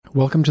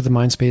Welcome to the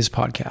Mindspace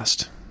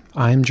podcast.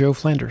 I'm Joe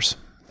Flanders.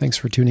 Thanks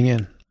for tuning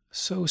in.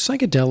 So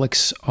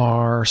psychedelics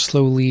are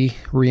slowly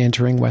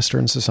re-entering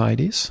Western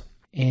societies.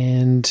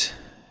 And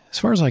as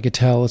far as I could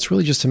tell, it's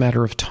really just a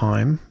matter of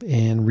time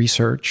and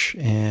research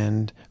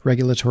and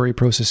regulatory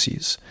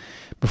processes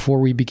before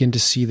we begin to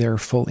see their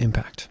full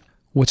impact.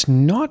 What's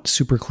not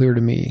super clear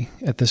to me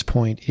at this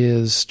point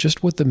is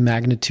just what the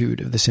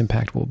magnitude of this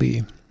impact will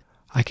be.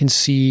 I can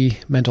see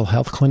mental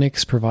health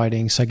clinics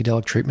providing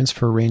psychedelic treatments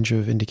for a range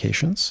of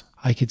indications.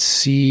 I could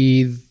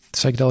see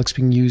psychedelics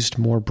being used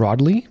more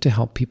broadly to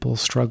help people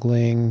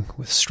struggling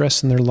with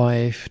stress in their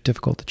life,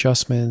 difficult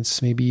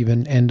adjustments, maybe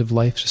even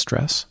end-of-life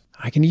distress.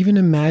 I can even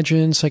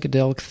imagine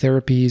psychedelic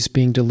therapies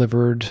being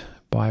delivered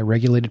by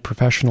regulated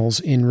professionals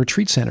in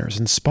retreat centers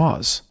and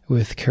spas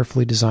with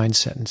carefully designed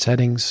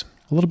settings,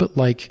 a little bit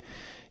like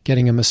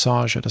getting a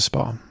massage at a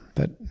spa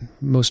that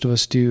most of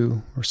us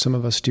do, or some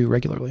of us do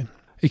regularly.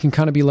 It can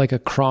kind of be like a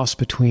cross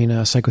between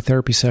a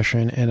psychotherapy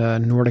session and a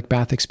Nordic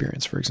bath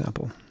experience, for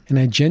example. And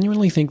I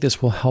genuinely think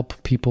this will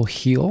help people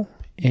heal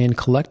and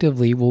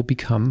collectively will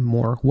become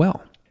more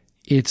well.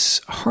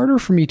 It's harder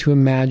for me to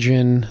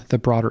imagine the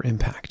broader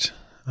impact,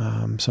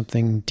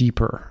 something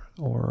deeper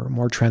or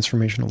more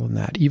transformational than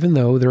that, even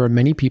though there are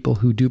many people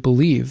who do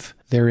believe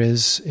there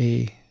is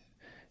a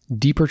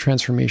deeper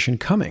transformation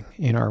coming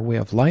in our way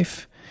of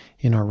life,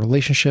 in our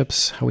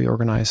relationships, how we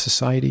organize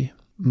society.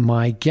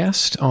 My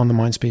guest on the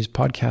Mindspace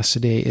podcast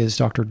today is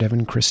Dr.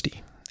 Devon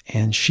Christie,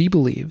 and she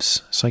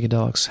believes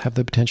psychedelics have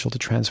the potential to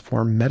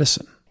transform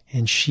medicine.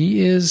 And she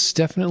is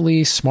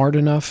definitely smart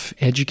enough,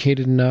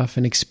 educated enough,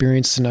 and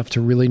experienced enough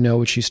to really know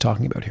what she's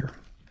talking about here.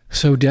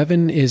 So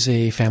Devon is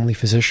a family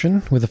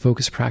physician with a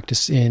focused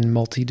practice in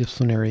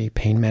multidisciplinary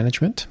pain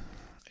management.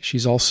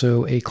 She's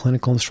also a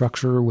clinical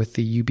instructor with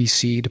the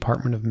UBC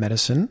Department of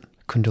Medicine,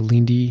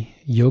 Kundalini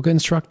yoga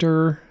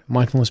instructor,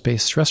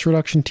 mindfulness-based stress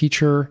reduction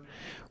teacher,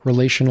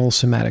 relational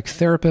somatic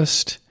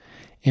therapist,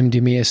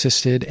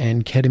 MDMA-assisted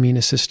and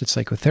ketamine-assisted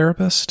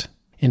psychotherapist.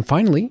 And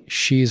finally,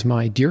 she's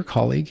my dear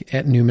colleague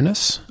at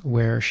Numinous,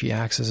 where she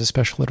acts as a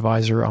special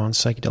advisor on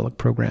psychedelic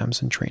programs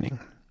and training.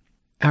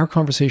 Our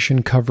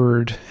conversation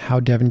covered how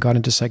Devon got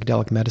into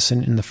psychedelic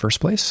medicine in the first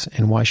place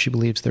and why she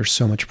believes there's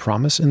so much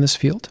promise in this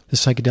field, the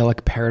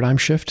psychedelic paradigm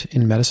shift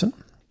in medicine,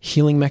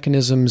 healing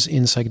mechanisms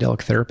in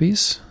psychedelic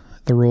therapies,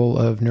 the role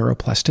of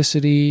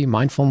neuroplasticity,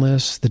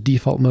 mindfulness, the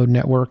default mode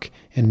network,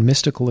 and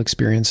mystical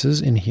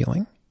experiences in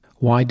healing.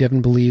 Why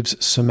Devon believes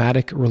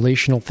somatic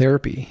relational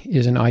therapy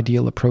is an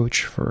ideal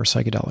approach for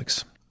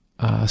psychedelics.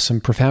 Some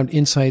profound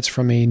insights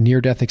from a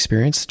near-death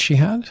experience that she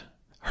had.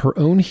 Her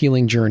own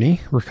healing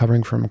journey,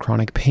 recovering from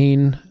chronic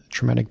pain,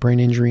 traumatic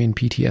brain injury, and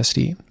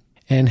PTSD.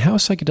 And how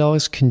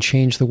psychedelics can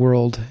change the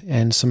world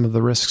and some of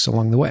the risks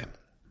along the way.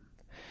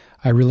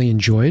 I really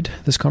enjoyed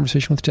this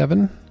conversation with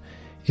Devon.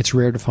 It's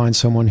rare to find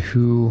someone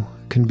who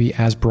can be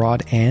as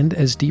broad and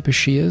as deep as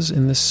she is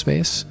in this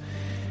space.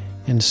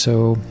 And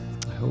so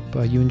I hope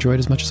you enjoyed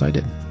as much as I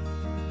did.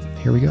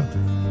 Here we go.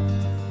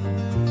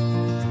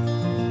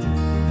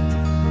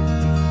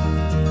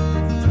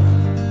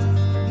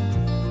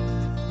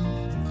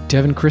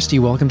 Devon Christie,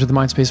 welcome to the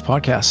Mindspace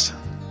podcast.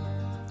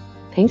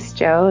 Thanks,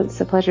 Joe. It's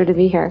a pleasure to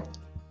be here.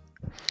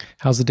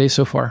 How's the day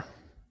so far?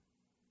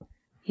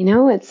 You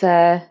know, it's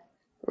a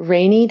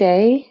rainy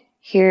day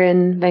here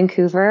in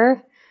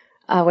Vancouver,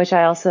 which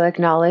I also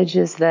acknowledge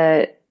is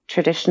the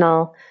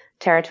traditional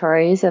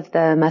territories of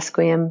the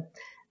Musqueam,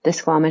 the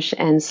Squamish,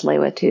 and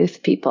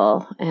Tsleil-Waututh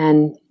people.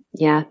 And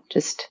yeah,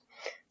 just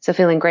so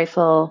feeling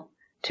grateful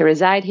to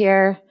reside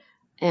here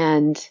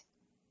and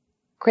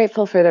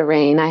grateful for the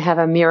rain. I have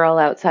a mural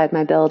outside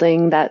my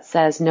building that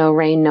says "No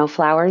rain, no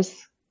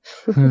flowers."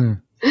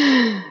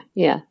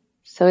 Yeah,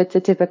 so it's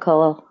a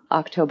typical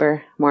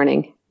October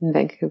morning in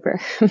Vancouver.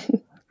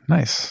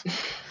 Nice.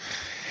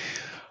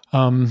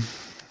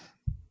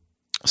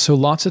 So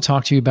lots to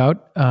talk to you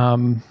about.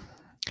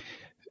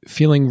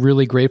 Feeling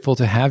really grateful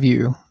to have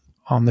you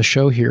on the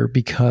show here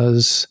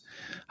because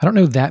I don't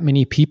know that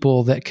many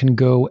people that can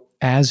go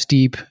as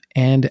deep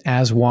and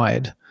as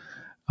wide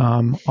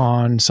on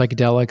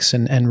psychedelics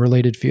and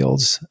related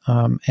fields,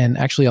 and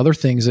actually other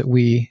things that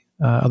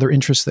other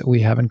interests that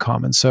we have in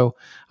common. So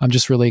I'm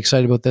just really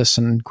excited about this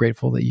and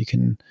grateful that you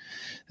can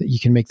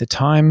make the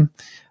time,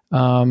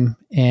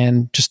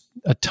 and just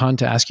a ton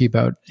to ask you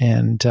about.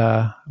 And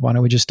why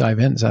don't we just dive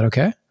in? Is that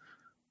okay?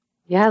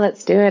 Yeah,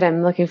 let's do it.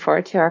 I'm looking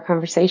forward to our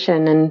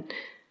conversation and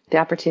the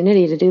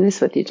opportunity to do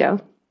this with you, Joe.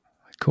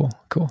 Cool.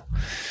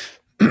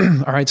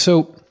 All right.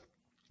 So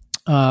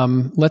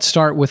let's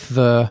start with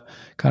the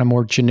kind of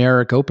more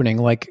generic opening.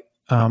 Like,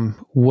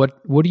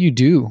 what do you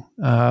do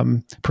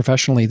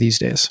professionally these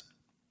days?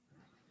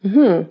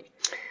 Mm-hmm.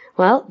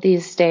 Well,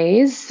 these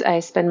days I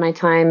spend my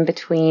time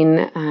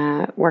between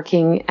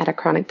working at a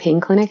chronic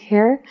pain clinic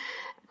here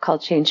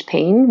called Change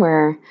Pain,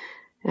 where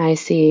I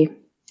see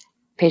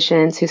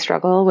patients who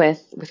struggle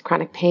with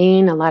chronic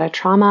pain, a lot of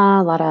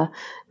trauma, a lot of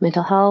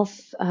mental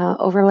health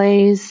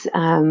overlays.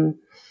 And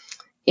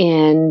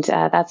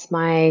that's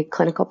my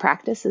clinical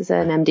practice as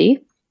an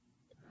MD.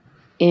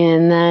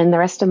 And then the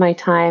rest of my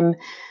time,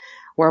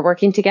 we're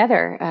working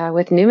together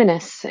with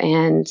Numinous.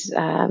 And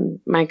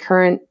my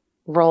current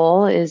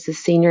role is the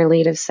senior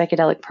lead of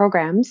psychedelic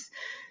programs.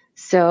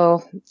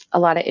 So a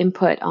lot of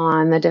input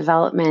on the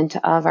development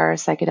of our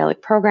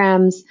psychedelic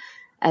programs,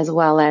 as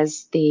well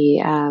as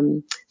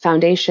the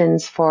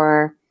foundations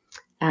for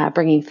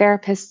bringing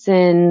therapists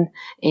in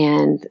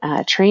and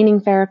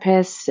training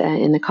therapists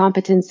in the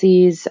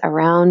competencies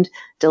around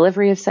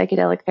delivery of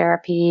psychedelic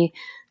therapy,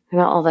 and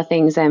all the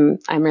things I'm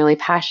really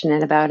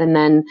passionate about. And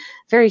then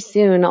very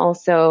soon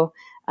also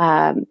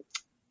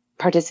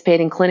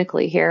participating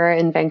clinically here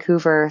in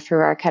Vancouver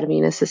through our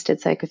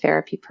ketamine-assisted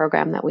psychotherapy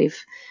program that we've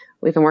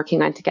been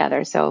working on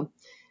together. So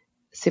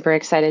super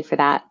excited for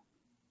that.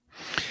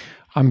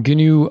 I'm going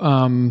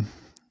to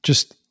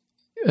just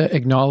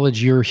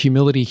acknowledge your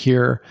humility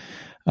here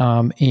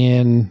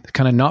in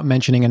kind of not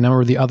mentioning a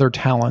number of the other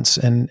talents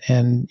and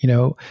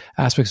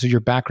aspects of your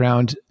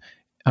background.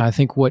 I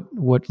think what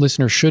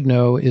listeners should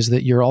know is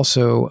that you're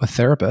also a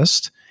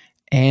therapist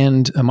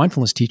and a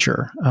mindfulness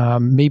teacher.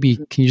 Maybe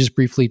can you just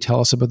briefly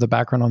tell us about the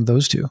background on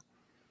those two?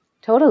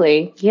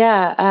 Totally.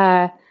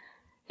 Yeah.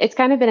 It's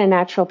kind of been a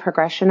natural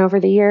progression over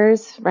the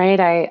years, right?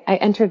 I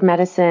entered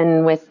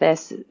medicine with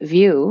this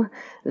view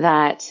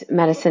that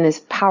medicine is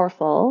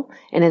powerful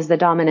and is the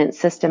dominant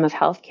system of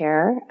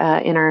healthcare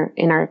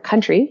in our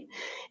country,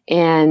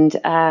 and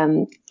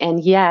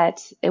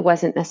yet it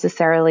wasn't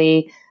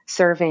necessarily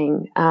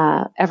serving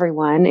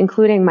everyone,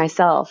 including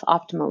myself,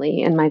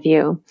 optimally, in my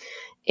view.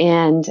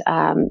 And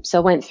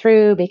so went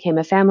through, became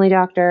a family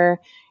doctor,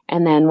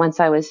 and then once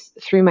I was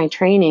through my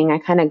training, I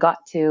kind of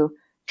got to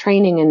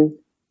training in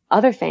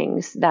other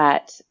things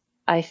that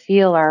I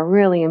feel are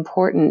really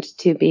important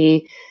to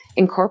be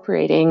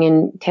incorporating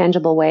in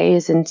tangible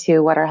ways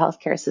into what our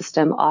healthcare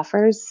system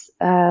offers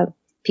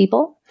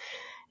people.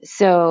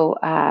 So,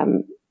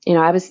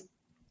 I was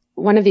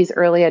one of these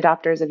early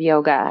adopters of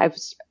yoga. I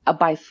was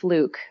by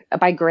fluke,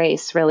 by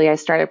grace, really. I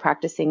started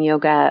practicing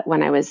yoga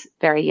when I was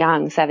very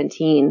young,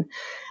 17,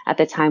 at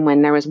the time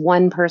when there was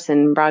one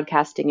person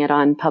broadcasting it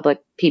on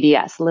public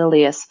PBS,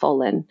 Lilias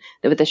Folan.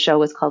 The show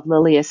was called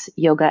Lilias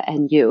Yoga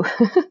and You.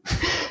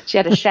 She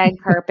had a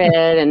shag carpet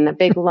and a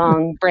big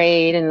long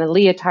braid and a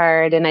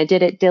leotard, and I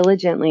did it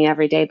diligently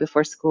every day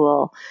before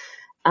school,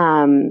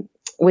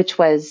 which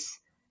was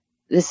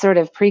this sort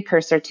of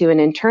precursor to an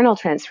internal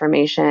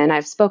transformation.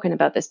 I've spoken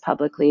about this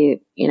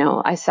publicly.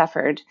 I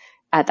suffered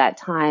at that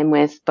time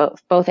with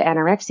both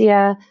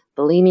anorexia,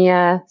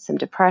 bulimia, some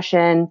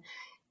depression,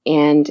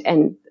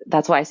 and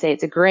that's why I say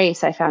it's a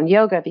grace. I found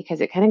yoga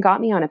because it kind of got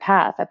me on a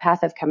path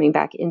of coming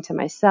back into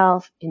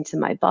myself, into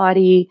my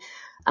body,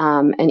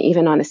 and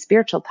even on a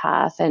spiritual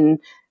path and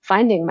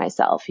finding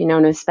myself,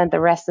 and I spent the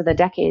rest of the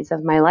decades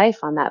of my life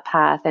on that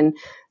path. And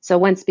so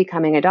once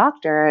becoming a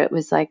doctor, it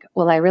was like,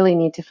 well, I really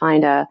need to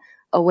find a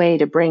way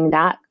to bring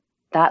that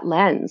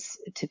lens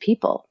to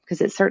people,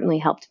 because it certainly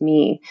helped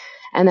me.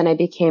 And then I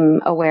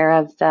became aware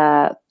of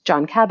the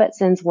John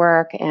Kabat-Zinn's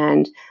work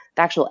and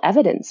the actual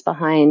evidence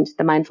behind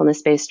the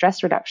mindfulness-based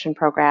stress reduction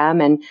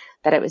program, and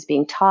that it was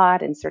being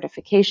taught and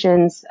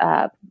certifications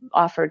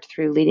offered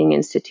through leading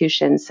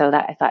institutions. So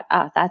that I thought,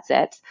 that's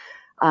it.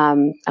 I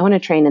want to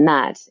train in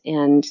that.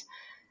 And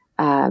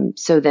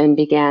so then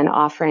began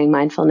offering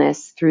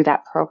mindfulness through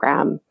that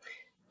program,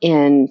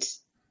 and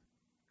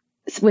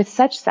with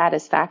such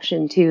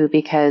satisfaction too,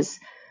 because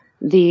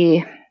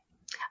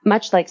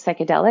much like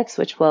psychedelics,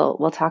 which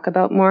we'll talk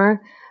about more,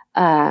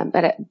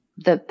 but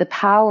the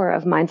power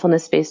of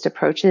mindfulness-based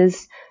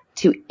approaches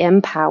to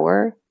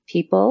empower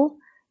people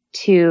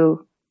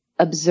to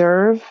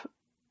observe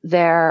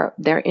their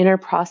inner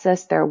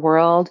process, their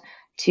world,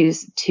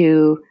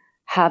 to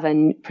have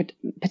a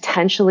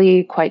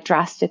potentially quite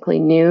drastically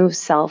new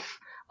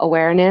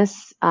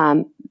self-awareness,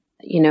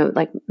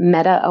 like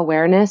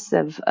meta-awareness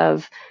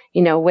of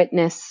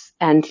witness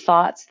and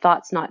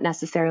thoughts not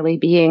necessarily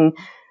being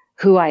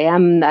who I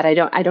am, that I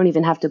don't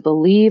even have to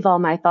believe all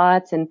my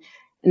thoughts, and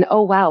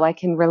oh wow, I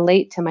can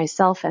relate to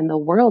myself and the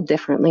world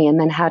differently. And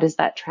then how does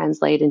that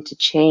translate into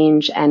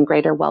change and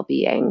greater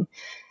well-being?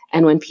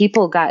 And when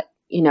people got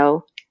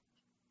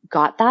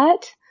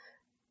that,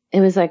 it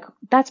was like,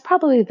 that's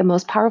probably the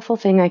most powerful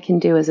thing I can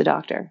do as a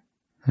doctor.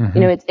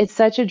 Mm-hmm. It's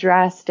such a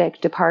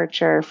drastic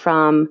departure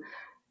from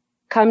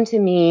come to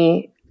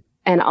me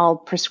and I'll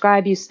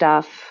prescribe you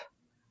stuff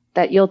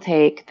that you'll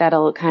take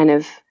that'll kind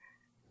of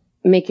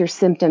make your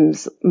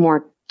symptoms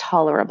more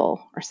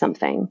tolerable or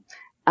something.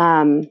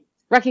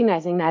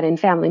 Recognizing that in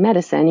family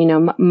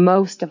medicine,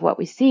 most of what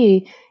we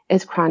see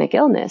is chronic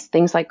illness,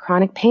 things like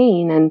chronic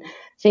pain, and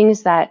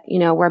things that,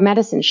 where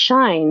medicine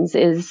shines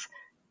is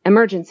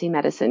emergency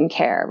medicine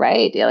care,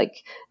 right?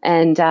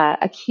 And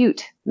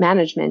acute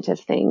management of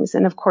things.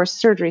 And of course,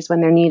 surgeries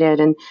when they're needed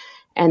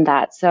and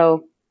that.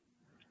 So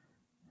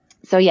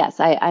yes,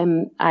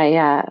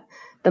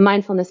 the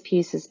mindfulness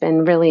piece has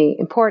been really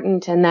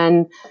important. And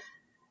then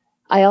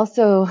I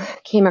also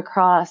came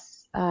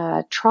across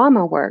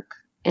trauma work,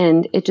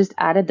 and it just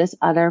added this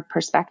other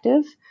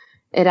perspective.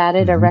 It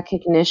added a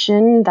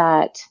recognition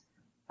that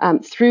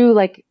through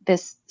like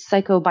this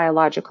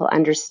psychobiological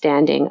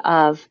understanding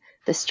of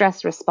the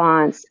stress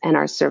response and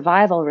our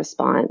survival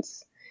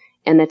response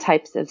and the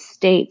types of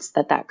states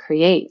that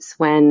creates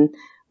when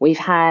we've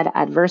had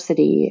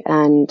adversity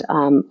and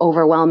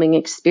overwhelming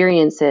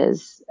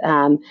experiences,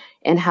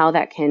 and how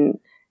that can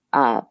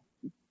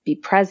be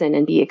present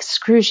and be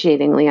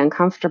excruciatingly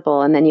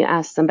uncomfortable. And then you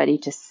ask somebody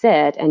to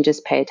sit and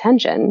just pay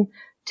attention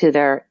to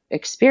their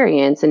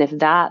experience. And if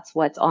that's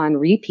what's on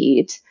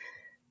repeat,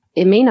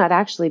 it may not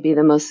actually be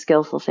the most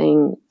skillful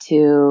thing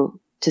to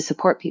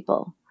support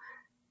people.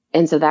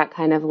 And so that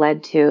kind of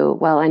led to,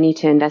 well, I need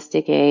to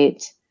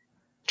investigate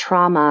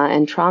trauma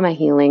and trauma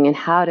healing and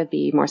how to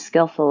be more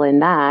skillful in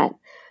that.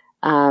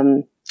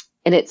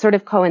 And it sort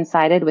of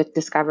coincided with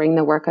discovering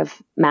the work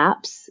of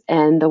MAPS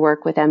and the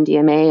work with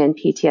MDMA and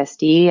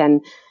PTSD.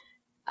 And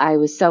I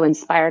was so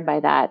inspired by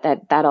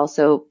that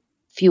also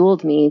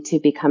fueled me to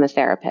become a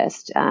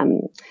therapist.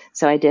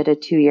 So I did a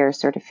 2-year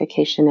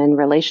certification in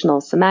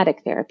relational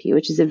somatic therapy,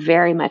 which is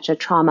very much a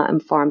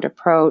trauma-informed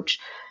approach,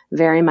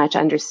 very much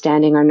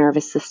understanding our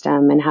nervous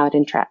system and how it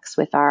interacts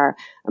with our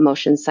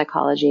emotions,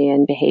 psychology,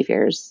 and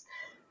behaviors.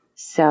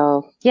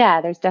 So yeah,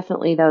 there's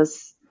definitely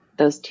those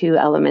 2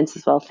 elements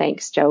as well.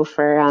 Thanks, Joe,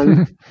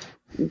 for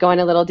going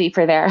a little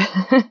deeper there.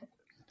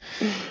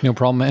 No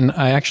problem. And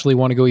I actually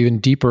want to go even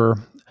deeper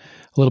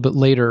a little bit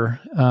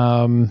later.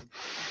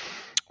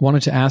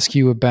 Wanted to ask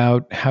you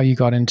about how you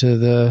got into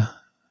the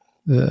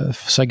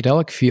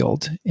psychedelic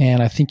field,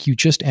 and I think you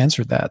just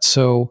answered that,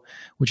 so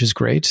which is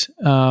great.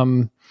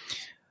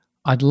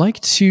 I'd like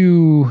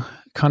to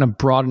kind of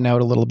broaden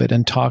out a little bit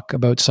and talk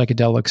about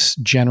psychedelics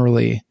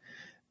generally,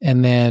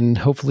 and then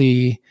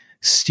hopefully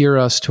steer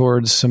us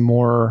towards some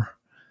more,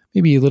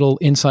 maybe a little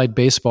inside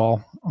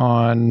baseball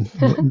on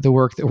the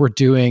work that we're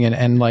doing,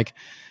 and like,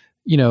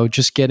 you know,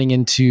 just getting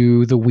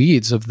into the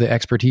weeds of the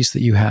expertise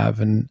that you have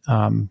and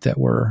that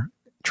we're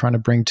trying to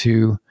bring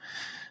to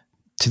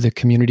the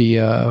community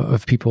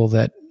of people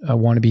that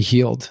want to be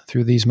healed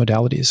through these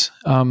modalities.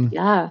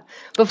 Yeah.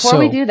 Before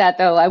we do that,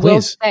 though, I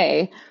will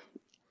say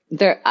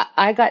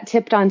I got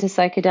tipped onto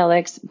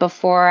psychedelics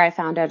before I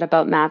found out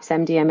about MAPS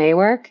MDMA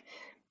work,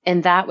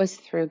 and that was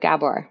through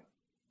Gabor.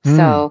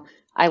 So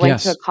I went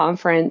to a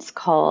conference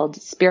called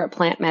Spirit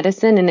Plant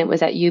Medicine, and it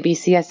was at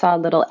UBC. I saw a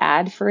little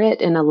ad for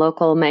it in a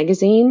local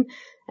magazine,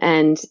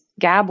 and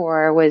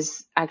Gabor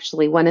was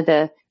actually one of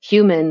the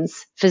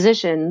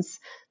physicians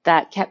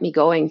that kept me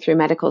going through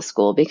medical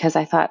school, because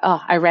I thought,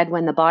 I read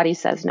When the Body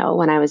Says No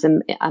when I was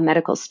a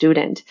medical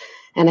student.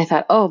 And I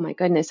thought, oh my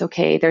goodness,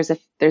 okay, there's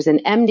an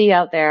MD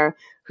out there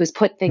who's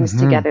put things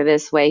together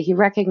this way. He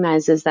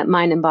recognizes that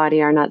mind and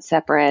body are not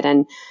separate.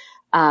 And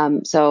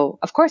so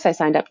of course I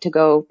signed up to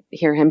go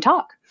hear him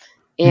talk.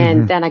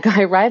 And then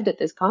I arrived at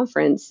this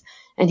conference,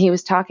 and he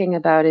was talking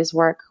about his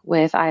work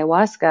with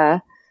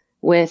ayahuasca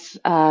with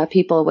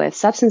people with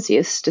substance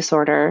use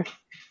disorder.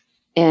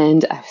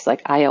 And I was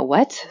like,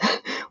 what?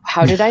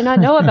 How did I not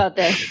know about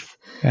this?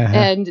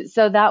 And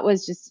so that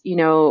was just,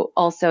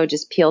 also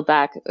just peeled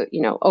back,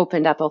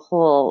 opened up a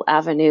whole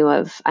avenue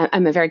of,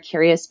 I'm a very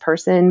curious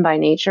person by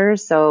nature.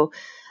 So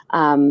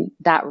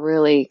that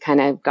really kind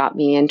of got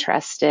me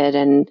interested.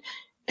 And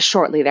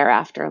shortly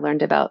thereafter, I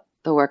learned about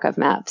the work of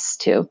MAPS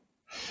too.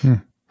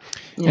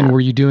 Yeah. And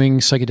were you doing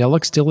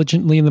psychedelics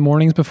diligently in the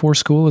mornings before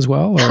school as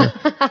well? Or?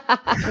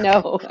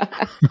 No.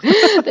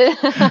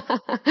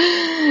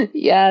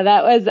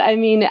 Yeah,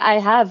 I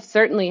have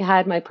certainly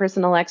had my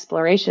personal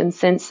exploration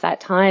since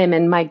that time.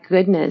 And my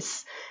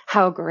goodness,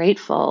 how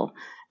grateful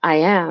I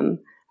am.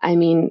 I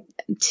mean,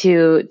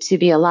 to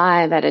be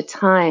alive at a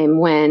time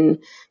when,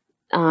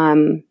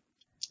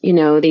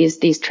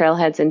 these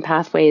trailheads and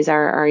pathways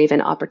are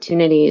even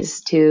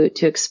opportunities to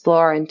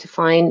explore and to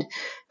find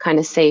kind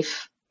of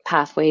safe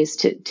pathways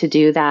to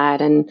do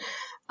that. And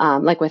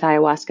like with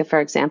ayahuasca, for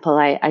example,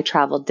 I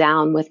traveled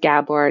down with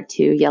Gabor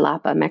to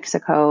Yelapa,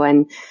 Mexico,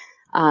 and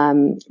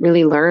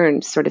really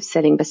learned, sort of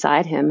sitting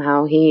beside him,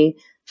 how he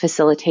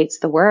facilitates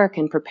the work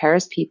and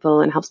prepares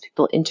people and helps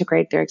people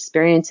integrate their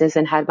experiences,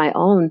 and had my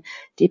own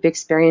deep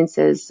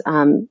experiences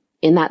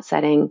in that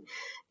setting.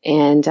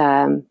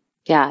 And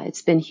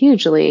it's been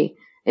hugely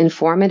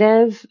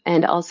informative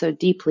and also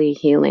deeply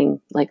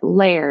healing, like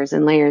layers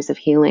and layers of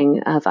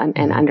healing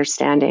and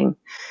understanding.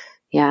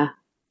 Yeah.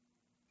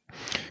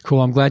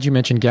 Cool. I'm glad you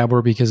mentioned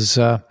Gabor because,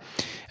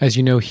 as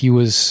you know, he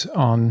was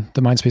on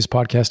the Mindspace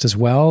podcast as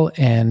well.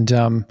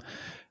 And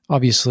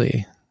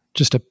obviously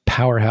just a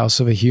powerhouse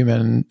of a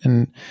human,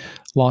 and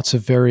lots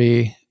of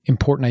very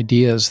important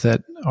ideas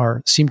that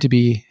seem to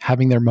be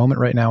having their moment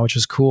right now, which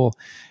is cool,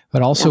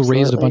 but also Absolutely.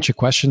 Raised a bunch of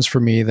questions for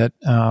me that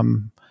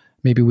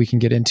maybe we can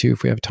get into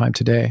if we have time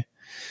today.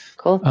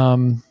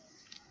 Cool.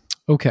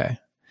 Okay.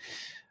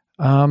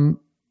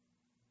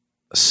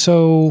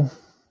 So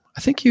I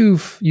think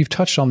you've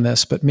touched on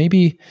this, but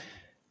maybe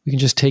we can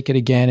just take it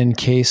again in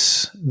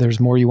case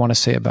there's more you want to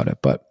say about it.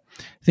 But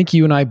I think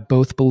you and I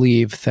both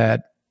believe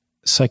that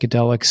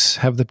psychedelics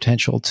have the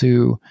potential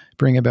to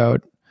bring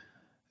about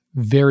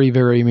very,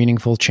 very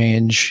meaningful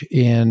change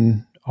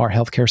in our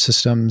healthcare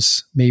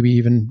systems, maybe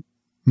even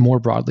more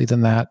broadly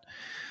than that.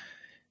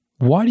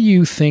 Why do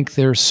you think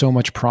there's so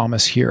much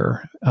promise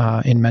here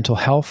in mental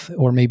health,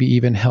 or maybe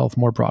even health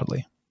more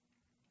broadly?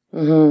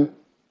 Mm-hmm.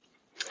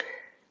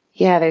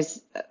 Yeah,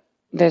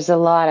 there's a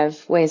lot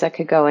of ways I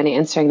could go in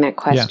answering that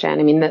question. Yeah.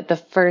 I mean,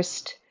 the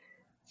first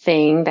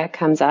thing that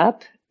comes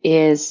up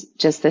is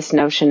just this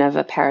notion of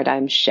a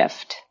paradigm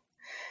shift,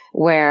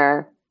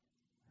 where,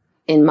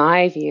 in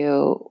my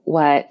view,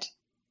 what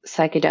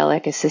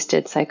psychedelic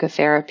assisted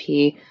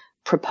psychotherapy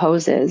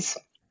proposes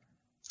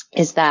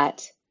is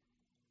that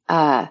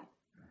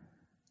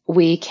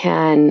we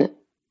can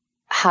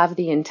have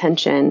the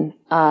intention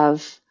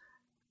of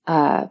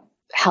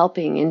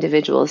helping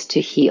individuals to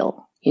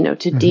heal,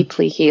 to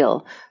deeply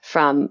heal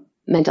from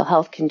mental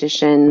health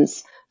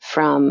conditions,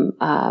 from,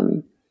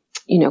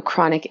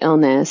 chronic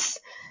illness,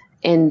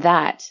 and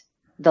that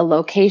the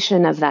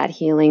location of that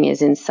healing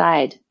is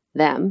inside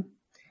them.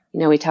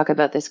 We talk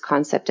about this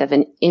concept of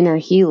an inner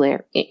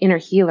healer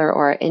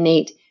or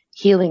innate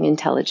healing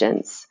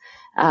intelligence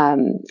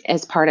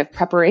as part of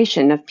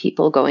preparation of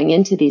people going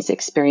into these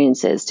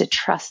experiences, to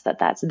trust that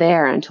that's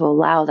there and to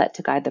allow that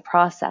to guide the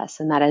process.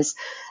 And that as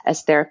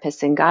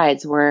therapists and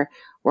guides, we're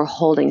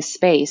holding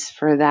space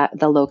for that,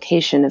 the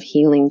location of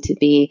healing to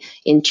be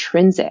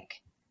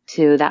intrinsic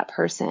to that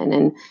person.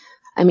 And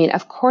I mean,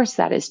 of course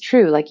that is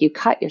true. Like, you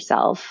cut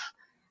yourself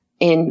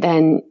and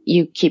then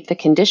you keep the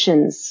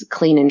conditions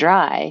clean and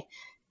dry,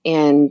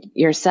 and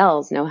your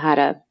cells know how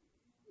to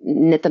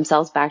knit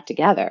themselves back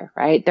together,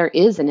 right? There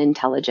is an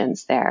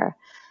intelligence there.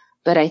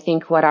 But I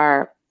think what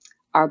our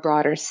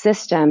broader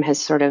system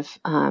has sort of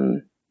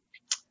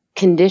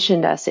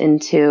conditioned us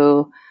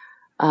into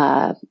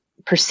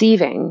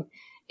perceiving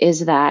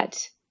is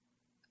that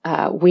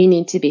we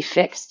need to be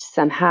fixed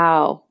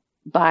somehow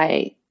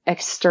by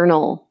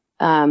external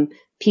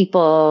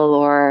people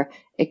or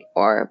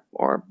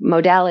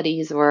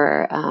modalities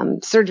or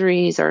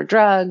surgeries or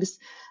drugs,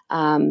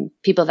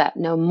 people that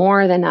know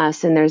more than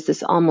us. And there's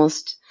this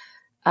almost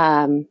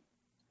not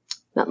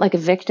like a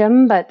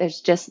victim, but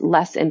there's just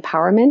less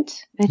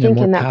empowerment, I think,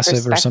 in that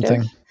passive perspective. Or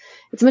something.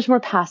 It's much more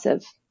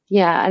passive.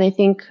 Yeah. And I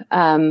think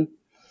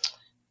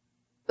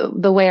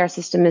the way our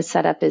system is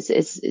set up is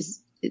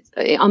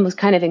it almost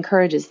kind of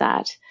encourages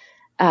that.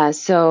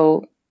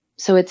 So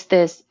it's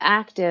this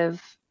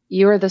active,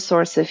 you're the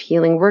source of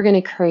healing. We're going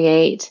to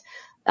create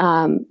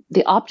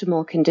the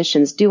optimal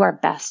conditions, do our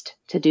best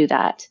to do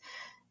that.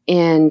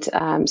 And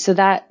so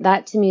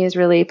that to me is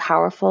really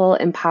powerful,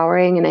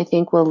 empowering, and I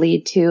think will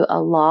lead to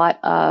a lot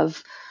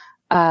of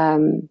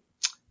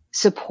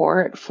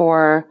support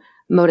for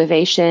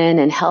motivation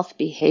and health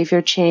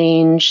behavior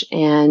change.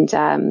 And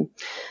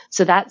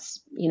so that's,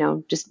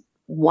 just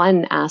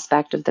one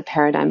aspect of the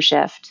paradigm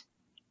shift.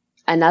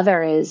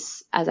 Another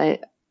is, as I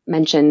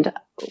mentioned,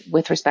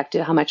 with respect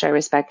to how much I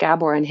respect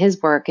Gabor and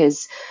his work,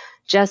 is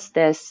just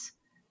this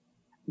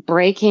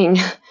breaking,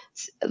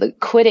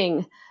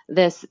 quitting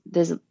this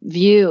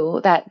view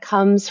that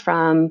comes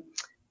from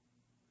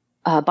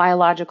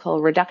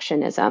biological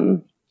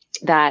reductionism,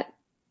 that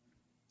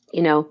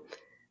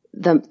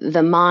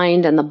the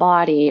mind and the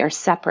body are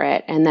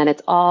separate, and that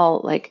it's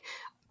all like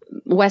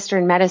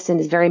Western medicine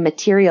is very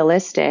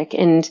materialistic,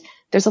 and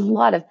there's a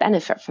lot of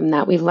benefit from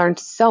that. We've learned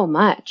so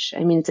much.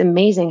 I mean, it's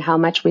amazing how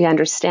much we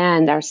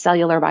understand our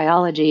cellular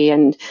biology,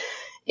 and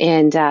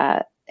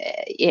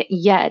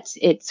yet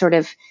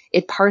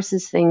it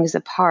parses things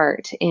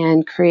apart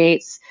and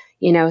creates,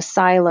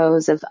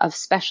 silos of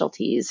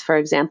specialties, for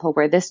example,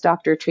 where this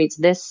doctor treats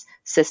this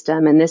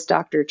system and this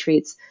doctor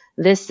treats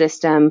this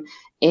system,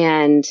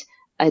 and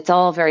it's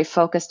all very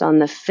focused on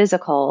the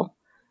physical.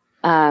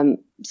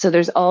 So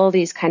there's all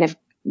these kind of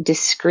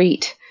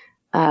discrete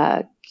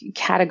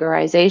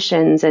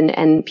categorizations,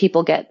 and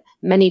people get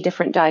many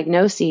different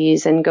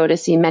diagnoses and go to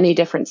see many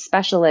different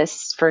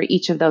specialists for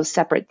each of those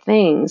separate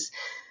things.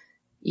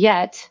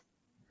 Yet,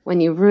 when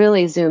you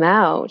really zoom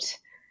out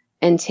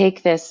and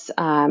take this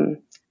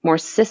more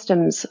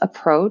systems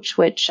approach,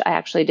 which I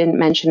actually didn't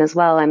mention as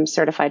well, I'm a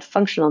certified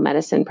functional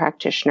medicine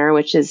practitioner,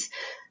 which is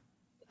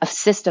a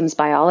systems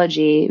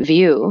biology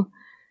view.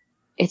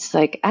 It's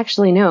like,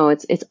 actually, no,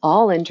 it's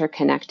all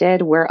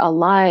interconnected. We're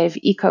alive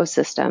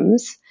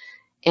ecosystems,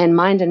 and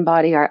mind and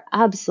body are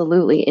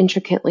absolutely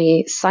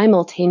intricately,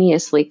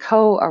 simultaneously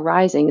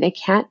co-arising. They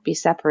can't be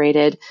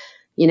separated.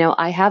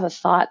 I have a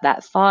thought.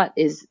 That thought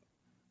is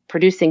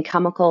producing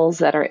chemicals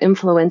that are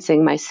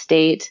influencing my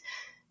state,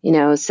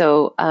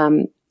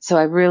 so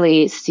I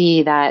really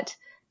see that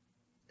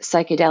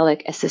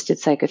psychedelic assisted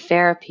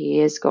psychotherapy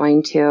is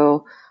going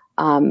to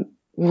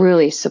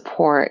really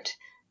support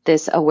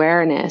this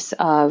awareness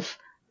of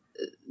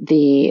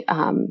the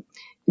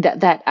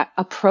that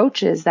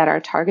approaches that are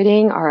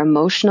targeting our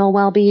emotional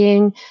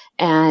well-being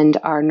and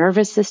our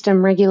nervous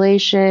system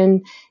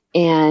regulation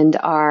and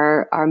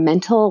our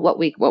mental, what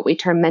we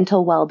term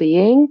mental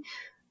well-being,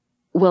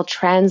 will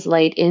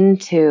translate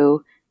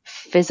into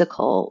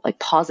physical, like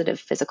positive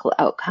physical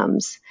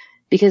outcomes.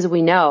 Because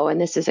we know, and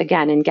this is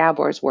again in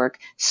Gabor's work,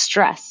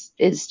 stress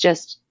is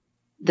just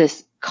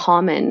this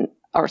common,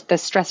 or the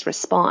stress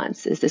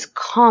response is this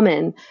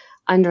common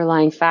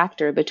underlying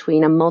factor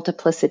between a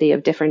multiplicity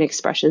of different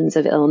expressions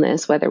of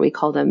illness, whether we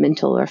call them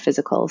mental or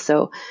physical.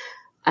 So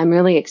I'm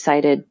really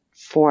excited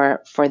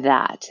for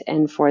that,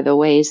 and for the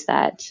ways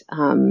that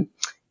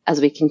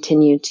as we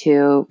continue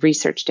to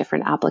research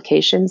different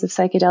applications of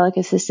psychedelic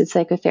assisted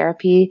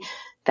psychotherapy,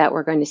 that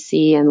we're going to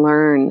see and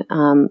learn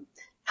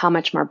how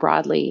much more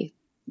broadly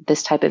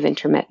this type of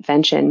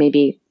intervention may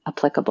be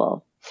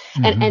applicable.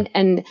 Mm-hmm.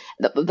 And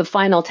the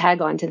final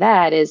tag on to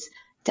that is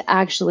to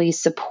actually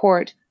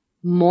support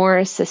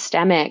more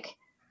systemic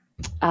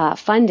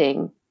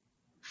funding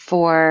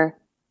for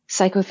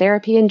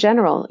psychotherapy in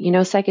general,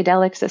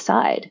 psychedelics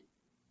aside,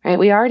 right?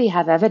 We already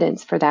have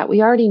evidence for that.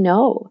 We already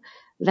know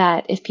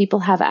that if people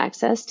have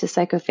access to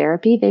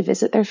psychotherapy, they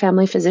visit their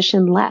family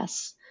physician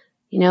less.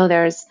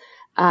 There's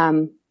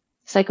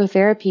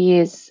psychotherapy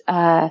is,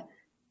 as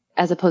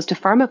opposed to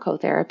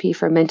pharmacotherapy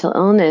for mental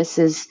illness,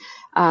 is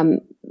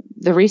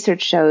the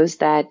research shows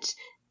that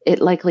it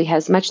likely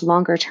has much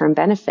longer term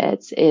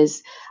benefits,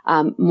 is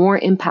more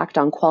impact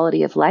on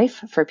quality of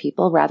life for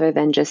people rather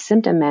than just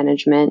symptom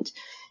management,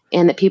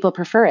 and that people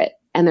prefer it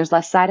and there's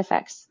less side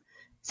effects.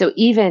 So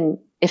even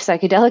if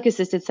psychedelic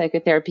assisted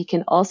psychotherapy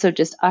can also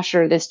just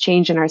usher this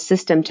change in our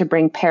system to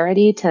bring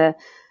parity to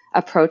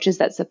approaches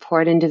that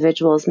support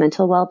individuals'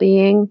 mental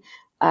well-being,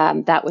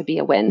 that would be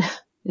a win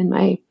in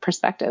my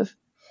perspective.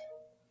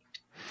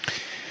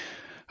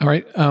 All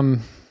right. I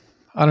don't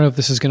know if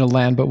this is going to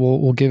land, but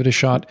we'll give it a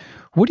shot.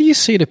 What do you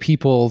say to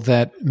people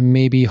that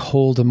maybe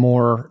hold a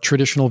more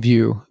traditional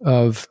view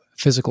of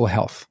physical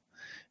health?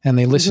 And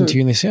they listen to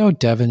you and they say, oh,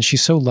 Devon,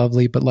 she's so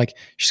lovely, but like,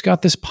 she's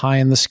got this pie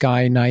in the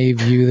sky, naive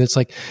view that's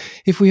like,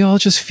 if we all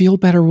just feel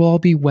better, we'll all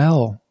be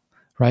well,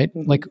 right?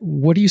 Mm-hmm. Like,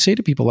 what do you say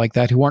to people like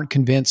that who aren't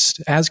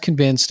as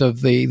convinced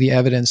of the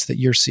evidence that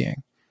you're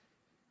seeing?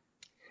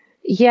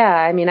 Yeah,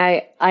 I mean,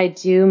 I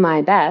do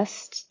my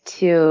best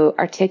to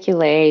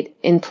articulate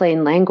in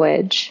plain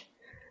language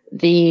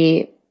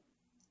the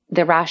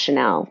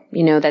rationale,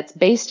 that's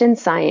based in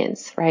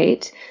science,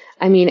 right?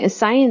 I mean,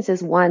 science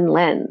is one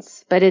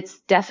lens, but it's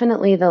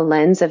definitely the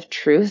lens of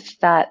truth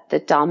that the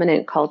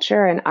dominant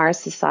culture in our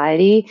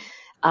society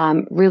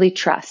really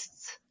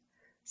trusts.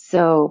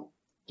 So,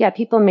 yeah,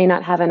 people may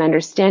not have an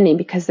understanding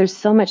because there's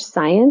so much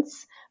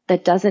science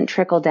that doesn't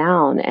trickle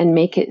down and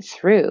make it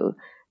through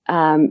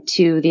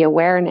to the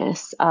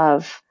awareness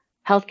of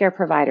healthcare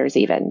providers,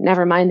 even,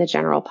 never mind the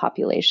general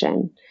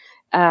population.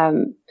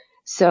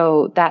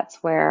 So that's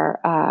where,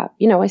 I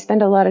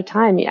spend a lot of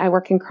time. I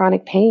work in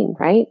chronic pain,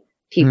 right?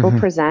 People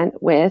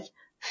present with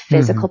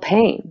physical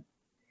pain.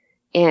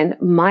 And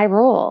my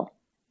role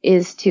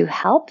is to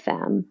help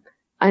them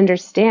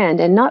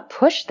understand and not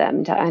push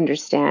them to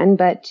understand,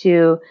 but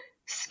to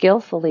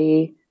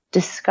skillfully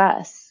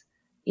discuss,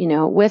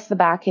 with the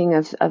backing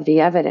of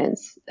the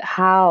evidence,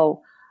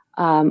 how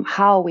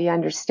we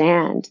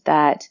understand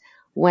that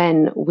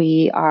when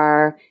we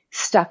are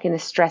stuck in a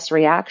stress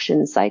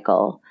reaction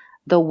cycle,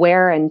 the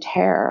wear and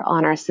tear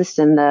on our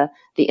system, the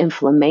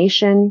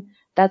inflammation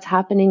that's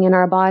happening in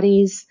our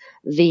bodies,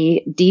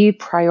 the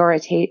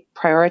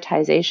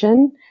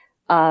deprioritization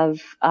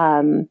of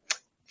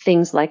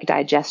things like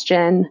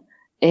digestion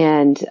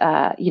and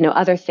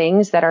other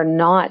things that are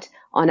not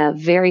on a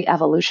very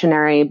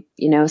evolutionary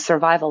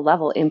survival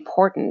level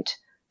important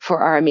for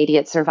our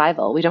immediate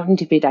survival. We don't need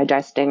to be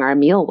digesting our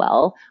meal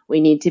well.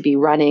 We need to be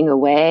running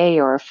away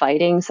or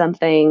fighting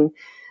something,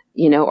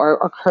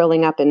 or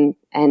curling up and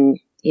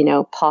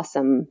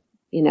possum,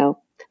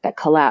 that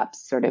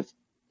collapse, sort of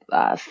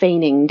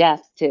feigning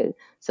death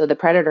so the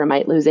predator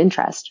might lose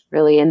interest,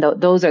 really. And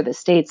those are the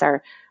states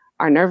our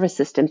nervous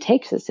system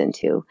takes us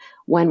into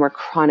when we're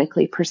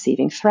chronically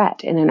perceiving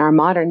threat. And in our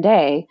modern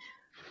day,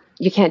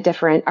 you can't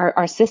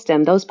our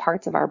system, those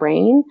parts of our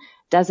brain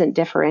doesn't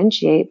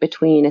differentiate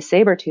between a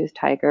saber-toothed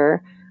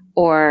tiger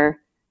or,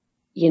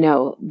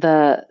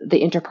 the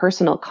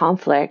interpersonal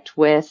conflict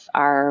with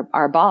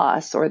our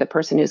boss or the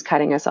person who's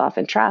cutting us off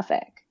in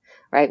traffic.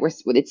 Right?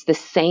 It's the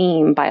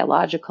same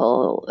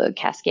biological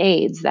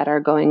cascades that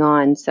are going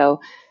on. So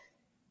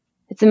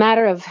it's a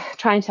matter of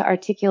trying to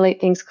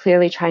articulate things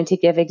clearly, trying to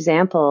give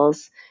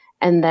examples,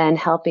 and then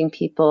helping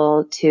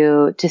people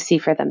to see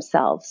for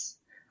themselves.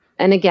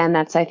 And again,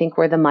 that's, I think,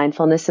 where the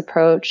mindfulness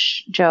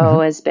approach,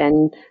 Joe, has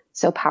been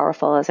so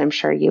powerful, as I'm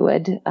sure you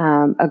would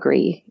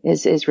agree,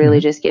 is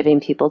really just giving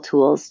people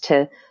tools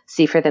to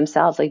see for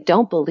themselves. Like,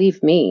 don't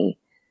believe me.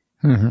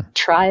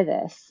 Try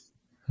this.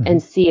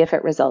 And see if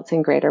it results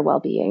in greater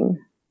well-being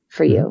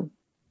for you.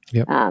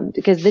 Yep.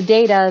 Because the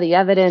data, the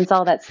evidence,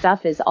 all that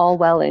stuff is all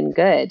well and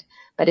good.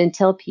 But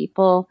until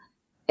people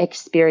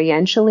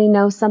experientially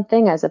know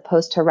something as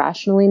opposed to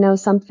rationally know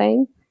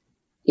something,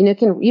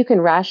 you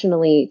can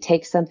rationally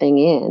take something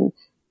in,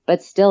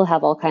 but still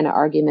have all kind of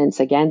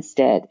arguments against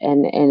it.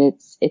 And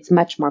it's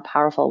much more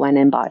powerful when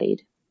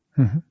embodied.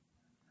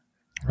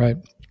 Right.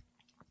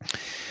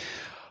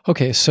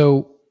 Okay.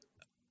 So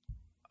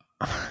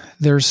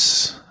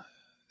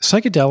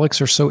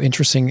psychedelics are so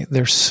interesting.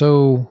 They're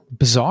so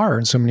bizarre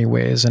in so many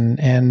ways,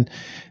 and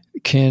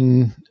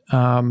can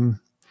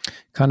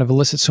kind of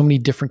elicit so many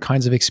different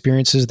kinds of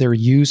experiences. They're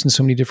used in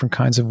so many different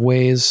kinds of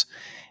ways.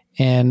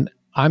 And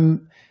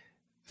I'm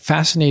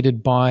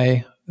fascinated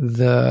by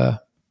the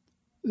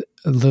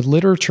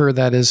literature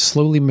that is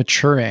slowly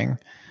maturing,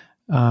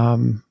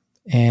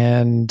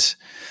 and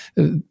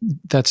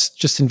that's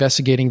just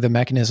investigating the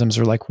mechanisms,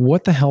 or like,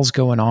 what the hell's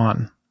going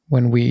on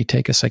when we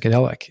take a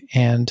psychedelic,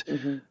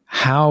 and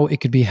how it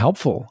could be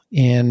helpful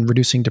in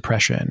reducing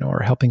depression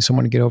or helping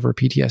someone get over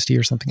PTSD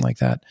or something like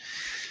that.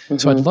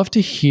 So I'd love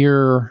to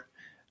hear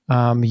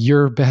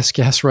your best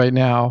guess right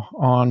now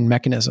on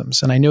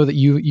mechanisms. And I know that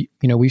you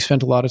know, we've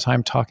spent a lot of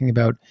time talking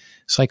about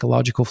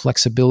psychological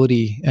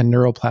flexibility and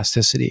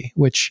neuroplasticity,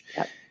 which,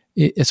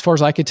 as far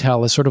as I could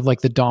tell, is sort of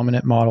like the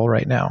dominant model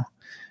right now.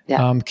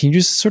 Yeah. Can you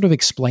just sort of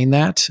explain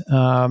that,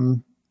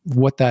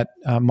 what that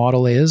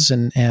model is,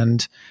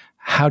 and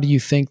how do you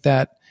think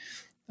that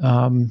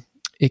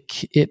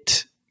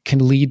it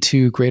can lead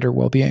to greater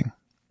well-being?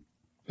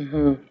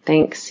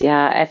 Thanks.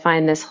 Yeah, I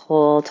find this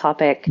whole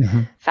topic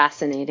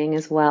fascinating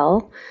as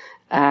well.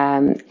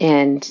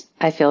 And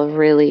I feel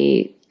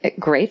really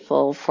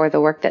grateful for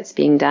the work that's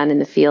being done in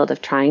the field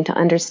of trying to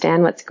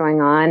understand what's going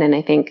on. And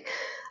I think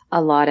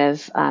a lot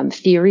of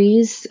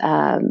theories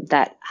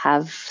that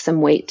have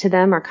some weight to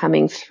them are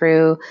coming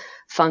through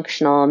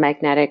functional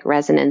magnetic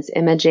resonance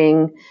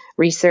imaging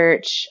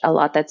research, a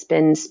lot that's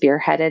been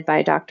spearheaded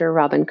by Dr.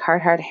 Robin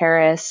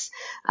Carhart-Harris,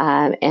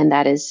 and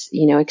that is,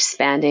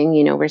 expanding.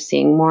 We're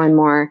seeing more and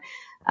more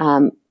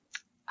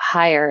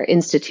higher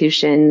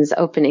institutions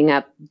opening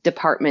up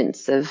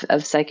departments of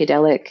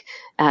psychedelic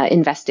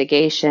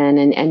investigation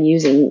and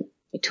using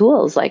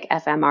tools like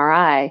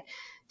fMRI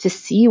to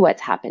see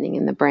what's happening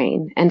in the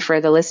brain. And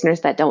for the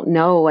listeners that don't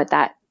know what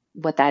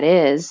that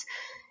is,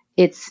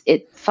 it's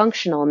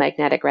functional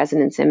magnetic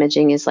resonance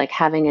imaging is like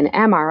having an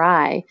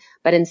MRI,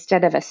 but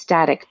instead of a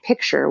static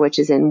picture, which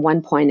is in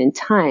one point in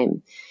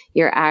time,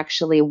 you're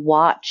actually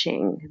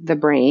watching the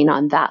brain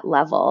on that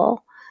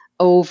level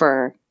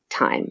over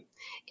time.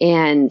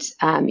 And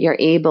you're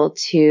able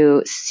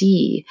to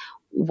see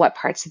what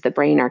parts of the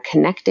brain are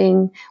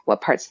connecting,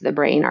 what parts of the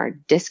brain are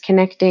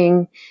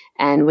disconnecting.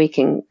 And we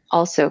can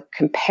also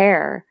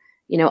compare,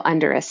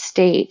 under a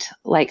state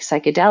like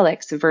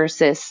psychedelics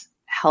versus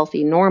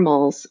healthy,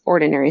 normal's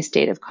ordinary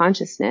state of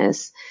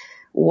consciousness,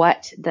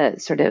 what the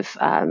sort of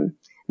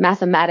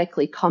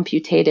mathematically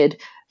computated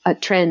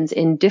trends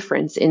in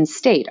difference in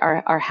state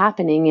are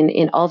happening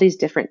in all these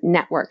different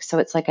networks. So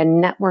it's like a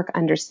network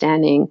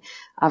understanding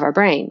of our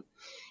brain.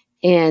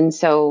 And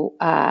so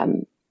I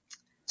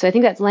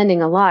think that's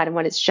lending a lot. And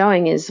what it's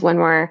showing is when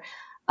we're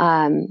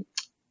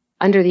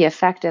under the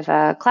effect of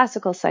a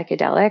classical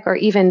psychedelic, or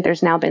even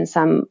there's now been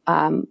some,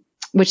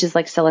 which is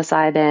like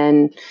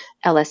psilocybin,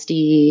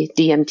 LSD,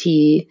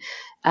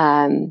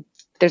 DMT.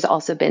 There's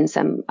also been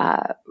some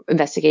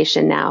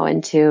investigation now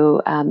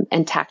into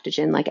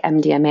entactogen like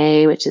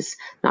MDMA, which is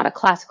not a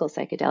classical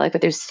psychedelic,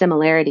 but there's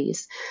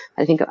similarities.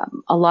 I think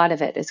a lot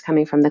of it is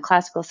coming from the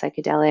classical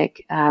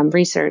psychedelic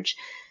research.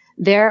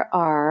 There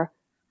are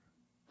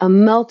a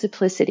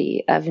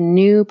multiplicity of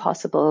new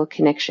possible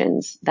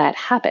connections that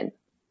happen.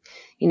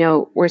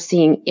 We're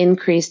seeing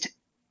increased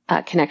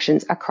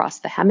connections across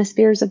the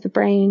hemispheres of the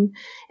brain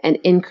and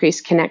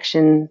increased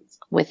connections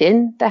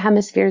within the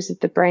hemispheres of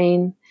the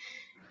brain.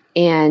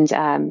 And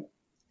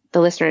the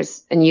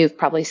listeners, and you've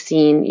probably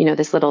seen,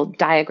 this little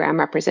diagram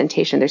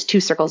representation. There's two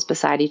circles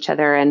beside each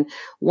other, and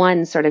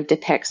one sort of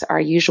depicts our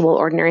usual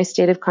ordinary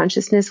state of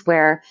consciousness,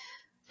 where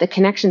the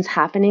connections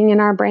happening in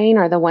our brain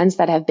are the ones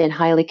that have been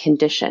highly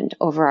conditioned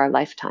over our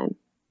lifetime,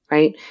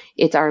 right?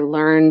 It's our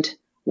learned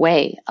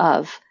way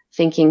of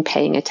thinking,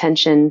 paying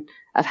attention,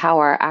 of how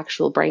our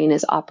actual brain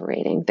is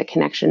operating, the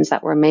connections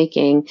that we're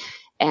making,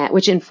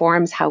 which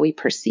informs how we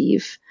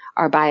perceive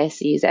our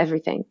biases,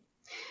 everything.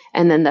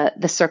 And then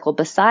the circle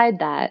beside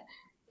that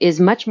is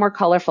much more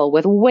colorful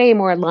with way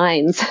more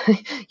lines,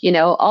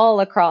 all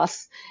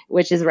across,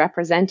 which is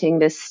representing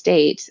this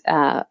state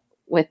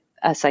with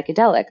a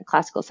psychedelic, a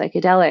classical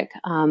psychedelic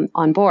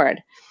on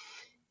board.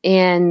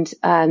 And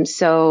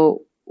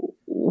so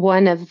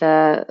one of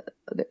the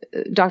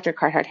Dr.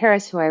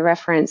 Carhart-Harris, who I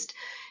referenced,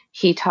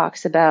 he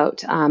talks about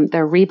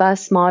the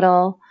rebus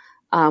model,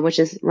 which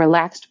is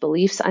relaxed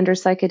beliefs under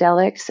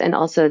psychedelics, and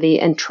also the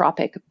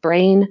entropic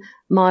brain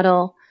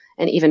model,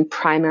 and even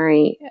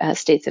primary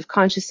states of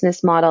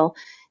consciousness model.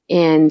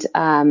 And,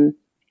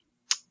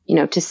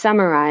 to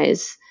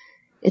summarize,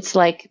 it's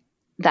like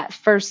that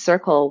first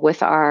circle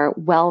with our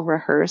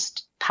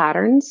well-rehearsed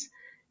patterns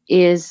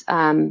is,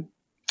 there's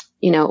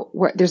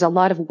a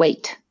lot of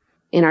weight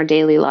in our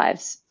daily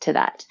lives to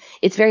that.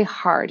 It's very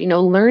hard.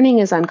 Learning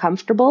is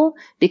uncomfortable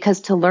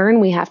because to learn,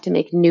 we have to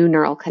make new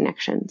neural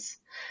connections.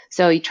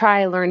 So you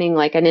try learning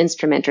like an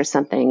instrument or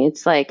something.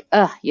 It's like,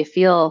 you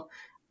feel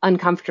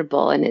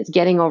uncomfortable, and it's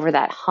getting over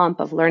that hump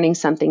of learning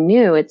something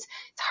new. It's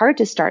hard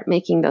to start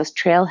making those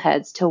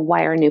trailheads to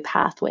wire new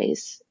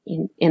pathways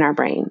in our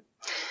brain.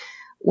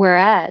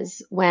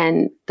 Whereas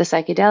when the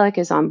psychedelic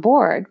is on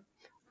board,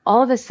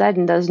 all of a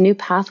sudden those new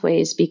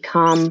pathways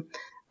become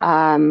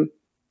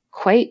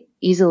quite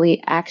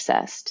easily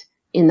accessed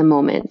in the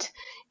moment.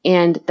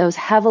 And those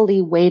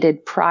heavily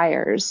weighted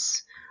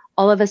priors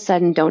all of a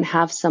sudden don't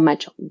have so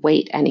much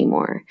weight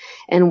anymore.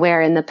 And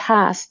where in the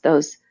past,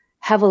 those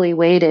heavily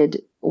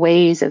weighted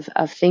ways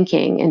of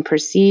thinking and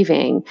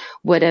perceiving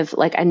would have,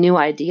 like, a new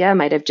idea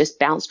might have just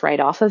bounced right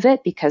off of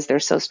it because they're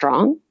so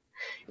strong.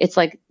 It's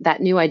like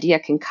that new idea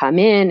can come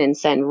in and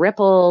send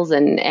ripples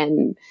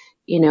and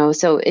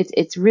so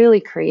it's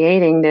really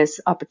creating this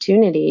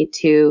opportunity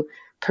to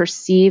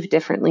perceive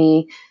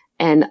differently.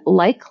 And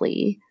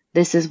likely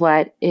this is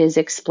what is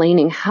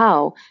explaining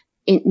how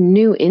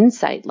new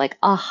insight, like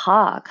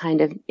aha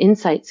kind of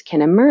insights,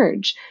 can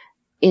emerge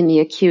in the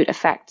acute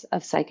effects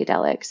of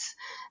psychedelics.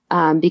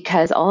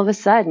 Because all of a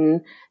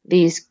sudden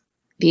these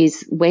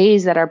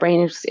ways that our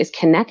brain is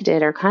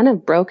connected are kind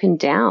of broken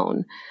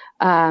down.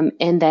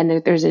 And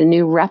then there's a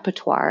new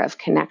repertoire of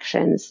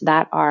connections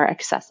that are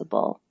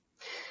accessible.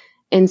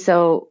 And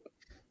so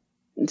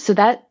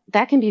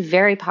that can be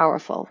very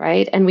powerful,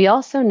 right? And we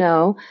also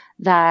know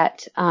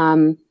that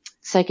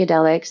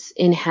psychedelics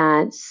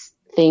enhance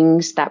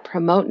things that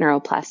promote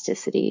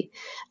neuroplasticity,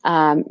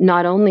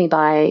 not only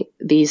by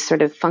these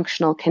sort of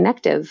functional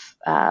connective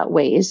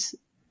ways,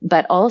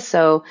 but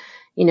also,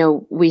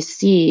 we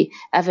see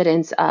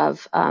evidence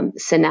of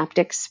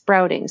synaptic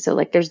sprouting. So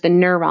like there's the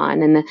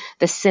neuron, and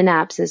the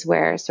synapse is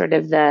where sort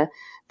of the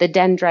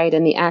dendrite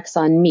and the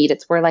axon meet.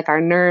 It's where like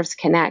our nerves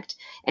connect,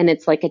 and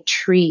it's like a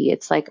tree.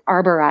 It's like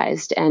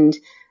arborized. And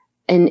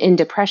in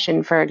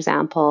depression, for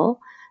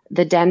example,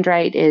 the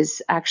dendrite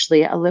is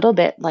actually a little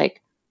bit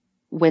like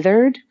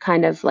withered,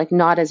 kind of like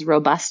not as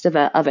robust of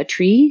a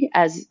tree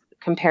as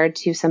compared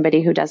to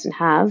somebody who doesn't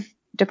have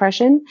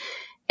depression.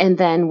 And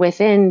then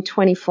within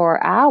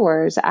 24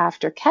 hours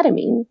after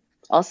ketamine,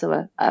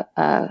 also a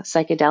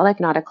psychedelic,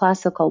 not a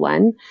classical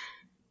one,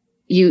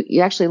 you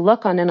actually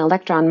look on an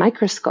electron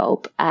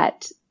microscope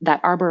at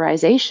that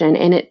arborization,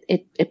 and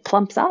it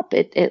plumps up.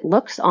 It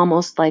looks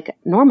almost like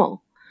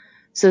normal.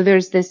 So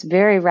there's this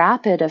very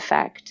rapid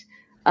effect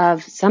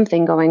of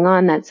something going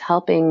on that's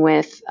helping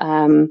with,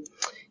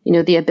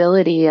 the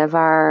ability of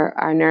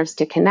our nerves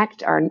to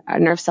connect, our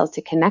nerve cells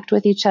to connect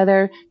with each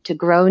other, to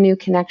grow new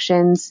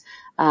connections.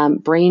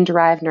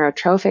 Brain-derived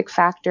neurotrophic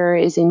factor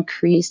is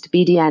increased,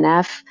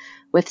 BDNF,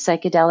 with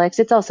psychedelics.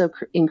 It's also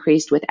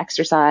increased with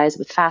exercise,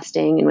 with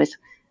fasting, and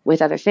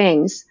with other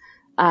things.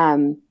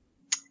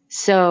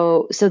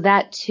 So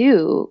that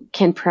too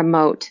can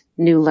promote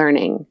new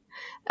learning.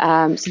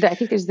 I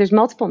think there's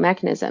multiple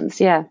mechanisms.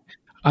 Yeah.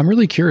 I'm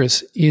really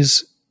curious,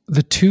 is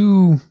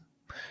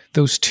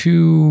those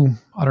two,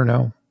 I don't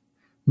know,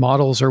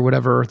 models or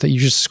whatever that you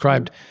just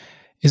described,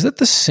 is that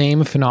the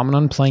same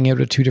phenomenon playing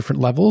out at two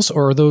different levels,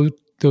 or are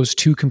those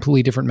two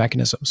completely different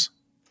mechanisms?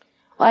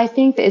 Well, I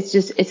think that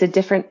it's a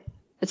different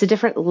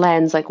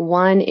lens. Like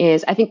one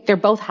is, I think they're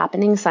both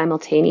happening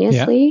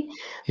simultaneously,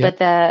 but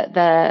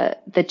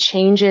the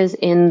changes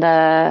in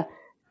the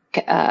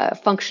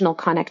functional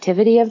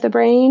connectivity of the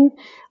brain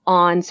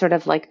on sort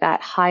of like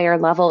that higher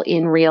level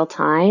in real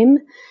time,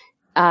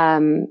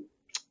 that's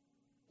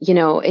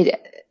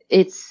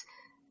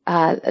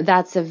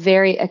a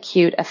very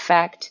acute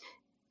effect.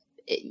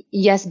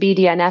 Yes,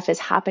 BDNF is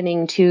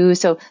happening too.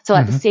 So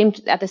at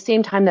the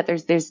same time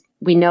that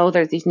we know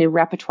there's these new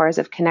repertoires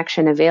of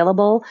connection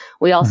available,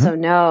 we also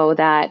know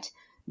that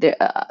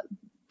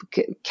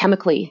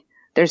chemically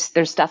there's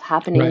stuff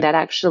happening that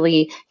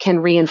actually can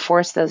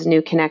reinforce those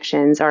new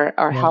connections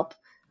or help.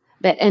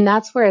 And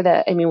that's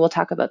where we'll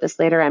talk about this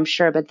later, I'm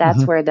sure, but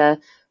that's where the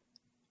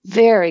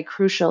very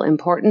crucial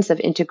importance of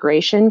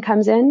integration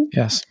comes in.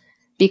 Yes.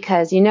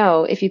 Because,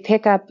 if you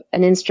pick up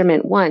an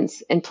instrument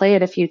once and play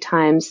it a few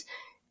times,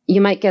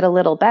 you might get a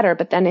little better.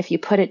 But then if you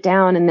put it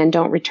down and then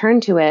don't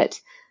return to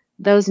it,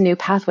 those new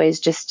pathways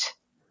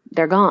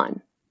they're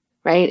gone,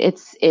 right?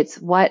 It's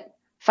what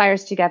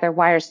fires together,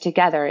 wires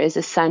together is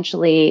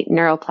essentially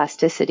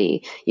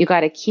neuroplasticity. You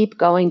got to keep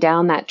going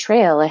down that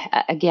trail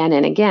again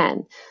and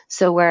again.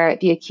 So where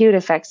the acute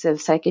effects of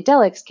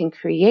psychedelics can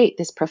create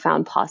this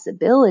profound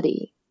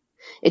possibility,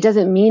 it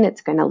doesn't mean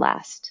it's going to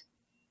last,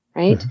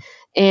 right?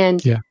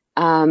 And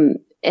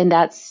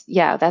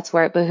that's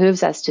where it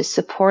behooves us to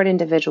support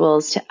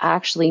individuals to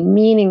actually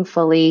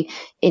meaningfully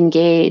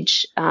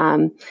engage,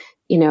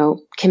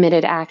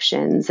 committed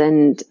actions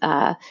and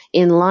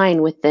in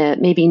line with the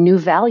maybe new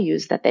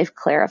values that they've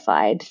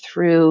clarified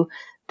through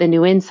the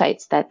new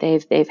insights that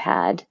they've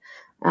had.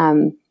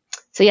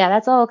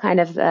 That's all kind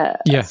of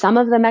some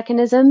of the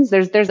mechanisms.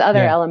 There's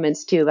other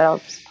elements too, but I'll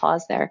just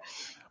pause there.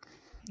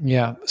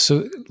 Yeah.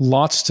 So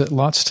lots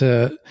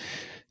to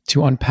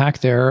unpack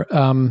there.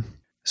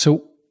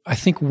 So I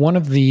think one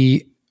of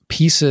the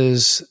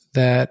pieces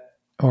that,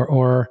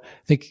 or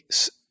I think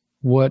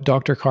what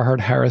Dr.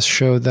 Carhart-Harris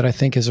showed that I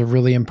think is a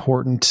really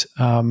important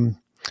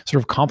sort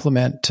of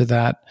complement to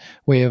that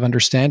way of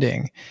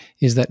understanding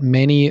is that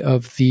many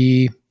of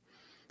the,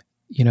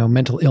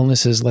 mental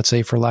illnesses, let's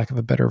say for lack of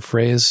a better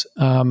phrase,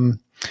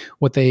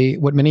 what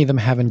many of them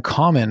have in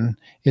common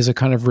is a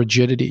kind of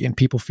rigidity and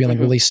people feeling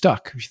really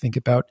stuck. If you think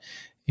about,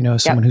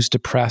 someone who's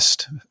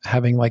depressed,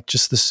 having like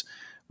just this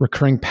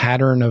recurring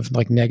pattern of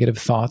like negative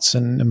thoughts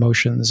and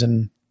emotions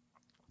and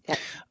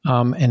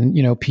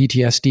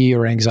PTSD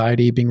or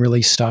anxiety, being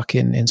really stuck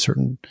in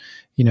certain,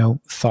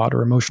 thought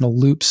or emotional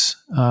loops,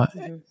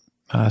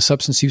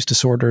 substance use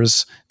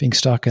disorders, being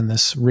stuck in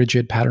this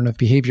rigid pattern of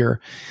behavior.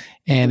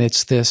 And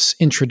it's this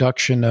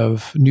introduction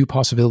of new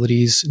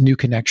possibilities, new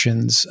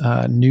connections,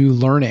 new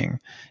learning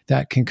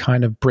that can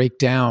kind of break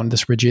down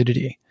this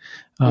rigidity.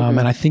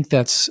 And I think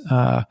that's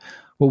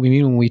what we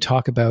mean when we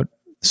talk about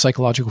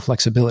psychological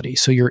flexibility.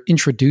 So you're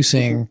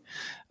introducing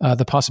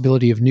the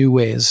possibility of new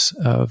ways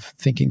of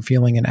thinking,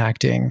 feeling, and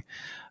acting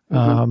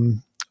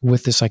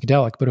with the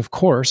psychedelic. But of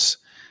course,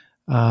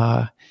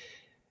 all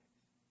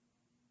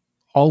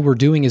we're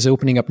doing is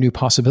opening up new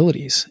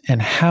possibilities.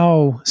 And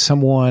how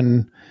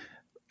someone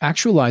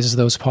actualizes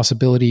those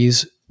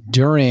possibilities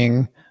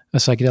during a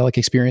psychedelic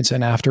experience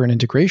and after an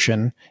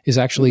integration is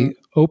actually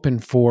open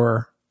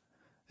to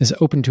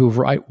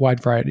a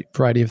wide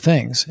variety of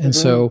things. And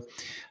so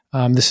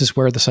this is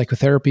where the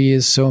psychotherapy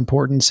is so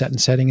important, set and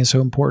setting is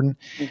so important.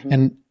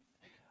 And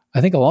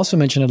I think I'll also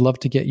mention, I'd love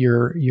to get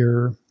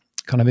your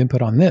kind of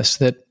input on this,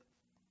 that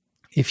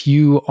if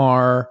you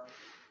are,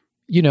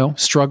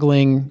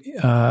 struggling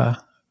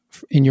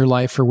in your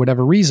life for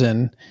whatever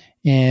reason,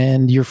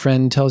 and your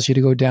friend tells you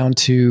to go down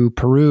to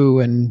Peru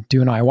and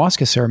do an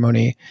ayahuasca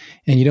ceremony,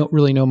 and you don't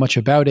really know much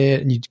about it,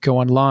 and you go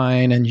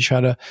online and you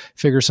try to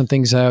figure some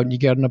things out, and you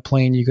get on a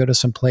plane, you go to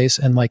some place,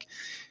 and like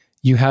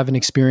you have an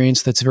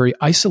experience that's very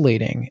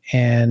isolating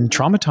and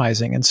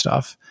traumatizing and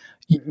stuff,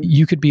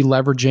 you could be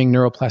leveraging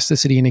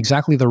neuroplasticity in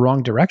exactly the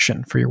wrong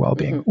direction for your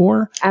well-being,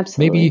 or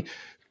maybe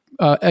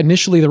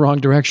initially the wrong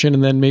direction,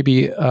 and then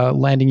maybe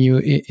landing you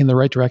in the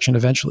right direction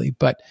eventually.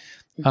 But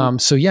this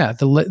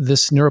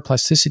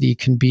neuroplasticity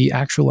can be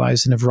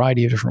actualized in a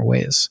variety of different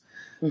ways.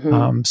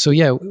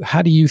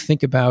 How do you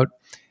think about,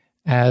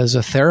 as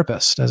a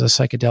therapist, as a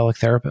psychedelic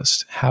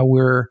therapist, how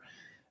we're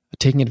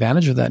taking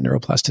advantage of that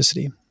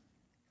neuroplasticity?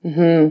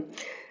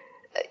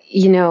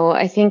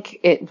 I think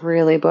it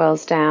really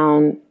boils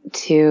down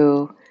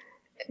to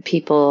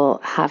people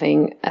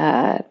having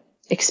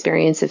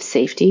experience of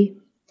safety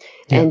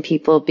and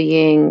people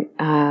being,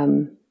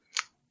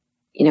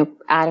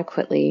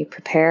 adequately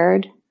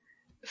prepared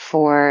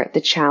for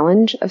the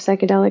challenge of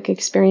psychedelic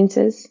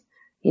experiences,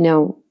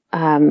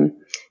 and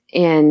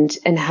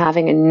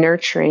having a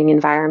nurturing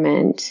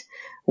environment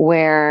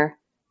where,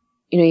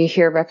 you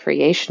hear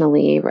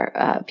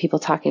recreationally people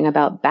talking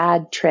about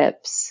bad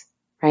trips,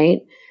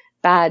 right?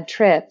 Bad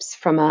trips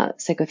from a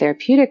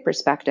psychotherapeutic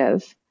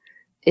perspective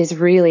is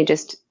really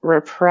just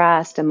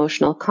repressed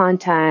emotional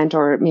content,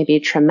 or maybe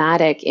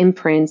traumatic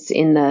imprints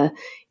in the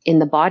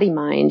body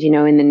mind,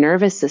 in the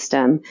nervous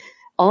system.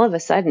 All of a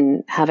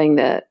sudden having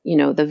the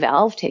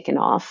valve taken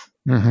off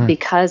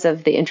because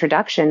of the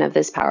introduction of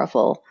this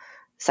powerful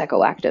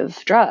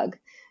psychoactive drug.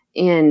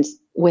 And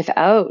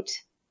without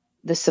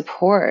the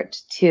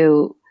support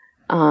to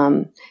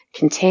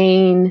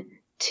contain,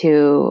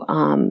 to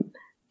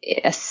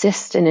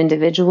assist an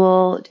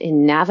individual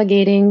in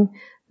navigating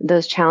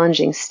those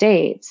challenging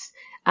states,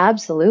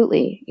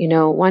 absolutely,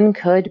 one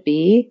could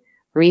be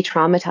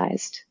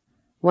re-traumatized.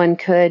 One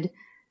could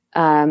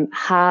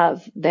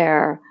have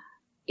their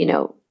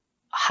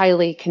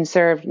highly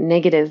conserved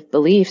negative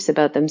beliefs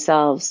about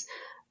themselves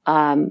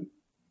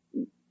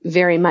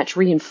very much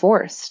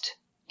reinforced.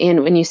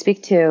 And when you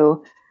speak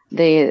to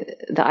the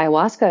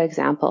ayahuasca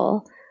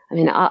example, I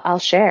mean, I'll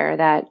share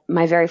that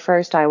my very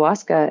first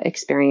ayahuasca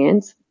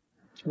experience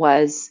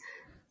was,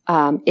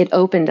 it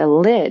opened a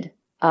lid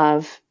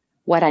of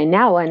what I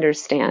now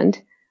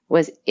understand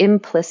was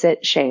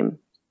implicit shame.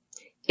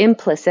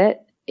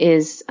 Implicit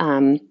is,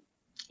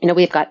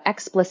 we've got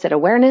explicit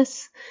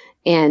awareness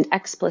and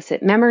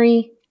explicit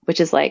memory, which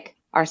is like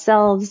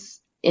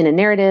ourselves in a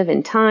narrative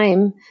in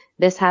time.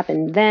 This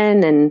happened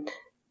then, and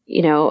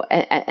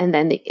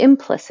then the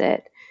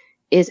implicit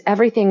is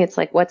everything. It's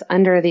like what's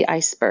under the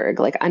iceberg,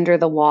 like under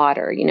the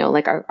water,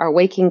 like our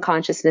waking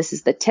consciousness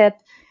is the tip,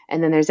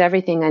 and then there's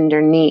everything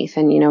underneath.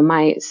 And,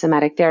 my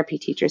somatic therapy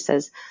teacher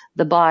says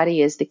the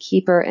body is the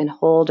keeper and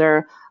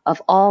holder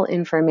of all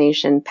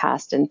information,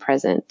 past and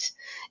present.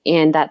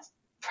 And that's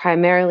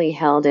primarily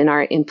held in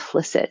our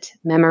implicit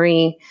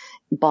memory,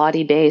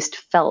 body-based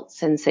felt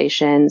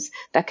sensations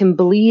that can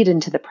bleed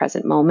into the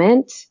present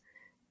moment,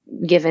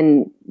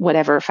 given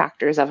whatever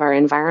factors of our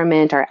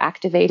environment are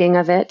activating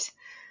of it.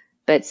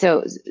 But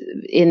so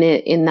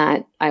in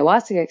that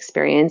ayahuasca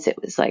experience,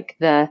 it was like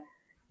the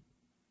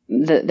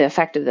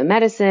effect of the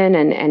medicine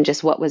and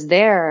just what was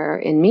there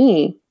in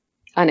me,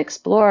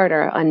 unexplored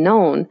or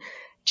unknown,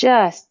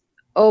 just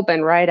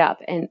opened right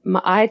up. And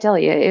I tell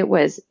you, it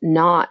was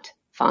not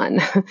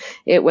fun.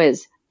 It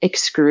was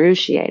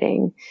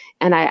excruciating.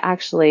 And I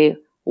actually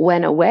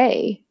went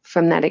away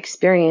from that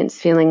experience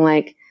feeling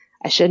like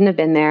I shouldn't have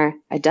been there.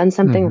 I'd done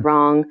something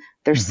wrong.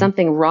 There's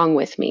something wrong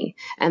with me.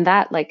 And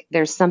that, like,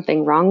 there's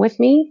something wrong with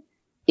me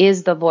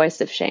is the voice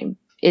of shame.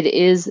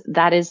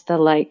 That is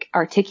the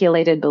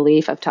articulated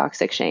belief of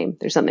toxic shame.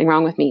 There's something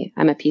wrong with me.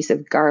 I'm a piece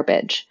of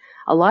garbage.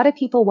 A lot of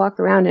people walk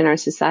around in our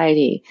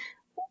society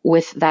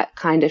with that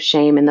kind of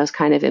shame and those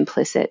kind of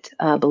implicit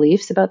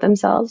beliefs about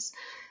themselves.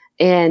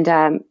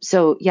 And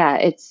so, yeah,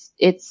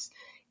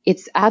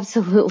 it's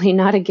absolutely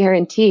not a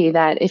guarantee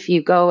that if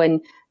you go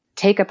and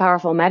take a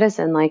powerful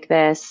medicine like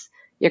this,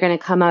 you're going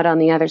to come out on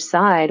the other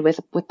side with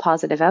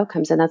positive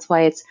outcomes. And that's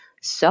why it's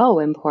so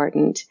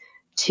important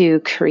to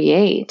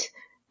create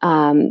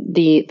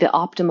the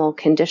optimal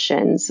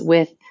conditions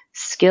with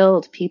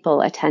skilled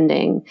people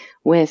attending,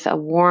 with a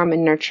warm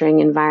and nurturing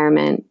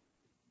environment.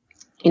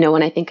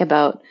 When I think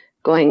about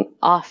going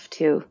off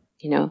to,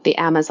 the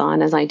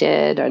Amazon as I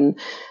did, and,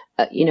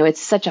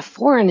 it's such a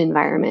foreign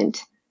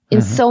environment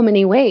in so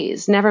many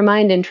ways, never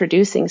mind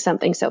introducing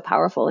something so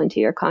powerful into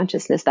your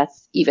consciousness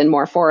that's even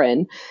more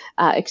foreign,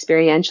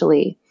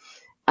 experientially.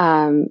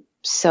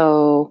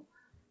 So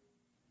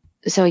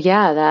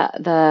yeah,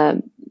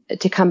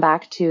 to come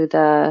back to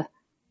the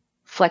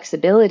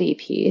flexibility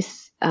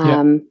piece,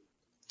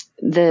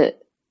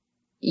 there's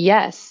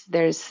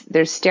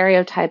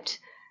stereotyped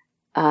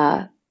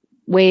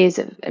ways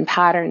and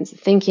patterns of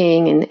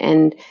thinking,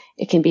 and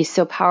it can be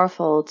so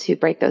powerful to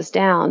break those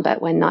down.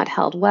 But when not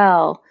held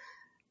well,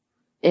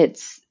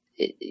 it's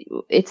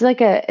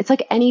like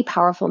any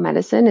powerful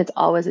medicine. It's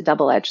always a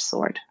double-edged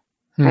sword,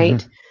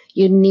 right?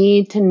 You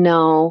need to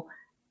know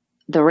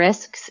the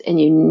risks, and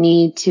you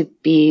need to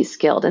be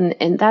skilled,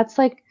 and that's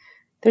like,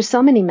 there's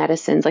so many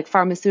medicines, like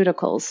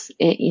pharmaceuticals.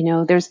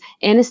 There's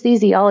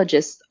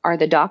anesthesiologists are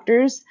the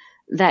doctors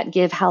that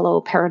give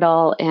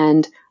haloperidol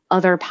and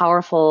other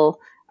powerful,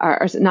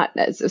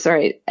 halothane,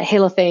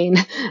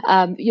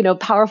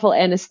 powerful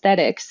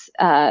anesthetics,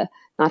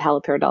 not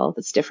haloperidol,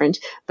 that's different,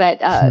 but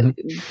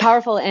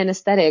powerful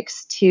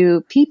anesthetics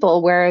to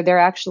people where they're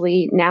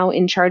actually now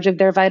in charge of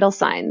their vital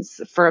signs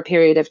for a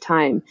period of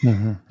time.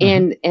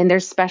 And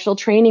there's special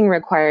training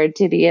required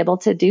to be able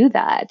to do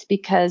that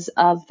because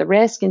of the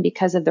risk and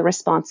because of the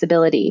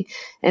responsibility.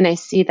 And I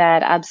see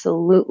that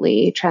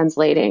absolutely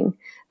translating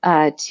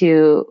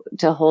to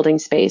holding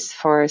space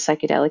for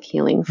psychedelic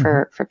healing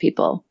for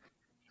people.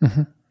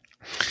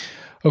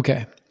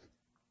 Okay.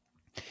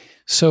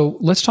 So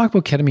let's talk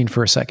about ketamine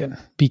for a second,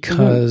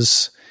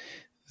 because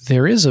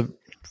there is a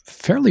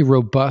fairly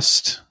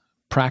robust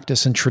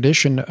practice and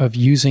tradition of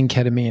using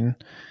ketamine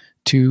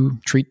to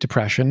treat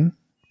depression,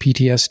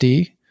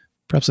 PTSD,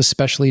 perhaps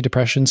especially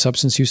depression,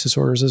 substance use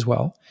disorders as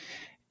well.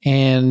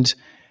 And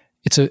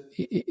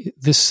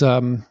this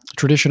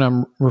tradition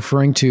I'm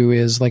referring to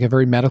is like a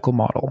very medical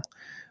model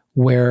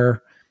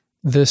where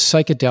the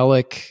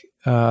psychedelic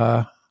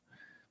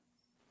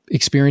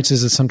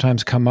experiences that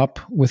sometimes come up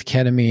with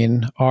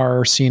ketamine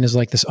are seen as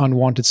like this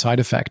unwanted side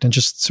effect, and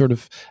just sort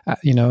of,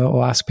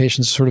 I'll ask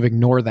patients to sort of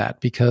ignore that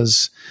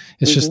because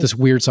it's just this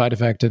weird side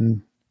effect.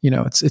 And,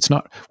 it's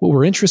not what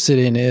we're interested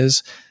in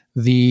is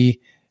the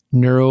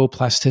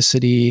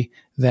neuroplasticity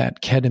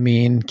that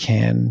ketamine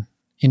can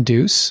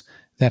induce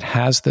that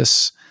has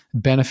this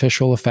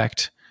beneficial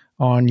effect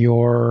on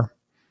your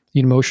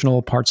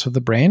emotional parts of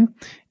the brain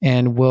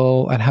and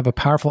have a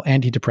powerful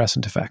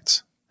antidepressant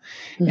effects.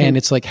 And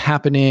it's like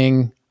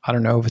happening, I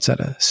don't know if it's at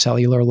a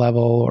cellular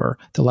level or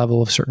the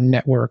level of certain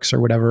networks or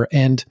whatever.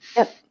 And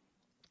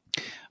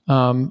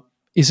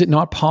is it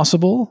not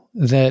possible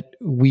that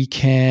we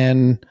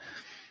can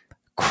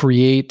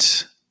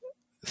create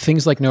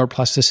things like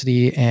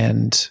neuroplasticity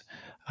and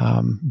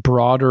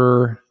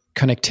broader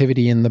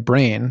connectivity in the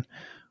brain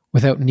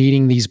without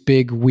needing these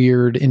big,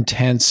 weird,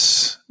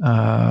 intense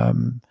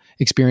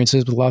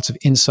experiences with lots of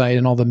insight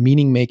and all the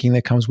meaning making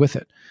that comes with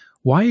it?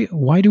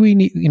 Why do we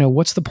need,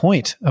 what's the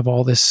point of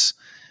all this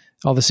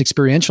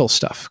experiential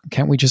stuff?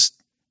 Can't we just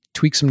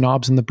tweak some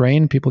knobs in the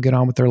brain and people get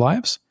on with their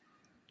lives?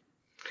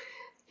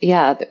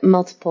 Yeah,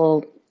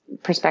 multiple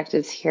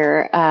perspectives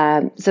here.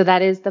 So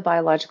that is the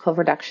biological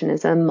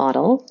reductionism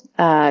model,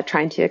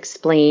 trying to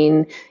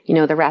explain,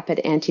 the rapid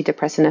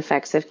antidepressant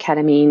effects of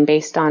ketamine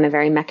based on a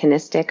very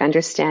mechanistic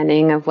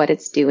understanding of what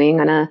it's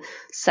doing on a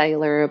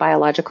cellular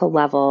biological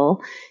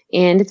level.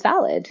 And it's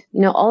valid.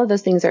 All of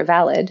those things are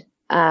valid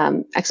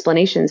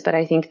explanations, but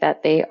I think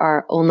that they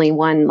are only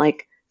one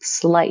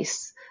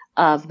slice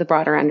of the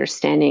broader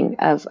understanding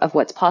of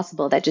what's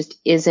possible that just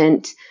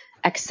isn't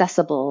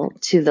accessible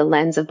to the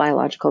lens of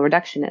biological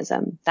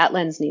reductionism. That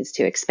lens needs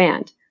to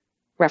expand.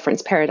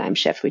 Reference paradigm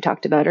shift we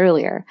talked about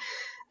earlier.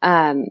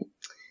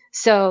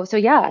 So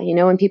yeah,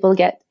 when people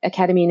get a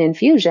ketamine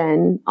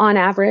infusion, on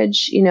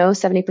average,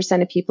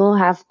 70% of people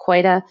have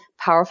quite a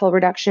powerful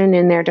reduction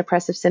in their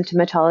depressive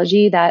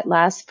symptomatology that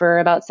lasts for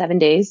about 7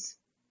 days.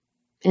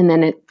 And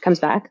then it comes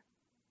back,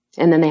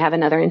 and then they have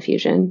another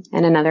infusion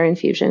and another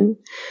infusion.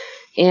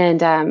 And,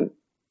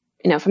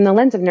 from the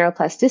lens of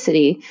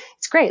neuroplasticity,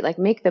 it's great,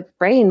 make the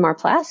brain more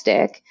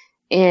plastic.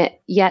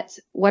 Yet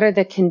what are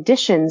the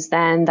conditions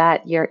then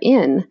that you're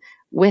in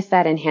with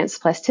that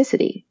enhanced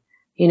plasticity?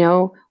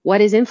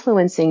 What is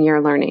influencing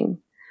your learning?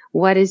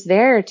 What is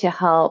there to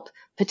help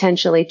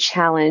potentially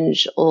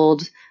challenge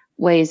old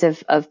ways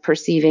of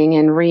perceiving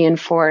and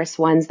reinforce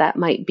ones that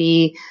might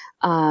be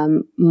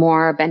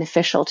more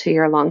beneficial to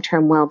your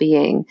long-term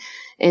well-being?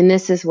 And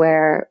this is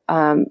where,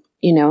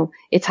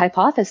 it's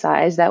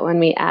hypothesized that when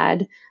we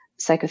add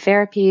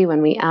psychotherapy,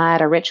 when we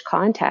add a rich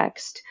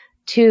context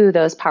to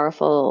those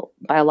powerful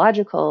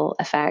biological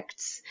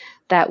effects,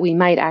 that we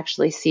might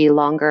actually see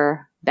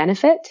longer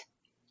benefit,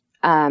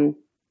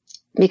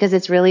 because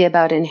it's really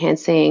about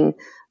enhancing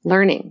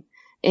learning.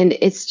 And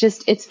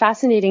it's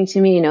fascinating to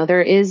me.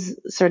 There is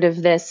sort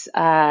of this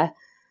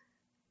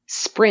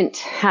sprint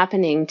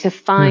happening to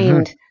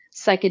find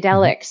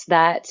psychedelics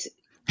that,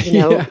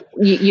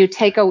 you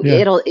take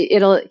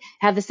it'll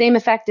have the same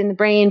effect in the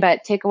brain,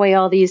 but take away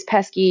all these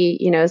pesky,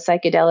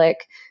 psychedelic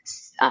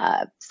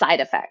side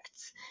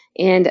effects.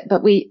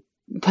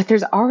 But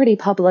there's already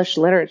published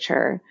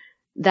literature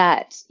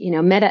that,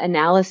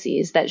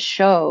 meta-analyses that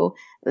show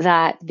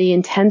that the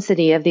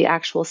intensity of the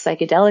actual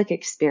psychedelic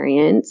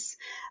experience,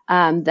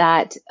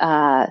 that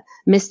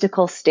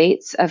mystical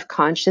states of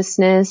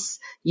consciousness,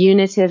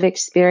 unitive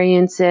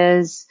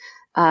experiences,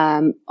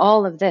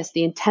 all of this,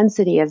 the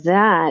intensity of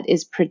that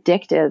is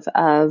predictive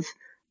of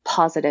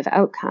positive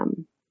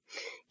outcome.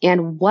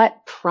 And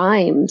what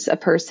primes a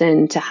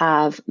person to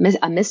have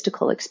a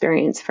mystical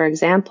experience, for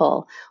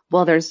example?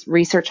 Well, there's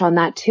research on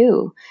that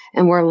too.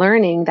 And we're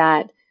learning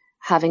that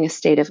having a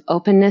state of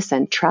openness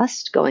and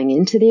trust going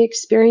into the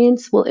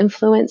experience will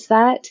influence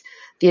that,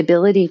 the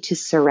ability to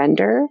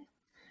surrender.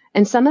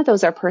 And some of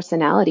those are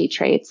personality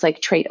traits,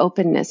 like trait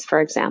openness, for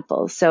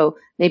example. So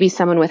maybe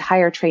someone with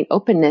higher trait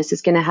openness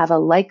is going to have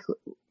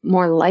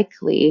more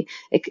likely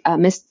to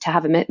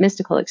have a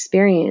mystical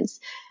experience.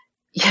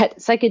 Yet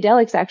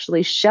psychedelics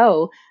actually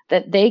show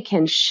that they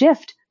can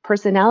shift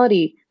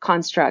personality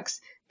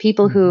constructs.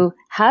 People who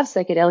have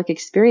psychedelic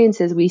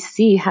experiences, we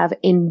see have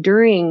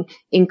enduring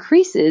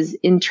increases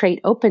in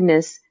trait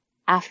openness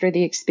after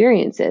the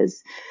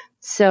experiences.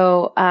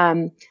 So,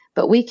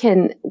 but we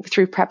can,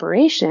 through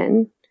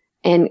preparation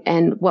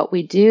and what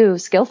we do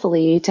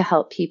skillfully to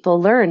help people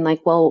learn,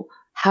 like, well,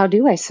 how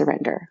do I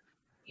surrender?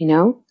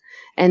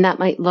 And that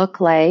might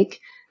look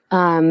like,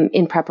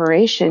 in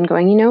preparation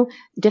going,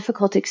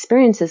 difficult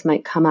experiences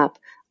might come up.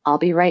 I'll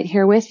be right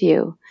here with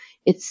you.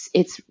 It's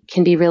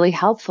can be really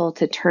helpful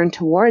to turn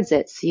towards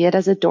it, see it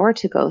as a door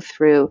to go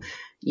through,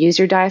 use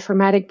your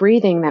diaphragmatic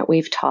breathing that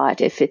we've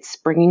taught if it's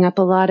bringing up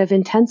a lot of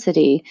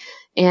intensity,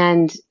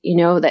 and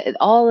that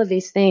all of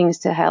these things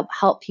to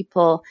help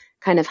people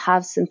kind of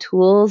have some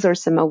tools or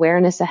some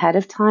awareness ahead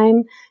of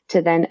time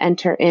to then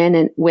enter in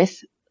and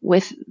with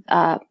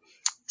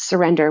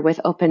surrender,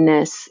 with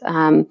openness,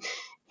 and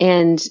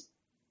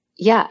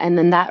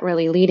then that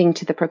really leading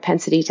to the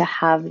propensity to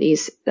have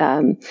these,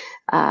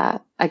 I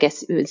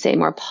guess we would say,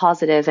 more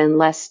positive and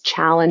less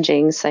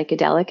challenging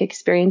psychedelic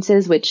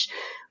experiences, which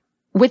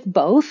with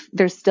both,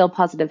 there's still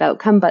positive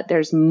outcome, but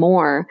there's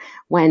more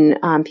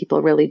when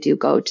people really do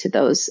go to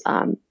those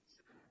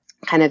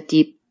kind of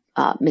deep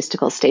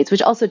mystical states,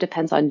 which also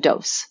depends on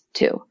dose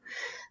too.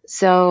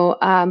 So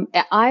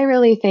I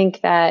really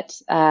think that,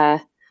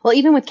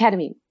 even with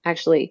ketamine,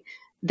 actually,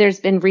 there's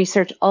been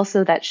research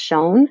also that's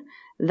shown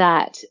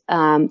that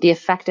the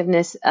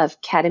effectiveness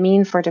of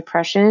ketamine for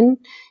depression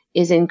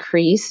is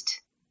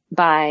increased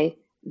by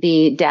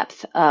the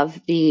depth of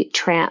the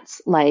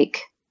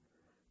trance-like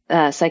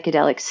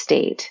psychedelic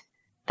state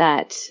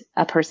that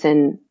a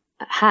person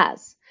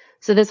has.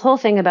 So this whole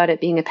thing about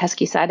it being a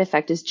pesky side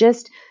effect is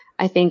just,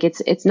 I think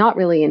it's not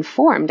really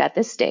informed at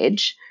this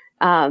stage,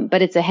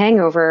 but it's a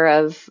hangover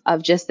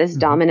of just this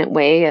dominant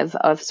way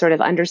of sort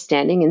of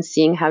understanding and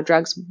seeing how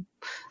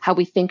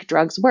we think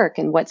drugs work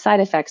and what side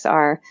effects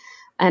are.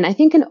 And I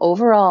think an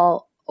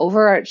overall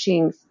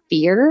overarching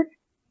fear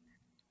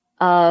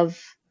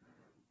of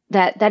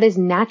that is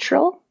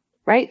natural,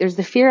 right? There's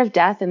the fear of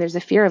death and there's the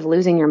fear of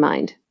losing your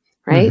mind,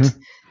 right?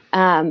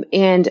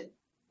 And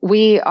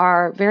we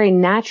are very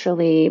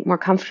naturally more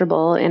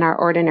comfortable in our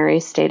ordinary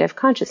state of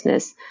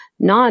consciousness.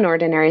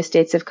 Non-ordinary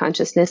states of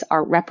consciousness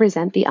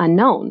represent the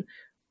unknown.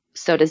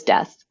 So does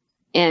death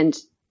and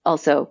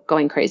also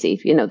going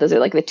crazy. Those are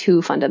like the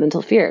two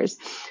fundamental fears.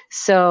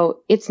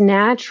 So it's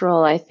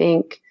natural, I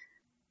think,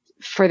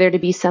 for there to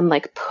be some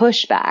like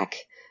pushback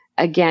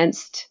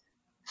against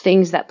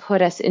things that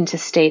put us into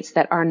states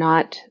that are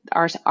not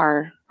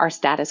our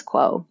status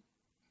quo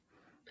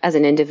as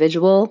an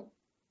individual.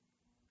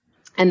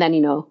 And then,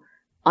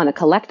 on a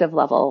collective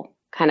level,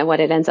 kind of what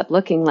it ends up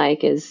looking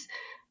like is,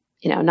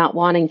 not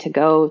wanting to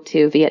go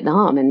to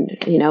Vietnam and,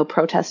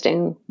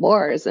 protesting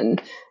wars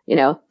and,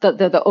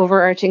 the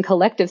overarching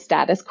collective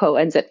status quo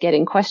ends up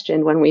getting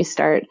questioned when we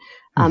start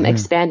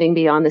expanding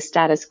beyond the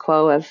status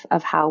quo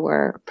of how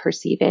we're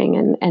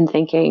perceiving and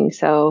thinking.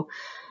 So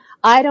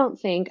I don't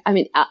think,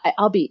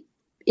 I'll be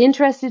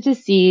interested to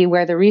see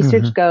where the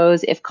research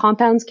goes, if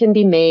compounds can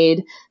be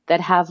made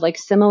that have like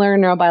similar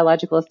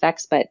neurobiological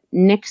effects, but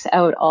nix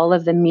out all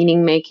of the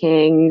meaning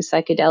making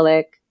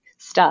psychedelic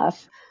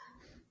stuff.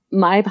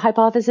 My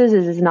hypothesis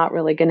is it's not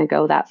really going to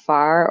go that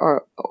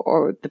far,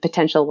 or the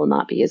potential will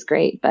not be as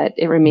great, but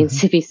it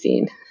remains to be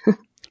seen.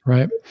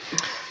 Right.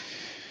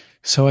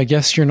 So I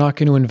guess you're not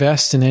going to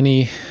invest in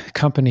any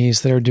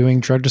companies that are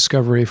doing drug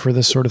discovery for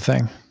this sort of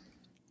thing.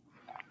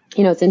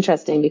 It's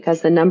interesting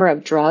because the number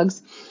of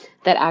drugs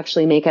that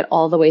actually make it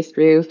all the way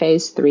through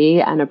phase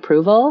 3 and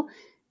approval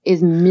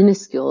is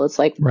minuscule. It's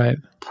like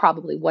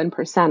probably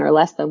 1% or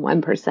less than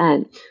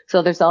 1%.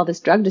 So there's all this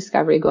drug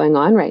discovery going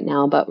on right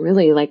now. But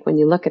really, like when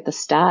you look at the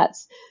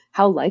stats,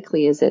 how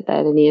likely is it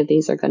that any of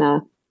these are going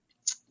to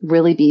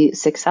really be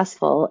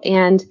successful?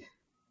 And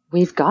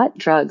we've got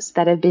drugs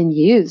that have been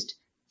used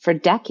for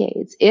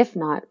decades, if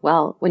not,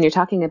 well, when you're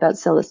talking about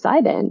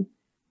psilocybin,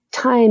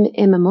 time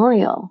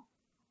immemorial,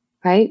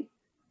 right?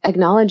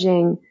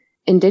 Acknowledging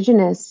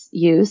indigenous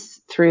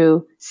use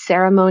through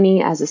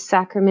ceremony as a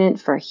sacrament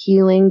for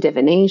healing,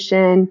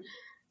 divination,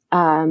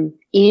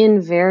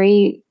 in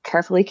very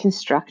carefully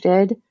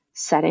constructed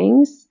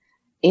settings,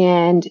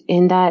 and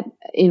in that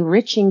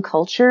enriching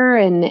culture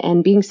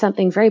and being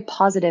something very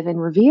positive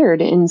and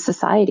revered in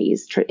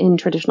societies, in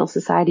traditional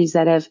societies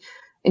that have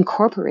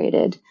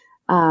incorporated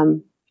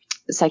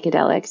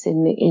psychedelics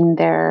in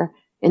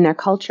their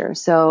culture.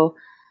 So,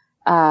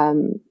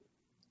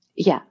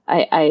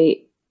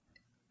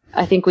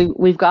 I think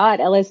we've got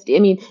LSD. I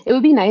mean, it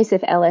would be nice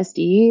if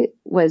LSD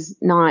was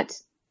not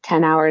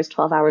 10 hours,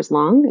 12 hours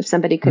long. If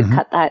somebody could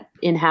cut that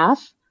in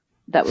half,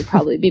 that would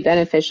probably be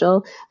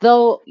beneficial.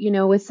 Though,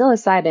 with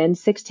psilocybin,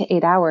 6 to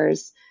 8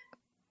 hours,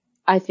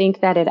 I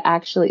think that it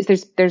actually,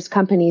 there's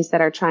companies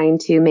that are trying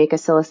to make a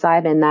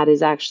psilocybin that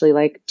is actually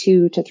like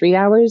 2 to 3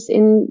 hours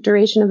in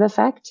duration of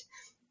effect.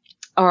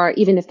 Or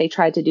even if they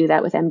tried to do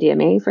that with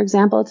MDMA, for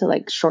example, to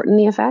like shorten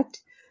the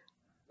effect.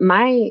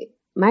 My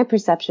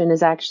perception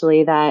is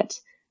actually that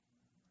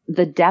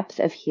the depth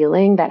of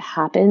healing that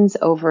happens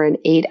over an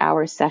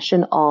 8-hour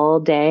session all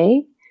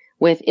day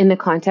in the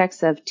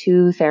context of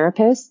 2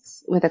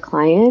 therapists with a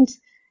client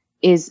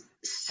is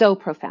so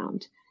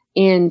profound.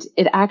 And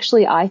it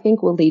actually, I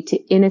think, will lead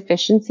to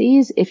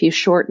inefficiencies if you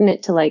shorten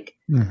it to like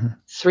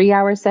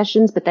 3-hour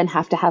sessions, but then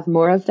have to have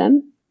more of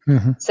them.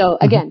 So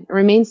again, it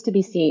remains to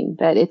be seen,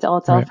 but it's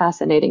all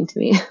fascinating to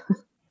me.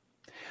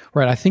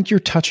 Right. I think you're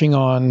touching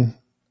on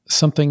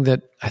something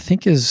that I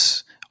think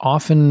is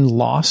often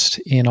lost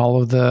in all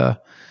of the,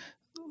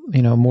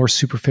 more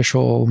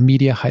superficial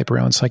media hype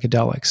around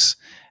psychedelics,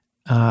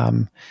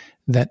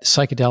 that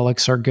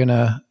psychedelics are going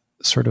to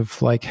sort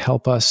of like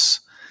help us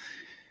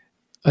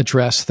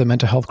address the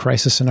mental health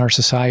crisis in our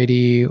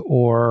society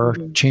or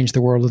change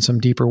the world in some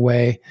deeper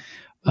way.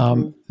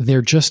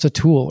 They're just a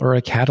tool or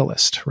a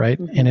catalyst, right?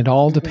 And it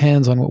all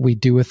depends on what we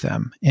do with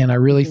them. And I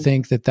really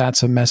think that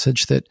that's a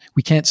message that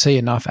we can't say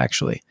enough,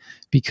 actually,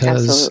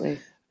 because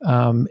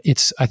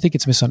I think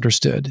it's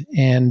misunderstood.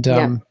 And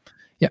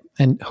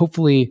and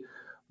hopefully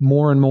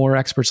more and more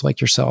experts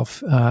like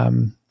yourself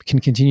can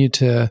continue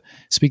to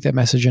speak that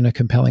message in a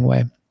compelling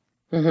way.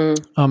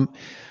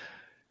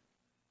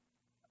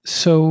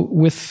 So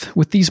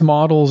with these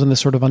models and this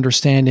sort of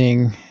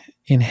understanding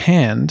in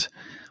hand,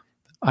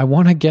 I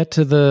want to get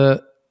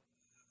to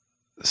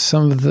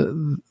some of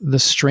the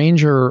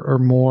stranger or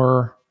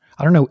more,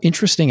 I don't know,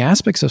 interesting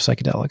aspects of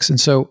psychedelics. And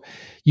so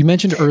you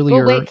mentioned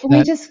earlier. Well, wait, can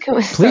we just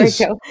go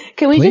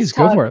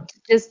for it.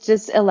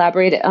 Just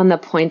elaborate on the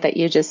point that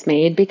you just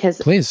made,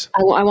 because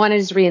I want to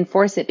just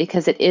reinforce it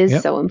because it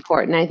is so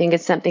important. I think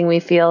it's something we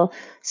feel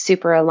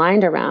super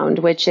aligned around,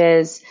 which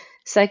is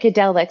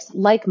psychedelics,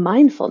 like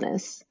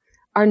mindfulness,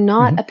 are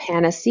not a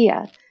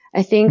panacea.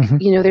 I think,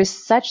 there's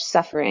such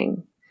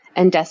suffering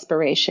and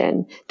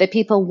desperation that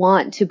people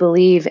want to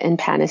believe in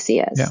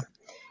panaceas.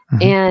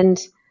 And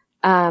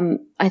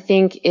I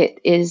think it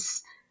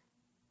is,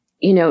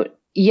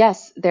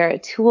 yes, they're a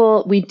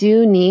tool. We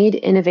do need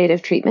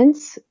innovative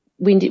treatments.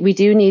 We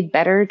do need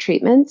better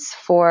treatments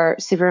for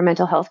severe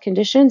mental health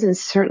conditions. And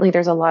certainly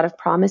there's a lot of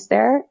promise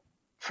there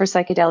for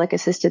psychedelic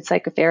assisted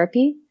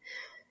psychotherapy.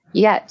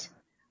 Yet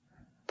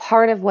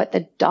part of what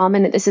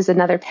this is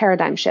another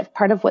paradigm shift.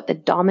 Part of what the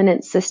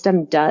dominant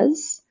system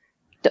does,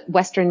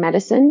 Western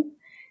medicine,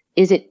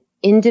 is it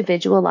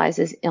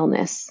individualizes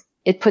illness.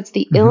 It puts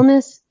the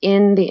illness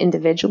in the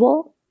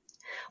individual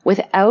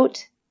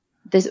without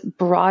this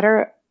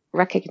broader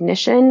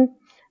recognition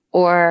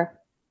or,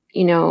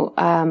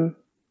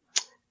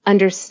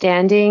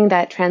 understanding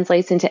that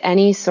translates into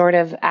any sort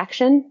of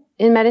action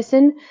in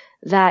medicine,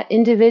 that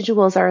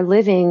individuals are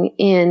living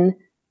in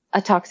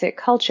a toxic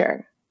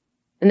culture,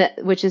 and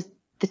which is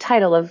the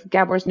title of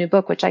Gabor's new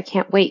book, which I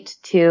can't wait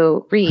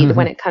to read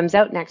when it comes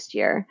out next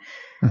year.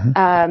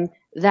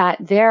 That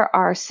there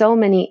are so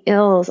many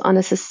ills on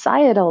a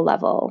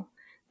societal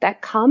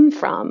that come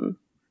from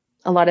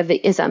a lot of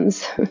the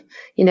isms,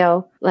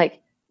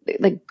 like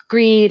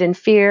greed and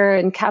fear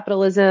and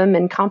capitalism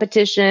and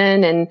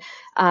competition and,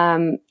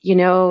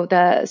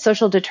 the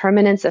social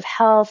determinants of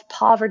health,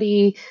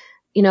 poverty,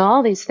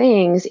 all these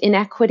things,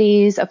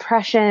 inequities,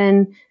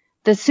 oppression,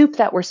 the soup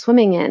that we're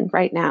swimming in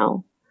right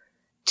now.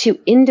 To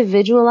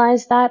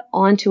individualize that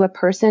onto a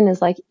person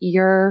is like,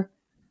 you're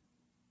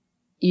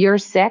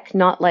sick,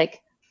 not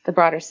like the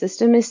broader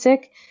system is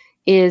sick,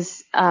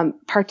 is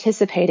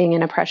participating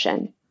in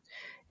oppression.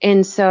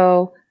 And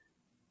so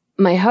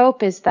my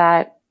hope is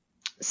that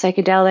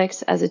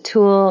psychedelics as a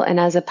tool and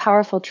as a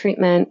powerful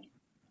treatment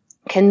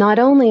can not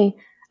only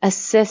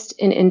assist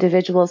in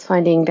individuals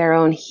finding their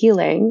own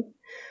healing,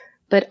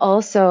 but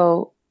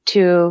also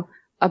to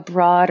a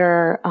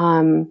broader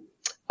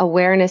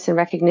awareness and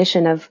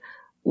recognition of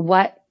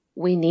what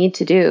we need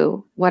to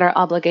do, what our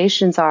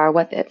obligations are,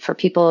 for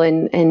people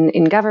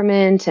in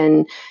government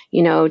and,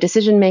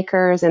 decision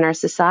makers in our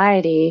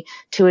society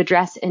to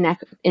address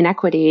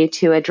inequity,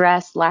 to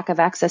address lack of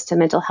access to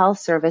mental health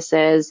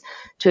services,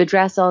 to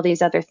address all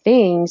these other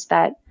things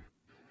that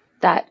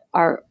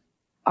are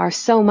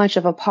so much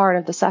of a part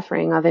of the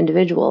suffering of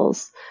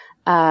individuals.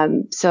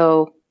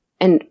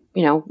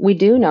 We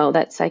do know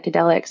that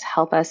psychedelics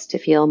help us to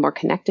feel more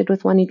connected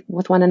with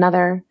one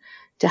another,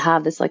 to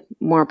have this like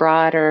more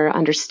broader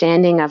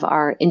understanding of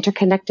our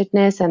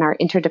interconnectedness and our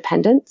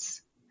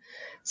interdependence.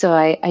 So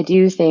I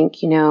do think,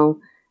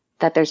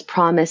 that there's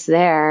promise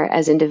there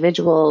as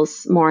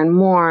individuals more and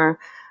more,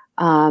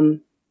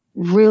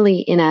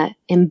 really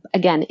in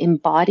again,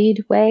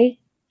 embodied way,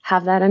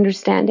 have that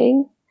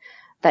understanding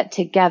that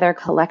together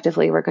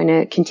collectively we're going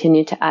to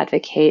continue to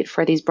advocate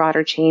for these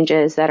broader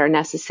changes that are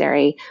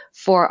necessary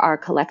for our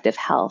collective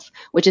health,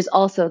 which is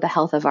also the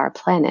health of our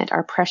planet,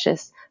 our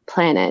precious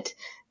planet,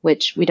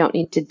 which we don't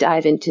need to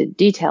dive into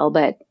detail,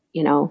 but,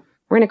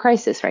 we're in a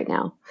crisis right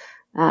now.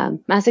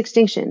 Mass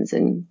extinctions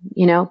and,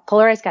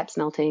 polar ice caps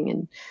melting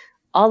and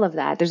all of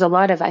that. There's a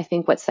lot of, I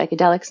think, what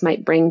psychedelics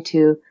might bring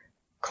to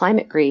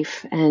climate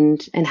grief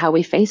and how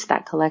we face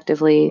that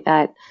collectively,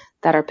 that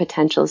are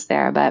potentials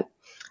there. But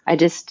I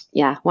just,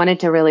 wanted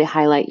to really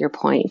highlight your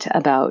point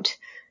about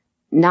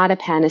not a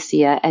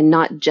panacea and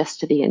not just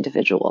to the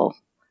individual.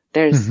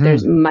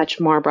 There's much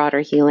more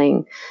broader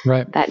healing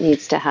that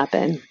needs to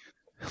happen.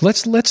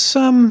 Let's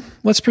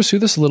pursue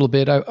this a little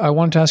bit. I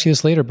wanted to ask you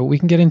this later, but we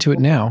can get into it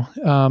now.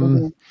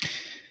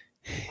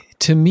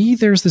 To me,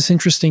 there's this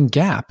interesting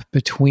gap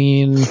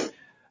between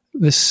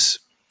this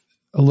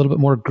a little bit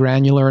more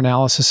granular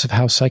analysis of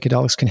how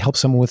psychedelics can help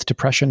someone with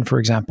depression, for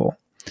example,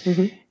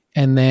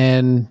 and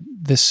then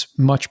this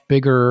much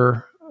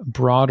bigger,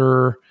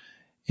 broader,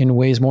 in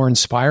ways more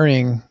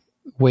inspiring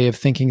way of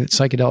thinking that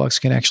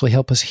psychedelics can actually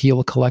help us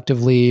heal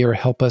collectively or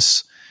help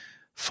us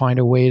find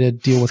a way to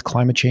deal with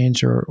climate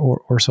change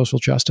or social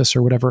justice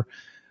or whatever.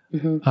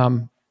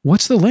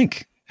 What's the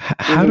link?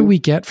 How do we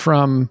get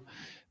from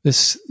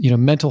this,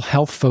 mental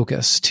health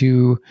focus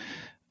to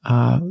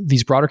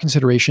these broader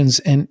considerations?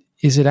 And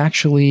is it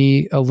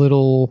actually a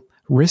little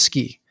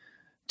risky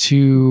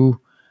to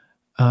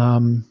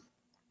get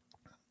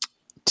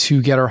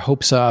our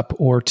hopes up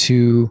or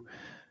to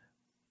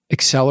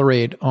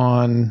accelerate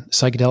on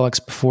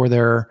psychedelics before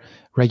they're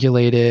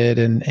regulated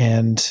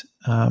and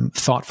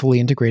thoughtfully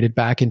integrated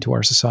back into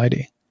our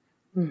society?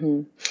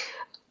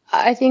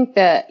 I think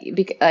that,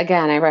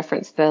 again, I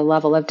referenced the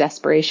level of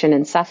desperation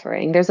and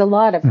suffering. There's a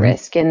lot of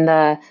risk in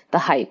the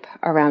hype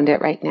around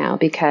it right now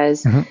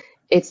because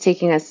it's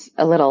taking us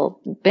a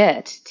little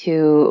bit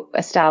to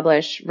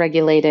establish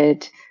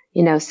regulated,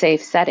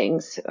 safe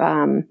settings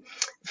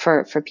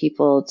for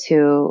people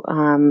to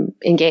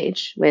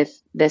engage with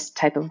this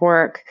type of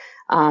work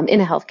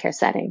in a healthcare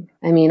setting.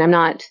 I mean,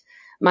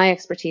 my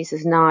expertise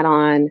is not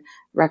on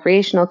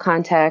recreational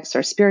context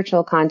or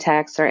spiritual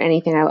context or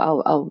anything.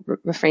 I'll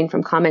refrain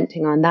from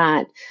commenting on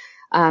that.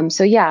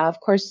 So yeah, of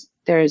course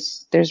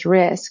there's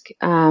risk.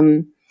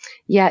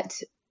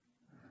 Yet,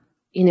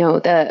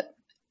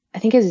 I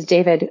think it's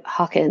David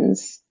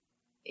Hawkins.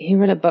 He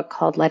wrote a book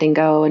called Letting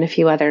Go and a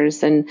few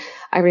others. And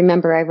I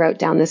remember I wrote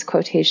down this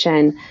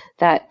quotation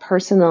that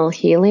personal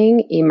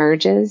healing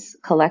emerges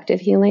collective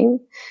healing,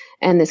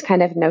 and this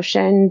kind of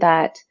notion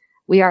that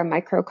we are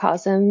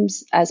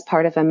microcosms as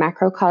part of a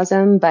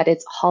macrocosm, but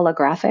it's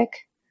holographic.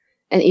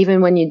 And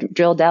even when you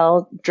drill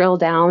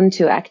down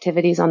to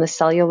activities on the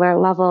cellular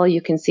level,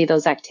 you can see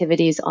those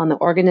activities on the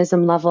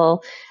organism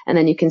level, and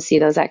then you can see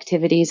those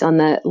activities on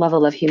the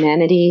level of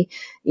humanity,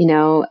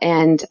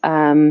 and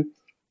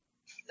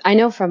I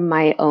know from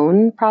my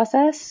own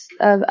process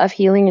of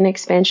healing and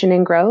expansion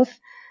and growth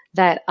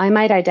that I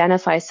might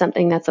identify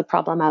something that's a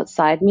problem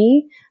outside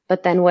me,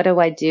 but then what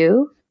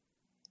do?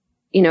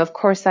 Of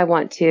course I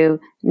want to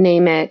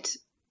name it,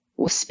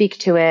 speak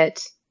to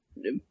it,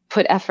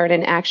 put effort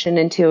and action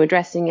into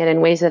addressing it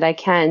in ways that I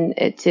can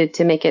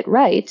to make it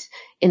right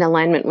in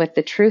alignment with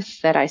the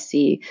truth that I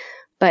see,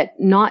 but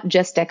not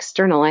just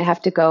external. I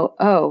have to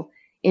go,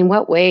 in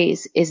what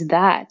ways is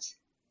that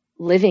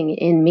living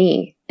in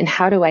me? And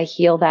how do I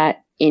heal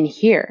that in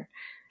here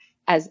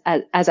as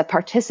a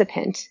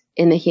participant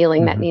in the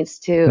healing that needs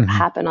to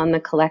happen on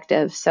the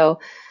collective? So,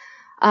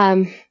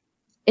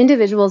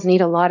 individuals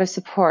need a lot of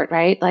support,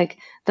 right? Like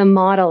the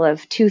model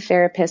of 2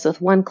 therapists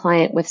with 1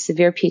 client with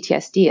severe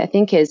PTSD, I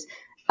think is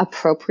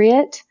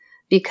appropriate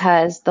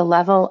because the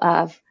level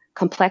of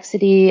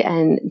complexity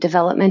and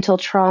developmental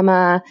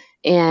trauma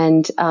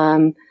and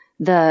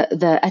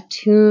the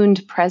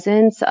attuned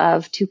presence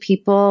of 2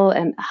 people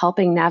and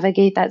helping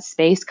navigate that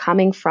space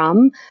coming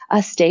from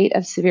a state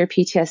of severe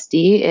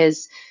PTSD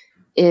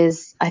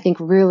is I think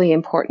really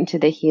important to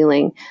the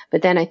healing.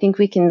 But then I think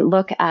we can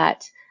look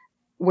at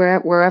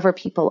wherever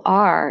people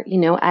are,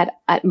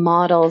 at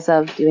models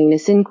of doing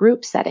this in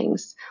group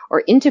settings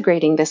or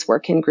integrating this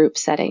work in group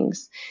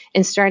settings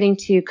and starting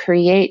to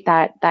create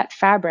that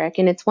fabric.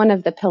 And it's one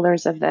of the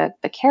pillars of the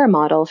care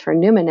model for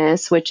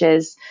Numinous, which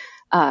is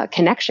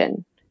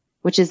connection,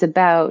 which is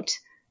about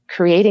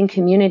creating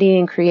community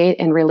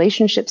and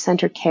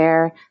relationship-centered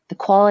care, the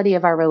quality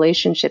of our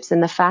relationships,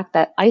 and the fact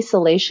that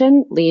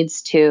isolation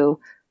leads to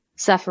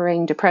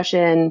suffering,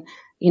 depression.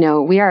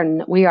 We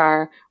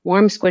are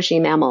warm,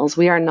 squishy mammals.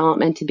 We are not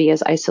meant to be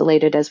as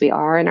isolated as we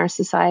are in our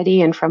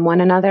society and from one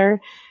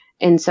another.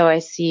 And so I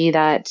see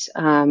that,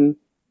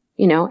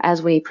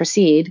 as we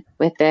proceed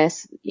with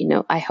this,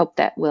 I hope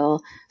that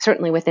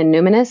certainly within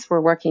Numinous,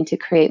 we're working to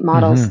create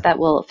models that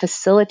will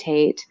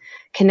facilitate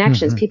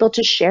connections, people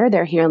to share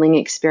their healing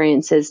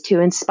experiences, to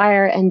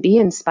inspire and be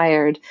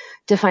inspired,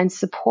 to find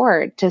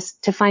support,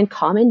 to find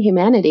common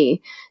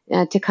humanity,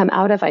 to come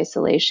out of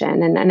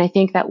isolation. And I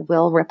think that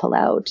will ripple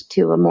out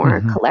to a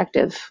more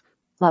collective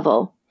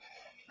level.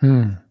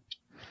 That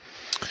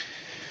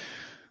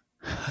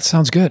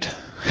sounds good.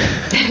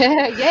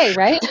 Yay,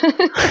 right?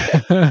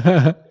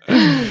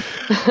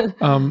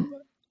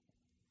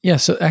 Yeah.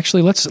 So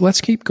actually,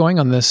 let's keep going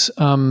on this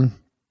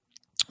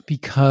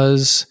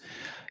because,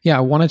 I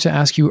wanted to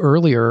ask you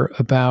earlier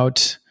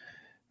about,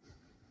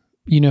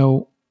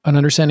 an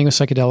understanding of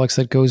psychedelics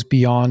that goes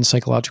beyond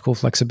psychological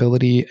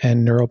flexibility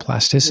and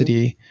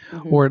neuroplasticity,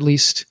 or at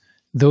least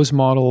those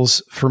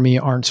models for me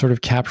aren't sort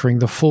of capturing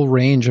the full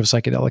range of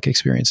psychedelic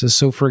experiences.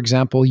 So, for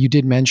example, you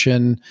did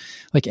mention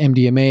like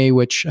MDMA,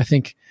 which I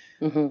think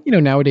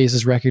nowadays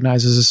is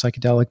recognized as a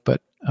psychedelic,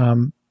 but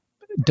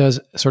does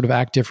sort of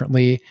act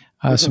differently.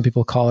 Some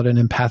people call it an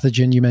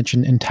empathogen. You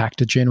mentioned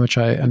entactogen, which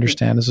I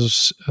understand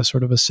is a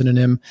sort of a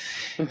synonym.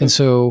 And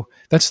so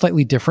that's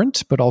slightly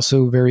different, but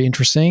also very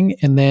interesting.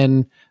 And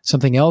then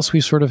something else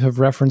we sort of have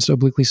referenced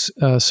obliquely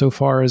so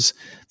far is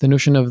the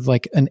notion of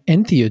like an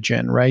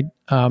entheogen, right?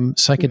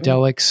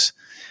 Psychedelics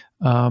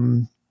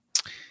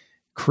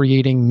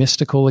creating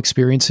mystical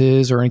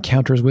experiences or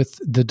encounters with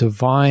the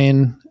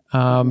divine.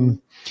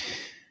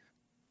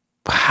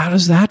 How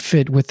does that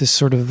fit with this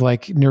sort of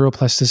like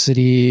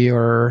neuroplasticity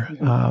or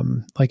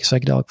like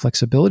psychedelic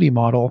flexibility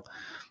model?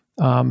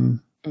 I'll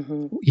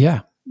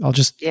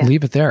just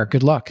leave it there.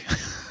 Good luck.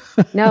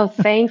 No,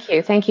 thank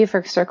you. Thank you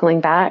for circling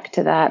back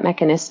to that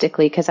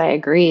mechanistically, because I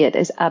agree it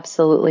is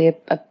absolutely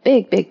a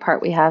big, big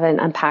part we haven't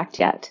unpacked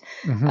yet.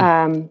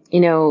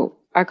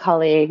 Our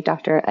colleague,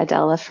 Dr.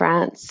 Adele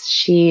LaFrance,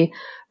 she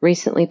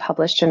recently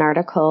published an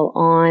article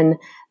on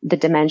the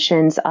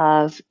dimensions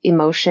of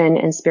emotion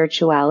and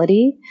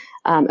spirituality,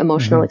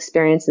 emotional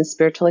experience and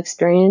spiritual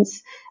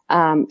experience.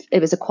 It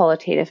was a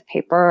qualitative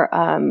paper.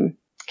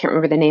 Can't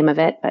remember the name of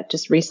it, but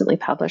just recently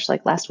published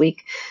like last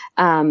week,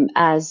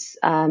 as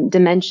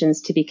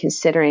dimensions to be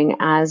considering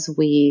as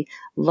we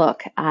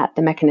look at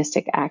the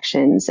mechanistic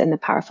actions and the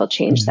powerful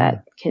change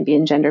that can be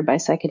engendered by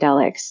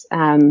psychedelics.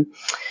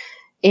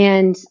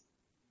 And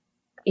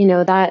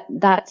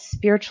that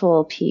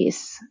spiritual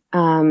piece,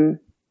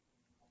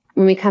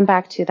 when we come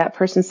back to that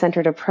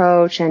person-centered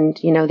approach and,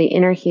 the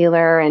inner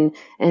healer and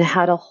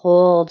how to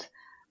hold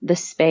the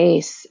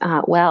space,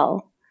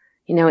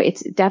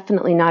 it's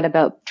definitely not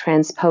about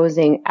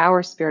transposing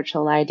our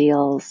spiritual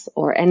ideals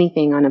or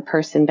anything on a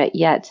person, but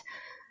yet,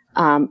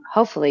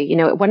 hopefully,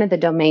 one of the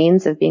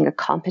domains of being a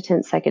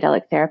competent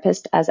psychedelic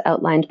therapist, as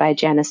outlined by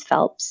Janice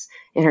Phelps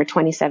in her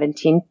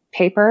 2017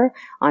 paper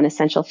on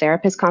essential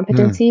therapist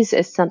competencies,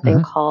 is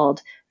something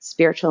called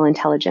spiritual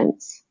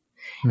intelligence.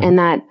 And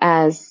that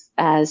as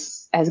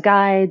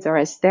guides or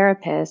as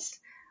therapists,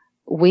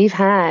 we've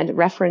had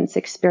reference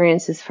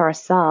experiences for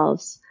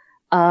ourselves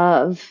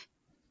of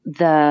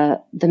the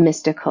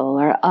mystical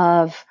or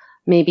of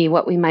maybe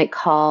what we might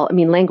call,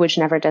 language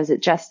never does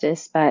it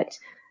justice, but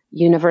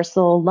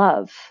universal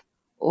love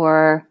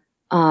or,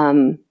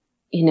 God,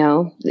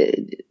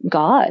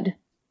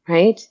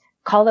 right?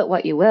 Call it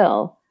what you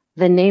will,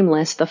 the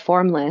nameless, the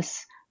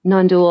formless,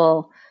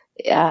 non-dual,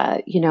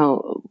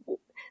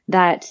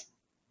 that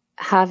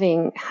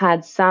having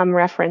had some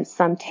reference,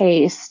 some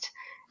taste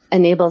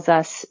enables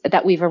us,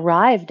 that we've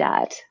arrived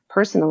at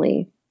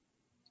personally,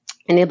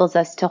 enables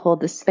us to hold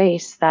the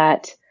space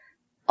that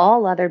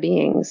all other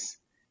beings,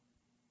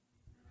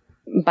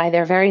 by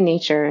their very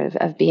nature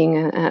of being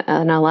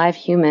an alive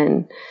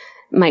human,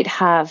 might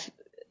have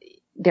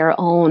their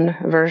own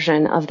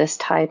version of this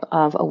type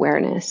of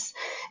awareness.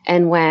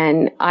 And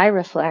when I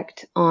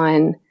reflect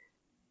on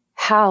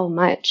how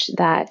much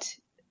that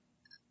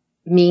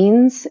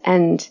means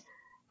and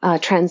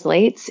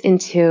translates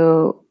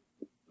into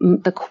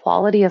the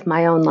quality of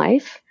my own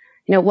life.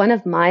 One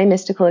of my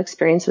mystical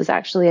experiences was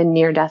actually a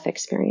near-death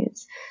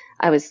experience.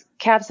 I was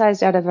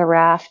capsized out of a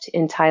raft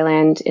in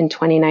Thailand in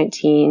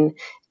 2019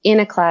 in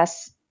a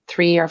class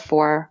 3 or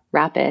 4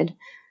 rapid,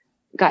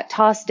 got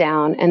tossed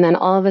down, and then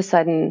all of a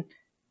sudden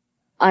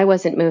I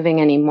wasn't moving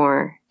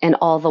anymore, and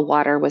all the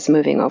water was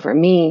moving over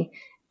me,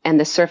 and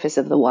the surface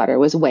of the water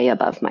was way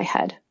above my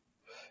head.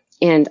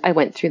 And I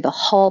went through the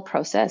whole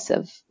process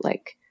of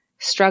like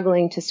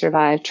struggling to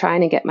survive,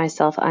 trying to get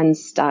myself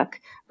unstuck,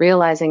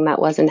 realizing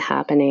that wasn't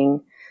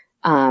happening,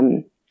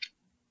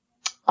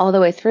 all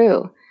the way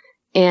through.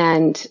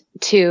 And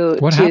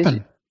What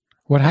happened?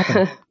 What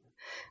happened?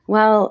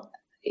 Well,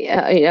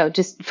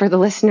 just for the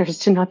listeners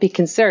to not be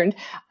concerned,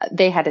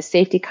 they had a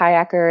safety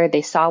kayaker.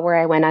 They saw where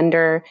I went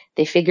under.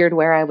 They figured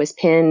where I was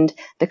pinned.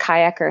 The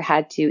kayaker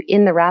had to,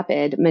 in the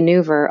rapid,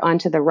 maneuver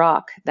onto the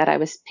rock that I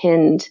was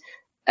pinned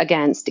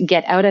against,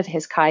 get out of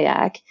his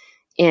kayak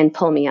and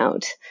pull me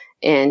out.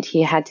 And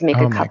he had to make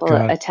a couple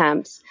of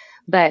attempts.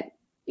 But,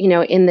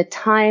 in the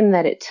time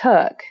that it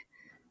took,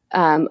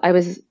 I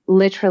was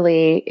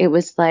literally, it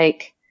was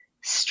like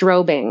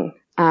strobing.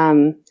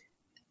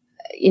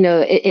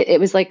 It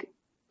was like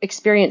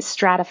experience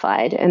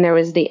stratified, and there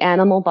was the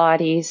animal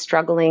body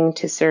struggling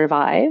to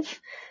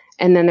survive.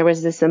 And then there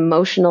was this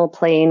emotional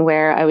plane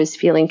where I was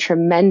feeling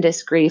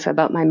tremendous grief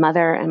about my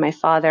mother and my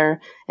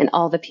father and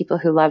all the people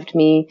who loved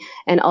me.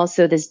 And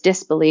also this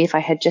disbelief. I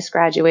had just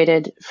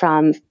graduated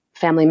from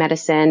family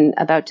medicine,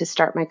 about to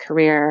start my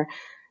career,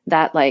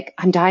 that like,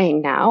 I'm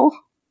dying now,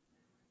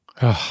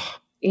 and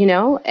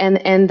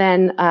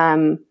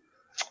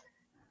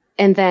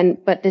then,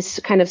 but this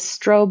kind of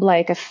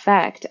strobe-like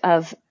effect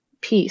of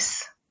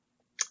peace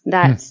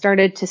that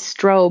started to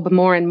strobe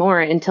more and more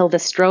until the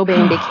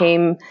strobing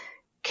became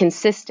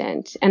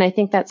consistent. And I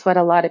think that's what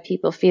a lot of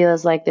people feel,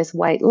 is like this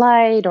white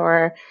light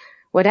or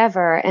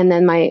whatever. And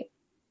then my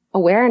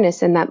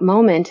awareness in that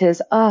moment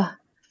is,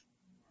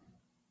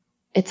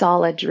 it's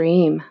all a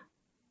dream.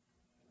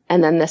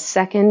 And then the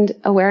second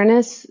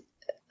awareness,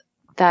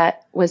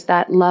 that was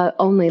that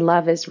only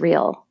love is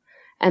real,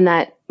 and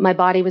that my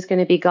body was going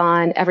to be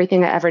gone.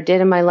 Everything I ever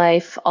did in my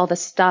life, all the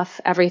stuff,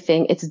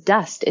 everything, it's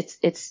dust.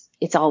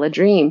 It's all a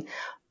dream.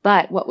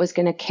 But what was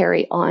going to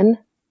carry on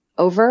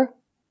over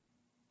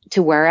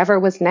to wherever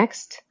was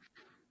next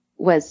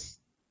was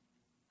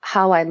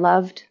how I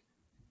loved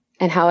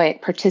and how I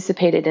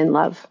participated in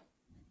love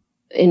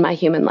in my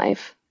human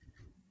life.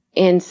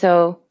 And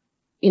so,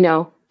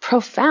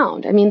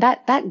 profound. I mean,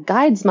 that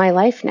guides my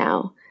life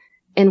now.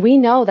 And we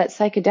know that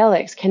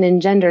psychedelics can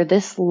engender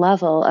this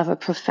level of a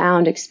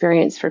profound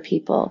experience for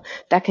people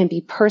that can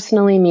be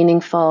personally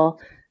meaningful.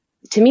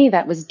 To me,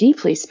 that was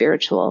deeply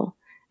spiritual.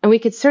 And we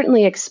could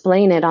certainly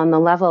explain it on the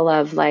level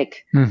of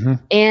like,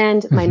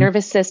 and my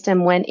nervous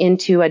system went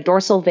into a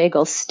dorsal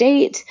vagal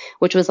state,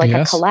 which was like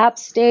a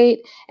collapsed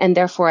state. And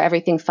therefore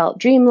everything felt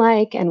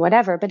dreamlike and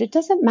whatever. But it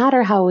doesn't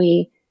matter how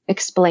we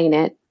explain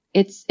it.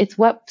 It's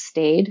what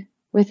stayed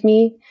with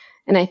me.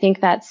 And I think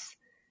that's,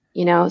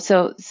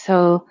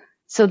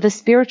 so the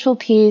spiritual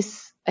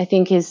piece, I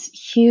think, is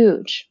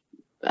huge.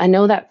 I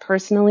know that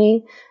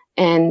personally,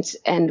 and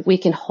we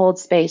can hold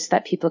space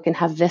that people can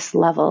have this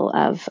level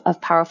of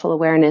powerful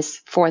awareness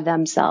for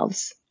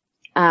themselves.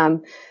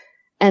 And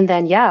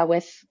then,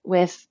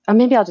 with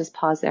maybe I'll just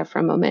pause there for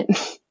a moment.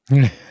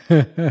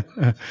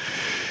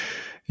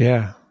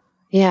 Yeah.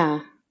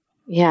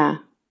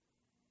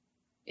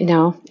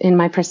 In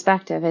my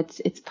perspective,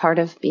 it's part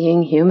of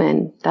being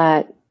human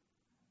that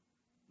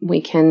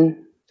we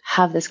can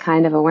have this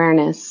kind of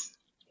awareness.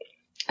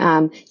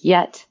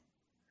 Yet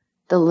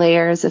the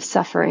layers of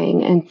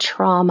suffering and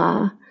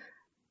trauma,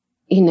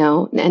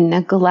 and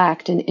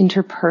neglect and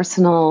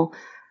interpersonal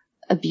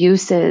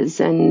abuses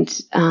and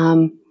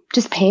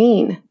just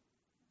pain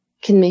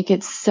can make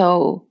it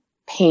so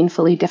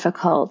painfully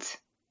difficult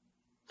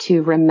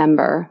to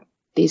remember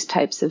these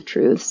types of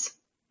truths.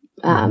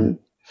 And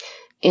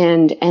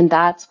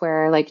that's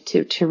where, like,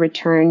 to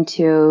return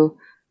to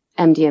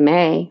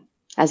MDMA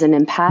as an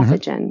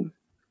empathogen.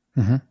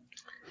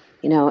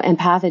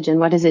 Empathogen,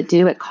 what does it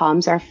do? It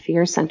calms our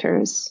fear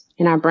centers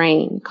in our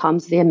brain,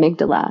 calms the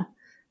amygdala.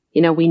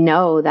 We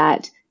know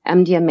that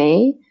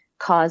MDMA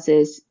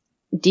causes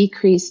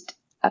decreased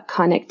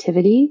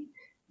connectivity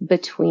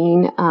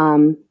between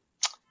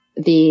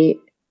the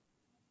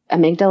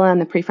amygdala and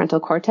the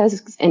prefrontal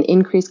cortex, and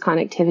increased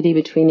connectivity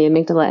between the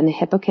amygdala and the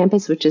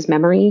hippocampus, which is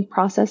memory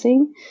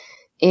processing.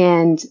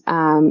 And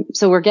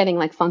so we're getting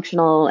like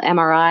functional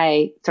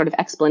MRI sort of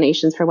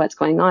explanations for what's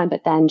going on,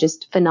 but then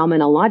just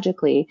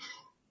phenomenologically,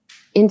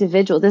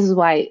 this is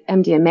why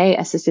MDMA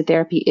assisted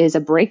therapy is a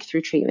breakthrough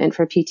treatment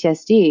for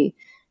PTSD,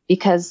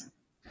 because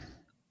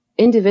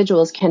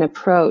individuals can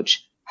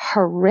approach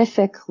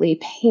horrifically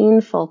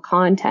painful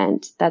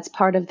content that's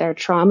part of their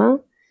trauma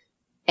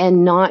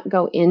and not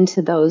go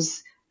into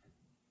those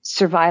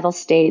survival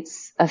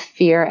states of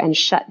fear and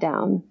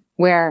shutdown,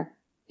 where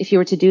if you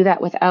were to do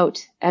that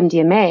without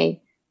MDMA,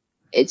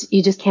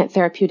 you just can't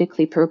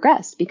therapeutically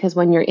progress, because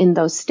when you're in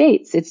those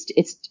states,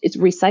 it's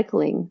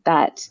recycling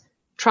that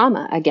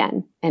trauma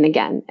again and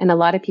again. And a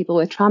lot of people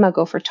with trauma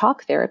go for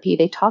talk therapy.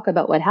 They talk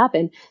about what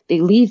happened.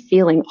 They leave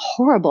feeling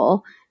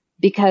horrible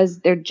because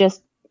they're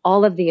just,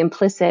 all of the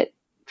implicit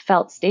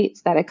felt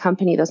states that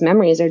accompany those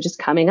memories are just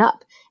coming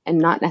up and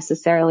not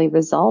necessarily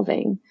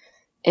resolving.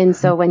 And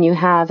so when you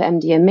have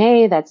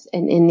MDMA, that's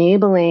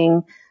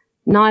enabling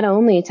not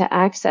only to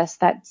access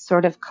that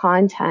sort of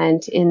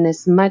content in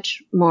this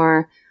much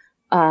more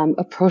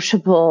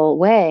approachable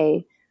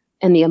way,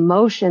 and the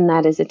emotion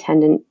that is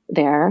attendant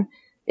there,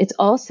 it's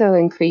also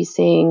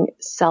increasing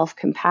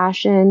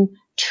self-compassion,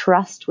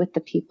 trust with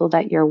the people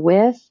that you're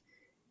with,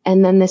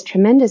 and then this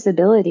tremendous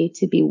ability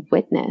to be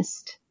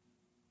witnessed,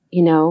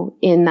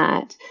 in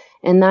that.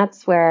 And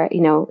that's where,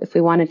 if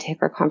we want to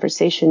take our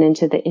conversation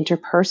into the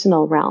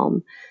interpersonal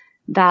realm,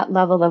 that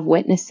level of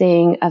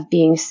witnessing, of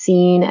being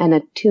seen and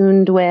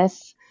attuned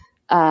with,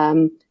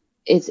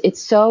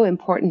 it's so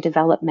important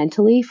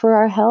developmentally for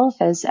our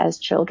health as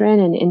children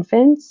and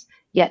infants.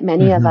 Yet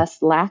many of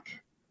us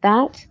lack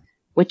that,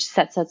 which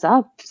sets us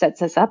up.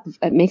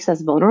 It makes us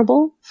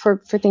vulnerable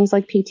for things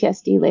like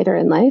PTSD later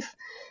in life.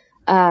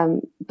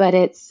 But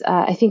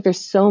I think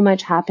there's so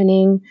much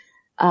happening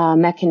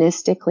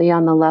mechanistically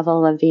on the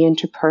level of the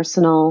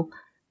interpersonal,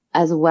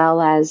 as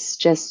well as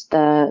just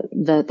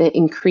the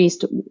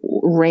increased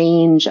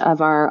range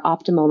of our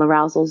optimal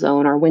arousal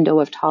zone, our window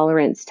of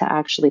tolerance to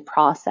actually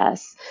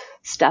process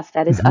stuff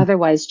that is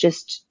otherwise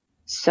just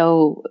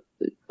so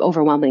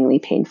overwhelmingly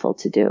painful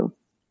to do.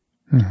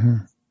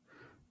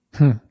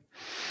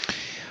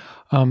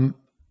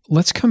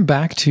 Let's come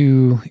back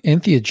to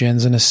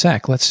entheogens in a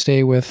sec. Let's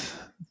stay with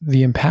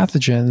the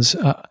empathogens.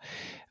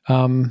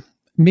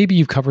 Maybe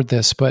you've covered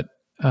this, but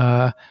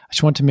I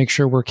just want to make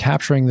sure we're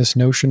capturing this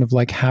notion of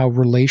like how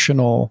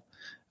relational,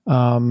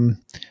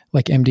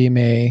 like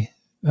MDMA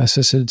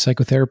assisted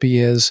psychotherapy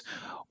is,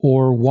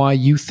 or why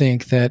you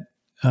think that,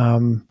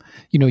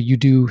 you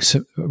do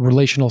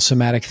relational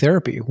somatic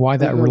therapy, why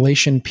that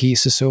relation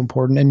piece is so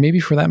important. And maybe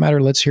for that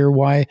matter, let's hear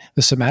why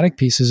the somatic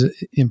piece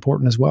is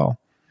important as well.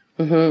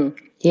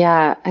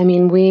 Yeah. I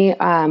mean, we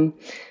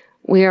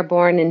are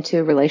born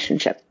into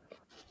relationship,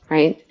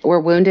 right? We're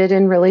wounded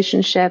in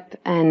relationship,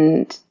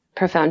 and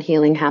profound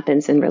healing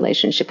happens in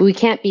relationship. We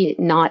can't be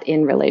not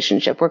in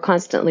relationship. We're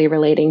constantly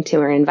relating to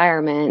our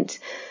environment,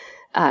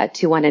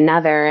 to one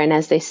another. And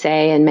as they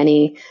say in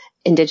many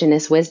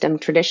Indigenous wisdom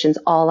traditions,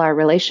 all are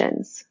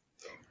relations.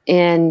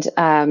 And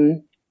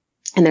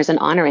there's an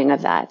honoring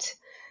of that.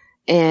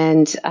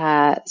 And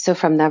so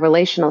from the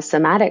relational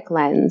somatic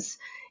lens,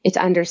 it's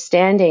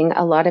understanding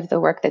a lot of the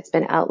work that's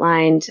been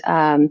outlined,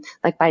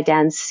 like by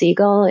Dan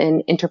Siegel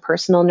in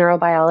interpersonal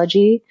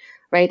neurobiology,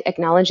 right?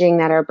 Acknowledging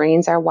that our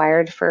brains are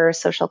wired for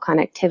social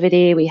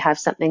connectivity. We have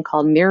something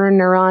called mirror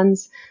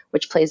neurons,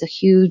 which plays a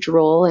huge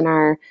role in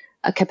our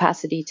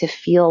capacity to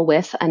feel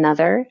with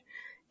another.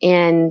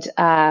 And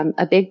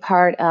a big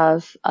part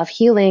of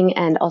healing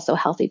and also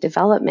healthy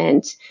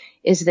development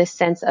is this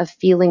sense of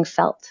feeling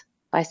felt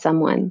by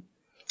someone.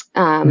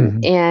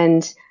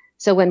 And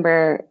so when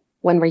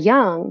we're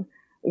young,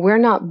 we're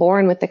not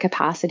born with the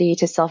capacity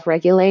to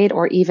self-regulate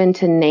or even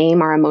to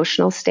name our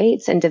emotional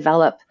states and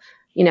develop,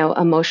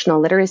 emotional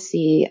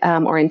literacy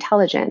or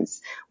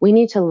intelligence. We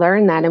need to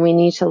learn that, and we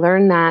need to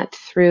learn that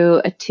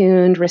through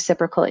attuned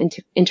reciprocal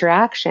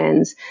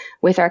interactions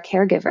with our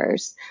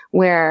caregivers,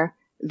 where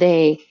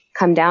they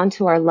come down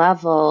to our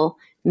level,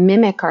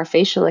 mimic our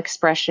facial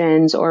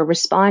expressions, or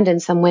respond in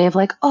some way of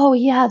like, oh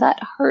yeah, that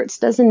hurts,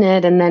 doesn't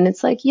it? And then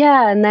it's like,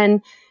 yeah. And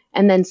then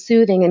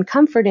soothing and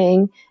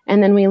comforting.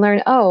 And then we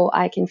learn, oh,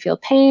 I can feel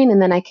pain. And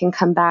then I can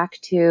come back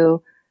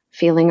to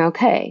feeling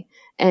okay.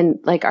 And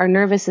like our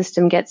nervous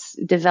system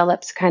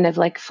develops kind of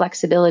like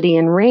flexibility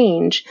and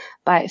range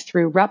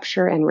through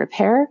rupture and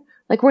repair.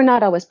 Like we're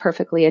not always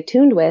perfectly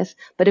attuned with,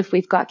 but if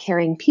we've got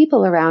caring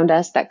people around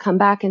us that come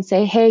back and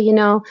say, hey,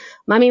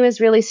 mommy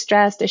was really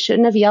stressed. I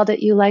shouldn't have yelled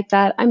at you like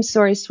that. I'm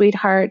sorry,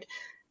 sweetheart.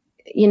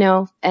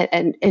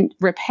 And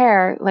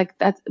repair like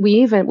that.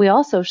 We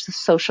also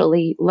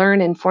socially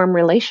learn and form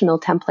relational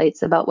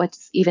templates about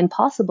what's even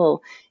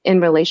possible in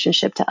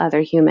relationship to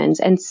other humans.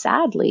 And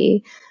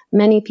sadly,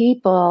 many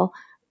people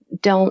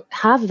don't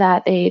have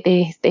that.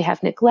 They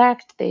have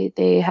neglect.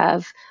 They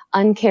have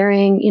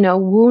uncaring,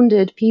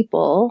 wounded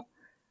people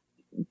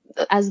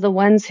as the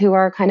ones who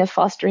are kind of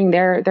fostering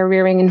their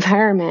rearing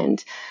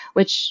environment,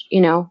 which,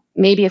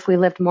 maybe if we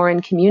lived more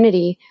in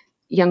community,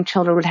 young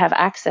children would have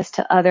access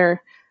to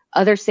other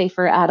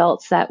safer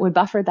adults that would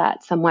buffer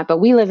that somewhat. But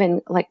we live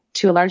in, like,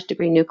 to a large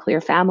degree, nuclear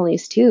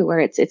families too, where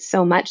it's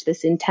so much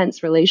this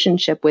intense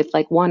relationship with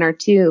like one or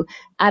two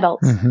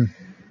adults.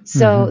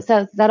 So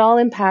that all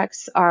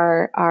impacts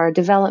our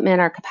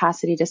development, our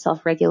capacity to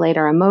self-regulate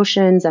our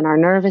emotions and our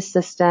nervous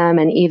system,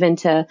 and even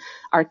to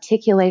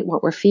articulate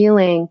what we're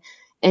feeling,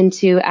 and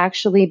to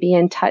actually be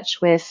in touch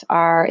with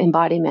our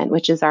embodiment,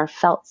 which is our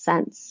felt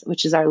sense,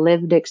 which is our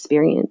lived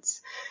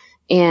experience.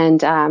 And,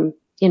 so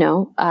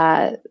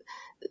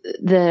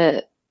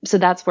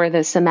that's where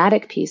the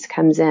somatic piece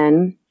comes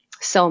in.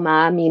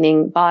 Soma,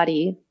 meaning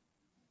body.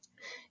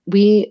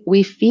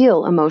 We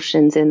feel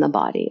emotions in the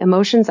body.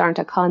 Emotions aren't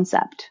a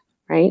concept,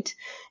 right?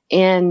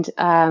 And,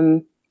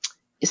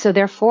 so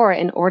therefore,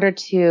 in order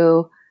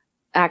to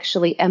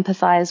actually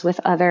empathize with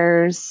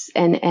others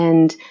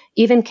and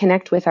even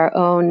connect with our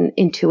own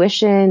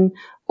intuition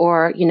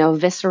or,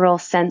 visceral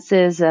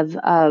senses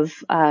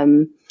of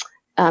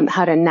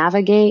how to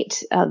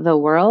navigate the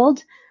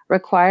world,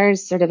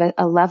 requires sort of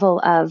a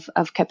level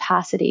of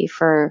capacity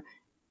for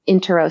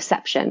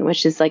interoception,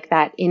 which is like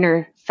that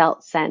inner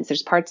felt sense.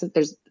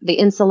 There's the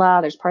insula,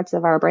 there's parts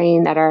of our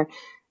brain that are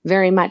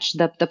very much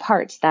the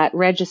parts that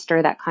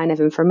register that kind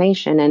of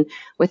information. And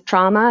with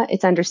trauma,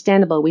 it's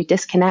understandable. We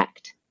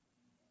disconnect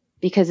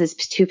because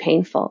it's too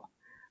painful.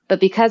 But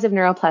because of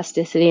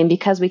neuroplasticity and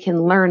because we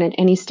can learn at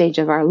any stage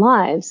of our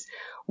lives,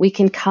 we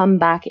can come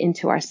back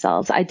into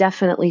ourselves. I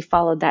definitely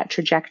followed that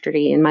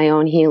trajectory in my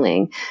own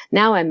healing.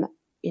 Now I'm,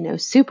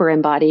 super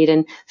embodied,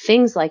 and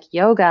things like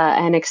yoga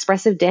and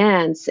expressive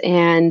dance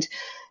and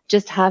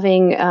just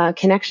having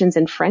connections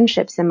and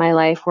friendships in my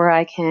life where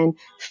I can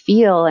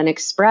feel and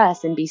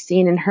express and be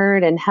seen and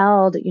heard and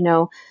held.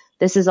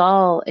 This is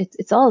all,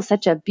 it's all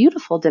such a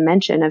beautiful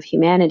dimension of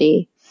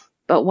humanity,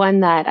 but one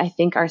that I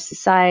think our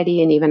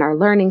society and even our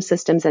learning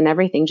systems and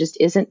everything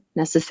just isn't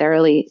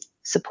necessarily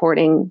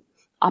supporting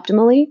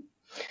optimally.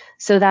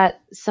 So that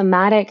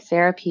somatic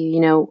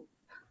therapy,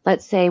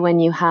 let's say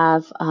when you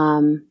have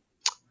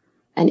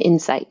an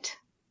insight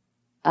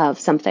of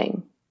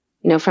something,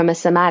 from a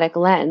somatic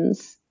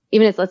lens,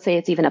 even if, let's say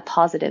it's even a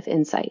positive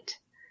insight,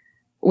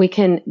 we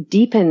can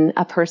deepen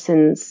a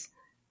person's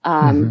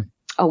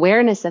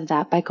awareness of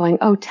that by going,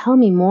 oh, tell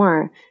me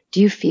more.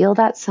 Do you feel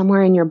that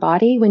somewhere in your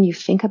body when you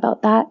think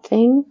about that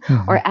thing?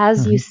 Or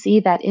as you see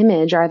that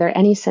image, are there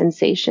any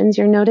sensations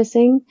you're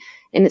noticing?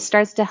 And it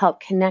starts to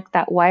help connect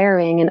that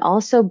wiring and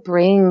also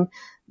bring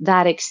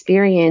that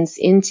experience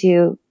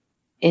into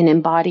an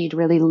embodied,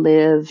 really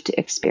lived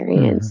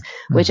experience,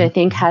 which I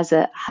think has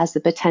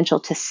the potential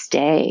to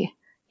stay,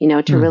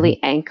 to really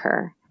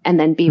anchor and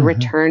then be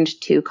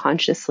returned to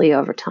consciously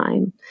over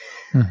time.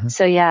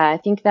 So yeah, I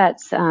think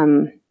that's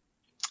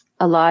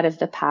a lot of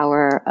the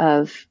power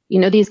of,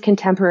 these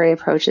contemporary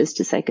approaches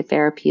to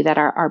psychotherapy that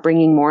are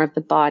bringing more of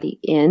the body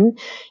in.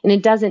 And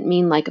it doesn't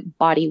mean like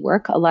body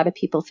work. A lot of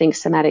people think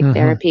somatic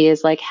therapy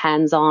is like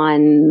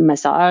hands-on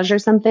massage or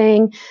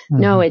something.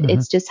 No,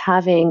 it's just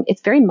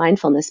it's very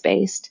mindfulness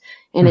based,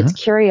 and it's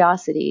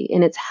curiosity,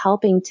 and it's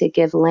helping to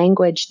give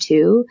language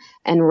to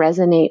and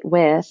resonate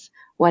with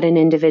what an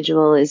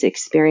individual is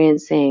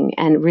experiencing,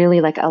 and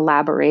really like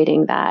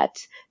elaborating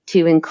that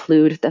to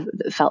include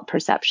the felt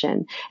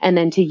perception, and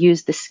then to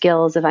use the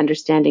skills of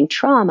understanding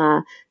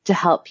trauma to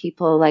help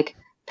people like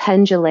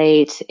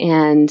pendulate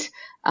and,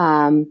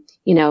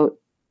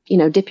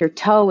 dip your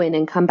toe in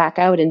and come back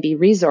out and be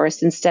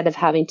resourced instead of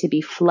having to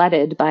be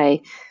flooded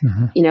by,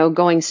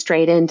 going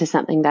straight into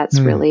something that's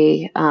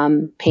really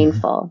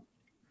painful.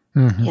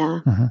 Yeah.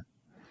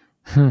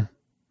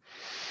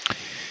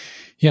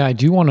 Yeah, I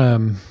do want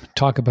to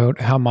talk about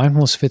how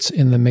mindfulness fits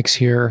in the mix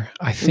here.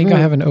 I think I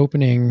have an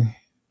opening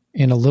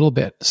in a little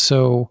bit.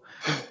 So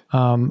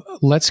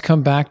let's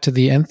come back to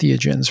the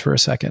entheogens for a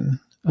second.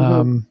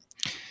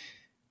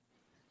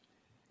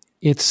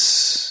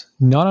 It's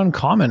not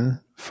uncommon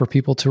for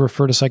people to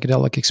refer to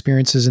psychedelic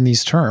experiences in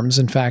these terms.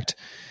 In fact,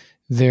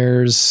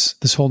 there's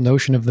this whole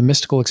notion of the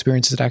mystical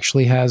experience that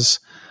actually has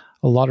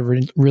a lot of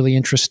really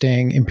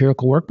interesting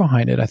empirical work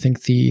behind it. I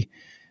think the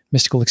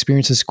Mystical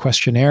Experiences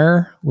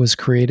Questionnaire was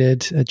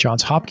created at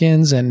Johns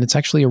Hopkins, and it's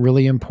actually a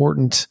really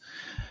important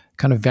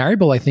kind of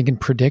variable, I think, in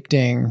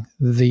predicting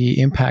the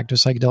impact of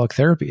psychedelic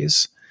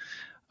therapies.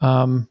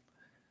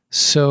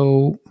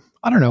 So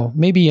I don't know,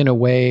 maybe in a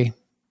way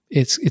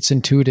it's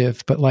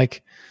intuitive, but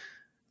like,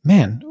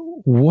 man,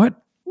 what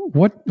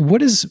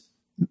does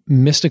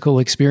mystical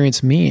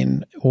experience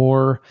mean?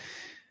 Or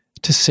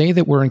to say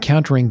that we're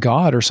encountering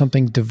God or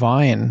something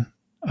divine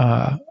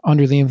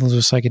under the influence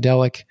of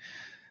psychedelic,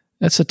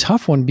 that's a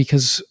tough one,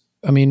 because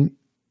I mean,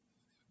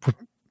 we're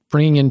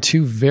bringing in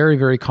two very,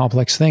 very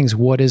complex things.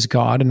 What is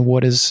God and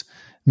what is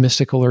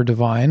mystical or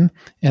divine?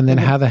 And then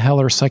how the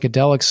hell are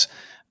psychedelics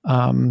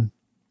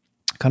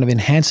kind of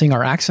enhancing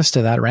our access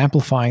to that or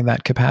amplifying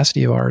that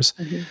capacity of ours?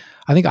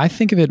 I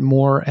think of it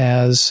more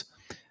as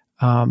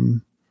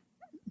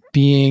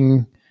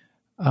being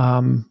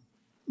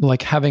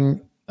like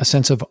having a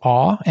sense of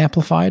awe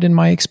amplified in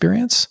my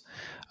experience.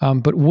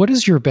 But what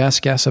is your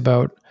best guess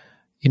about,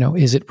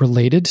 is it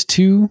related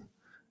to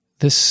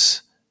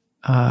this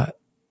kind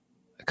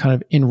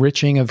of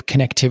enriching of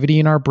connectivity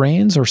in our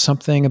brains, or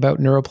something about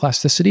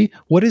neuroplasticity?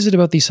 What is it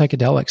about these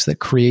psychedelics that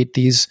create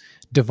these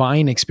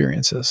divine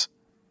experiences?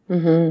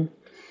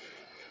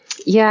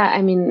 Yeah,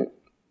 I mean,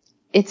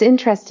 it's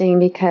interesting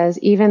because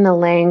even the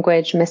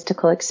language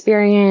mystical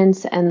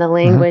experience and the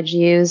language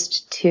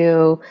used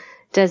to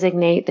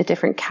designate the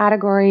different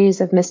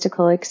categories of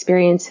mystical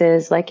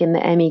experiences, like in the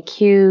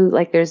MEQ,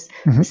 like there's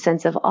a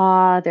sense of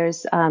awe,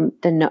 there's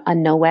a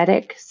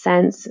noetic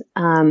sense,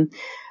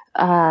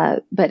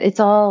 but it's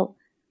all,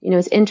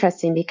 it's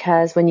interesting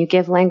because when you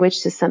give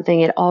language to something,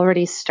 it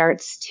already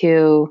starts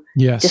to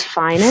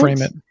define it,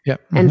 frame it,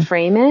 and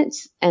frame it,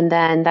 and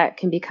then that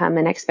can become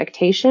an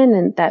expectation,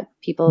 and that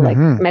people like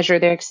measure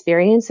their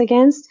experience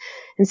against.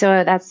 And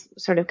so that's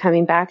sort of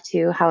coming back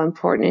to how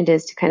important it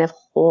is to kind of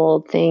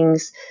hold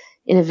things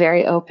in a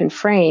very open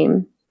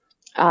frame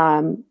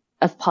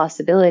of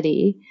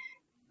possibility,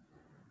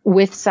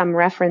 with some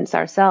reference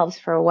ourselves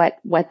for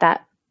what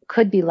that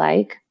could be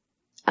like.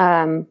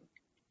 But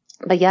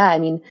yeah, I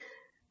mean,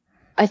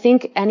 I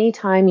think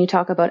anytime you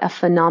talk about a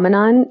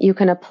phenomenon, you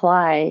can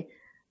apply,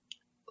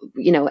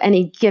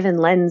 any given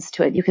lens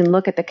to it. You can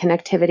look at the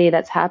connectivity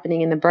that's happening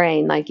in the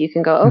brain. Like you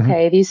can go,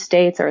 okay, these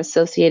states are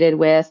associated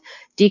with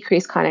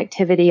decreased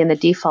connectivity in the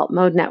default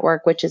mode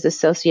network, which is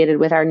associated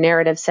with our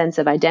narrative sense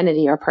of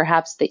identity, or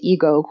perhaps the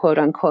ego, quote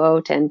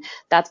unquote, and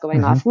that's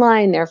going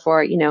offline.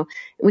 Therefore,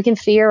 we can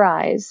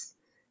theorize.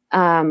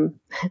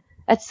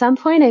 At some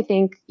point, I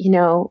think,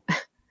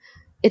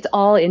 it's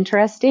all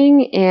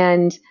interesting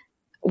and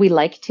we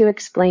like to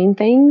explain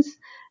things.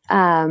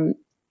 And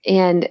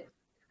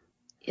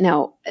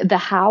the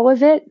how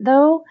of it,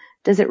 though,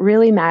 does it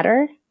really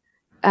matter?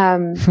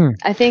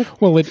 I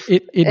think. Well,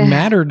 it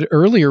mattered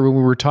earlier when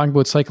we were talking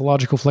about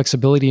psychological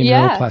flexibility and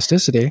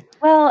neuroplasticity.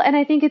 Well, and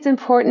I think it's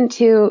important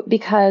too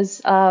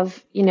because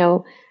of,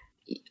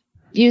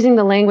 using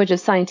the language of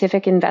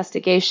scientific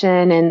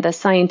investigation and the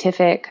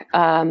scientific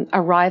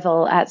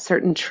arrival at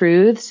certain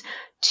truths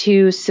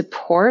to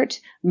support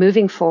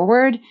moving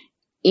forward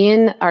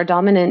in our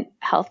dominant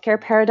healthcare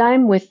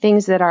paradigm with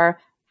things that are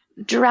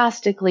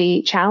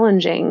drastically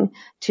challenging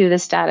to the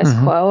status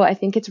quo. I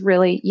think it's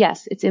really,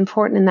 yes, it's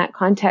important in that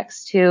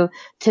context to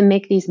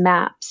make these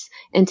maps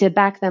and to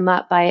back them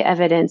up by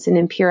evidence and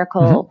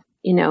empirical,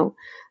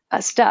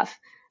 stuff.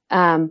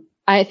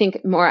 I'm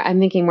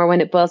thinking more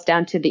when it boils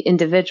down to the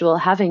individual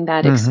having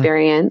that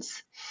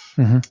experience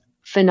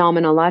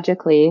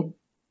phenomenologically.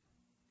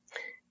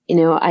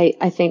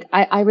 I think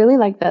I really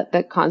like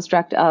the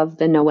construct of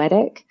the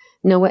noetic.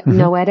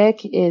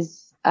 Noetic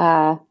is,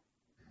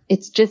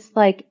 it's just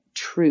like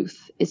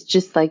truth. It's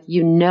just like,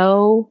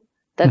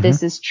 that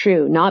this is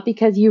true, not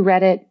because you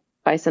read it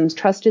by some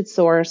trusted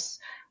source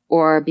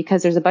or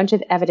because there's a bunch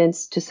of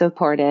evidence to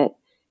support it.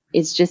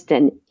 It's just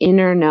an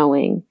inner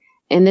knowing.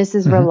 And this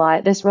is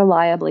this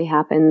reliably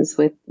happens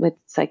with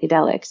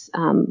psychedelics,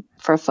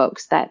 for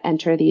folks that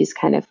enter these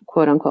kind of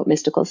quote unquote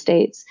mystical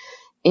states.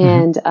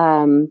 And,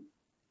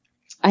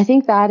 I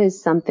think that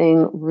is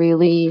something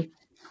really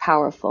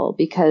powerful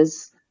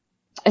because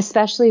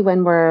especially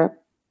when we're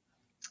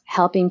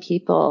helping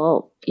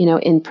people,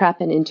 in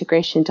prep and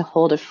integration to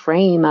hold a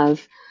frame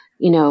of,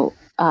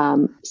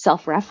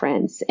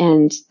 self-reference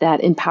and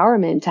that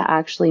empowerment to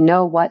actually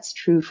know what's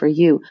true for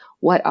you.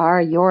 What are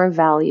your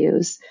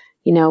values?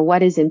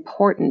 What is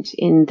important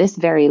in this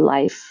very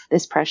life,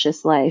 this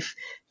precious life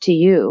to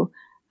you?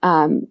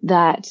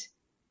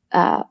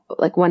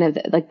 Like one of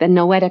the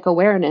noetic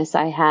awareness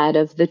I had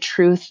of the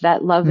truth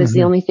that love is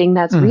the only thing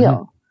that's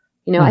real.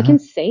 I can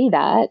say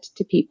that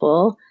to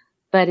people,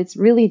 but it's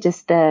really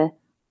just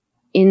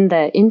in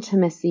the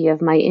intimacy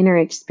of my inner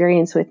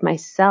experience with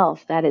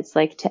myself that it's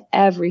like to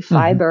every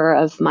fiber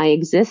of my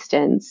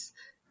existence.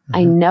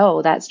 I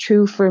know that's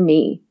true for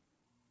me.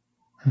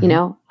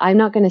 I'm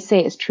not going to say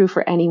it's true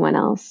for anyone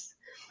else.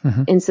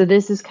 And so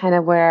this is kind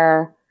of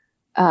where,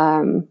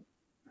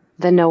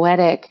 the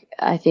noetic,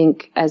 I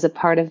think, as a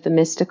part of the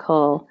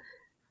mystical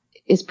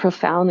is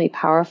profoundly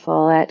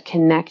powerful at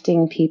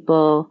connecting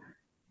people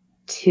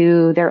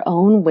to their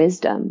own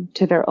wisdom,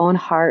 to their own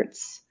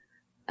hearts.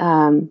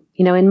 In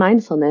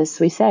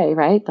mindfulness, we say,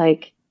 right?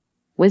 Like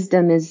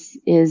wisdom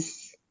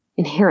is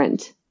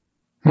inherent,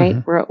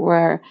 right?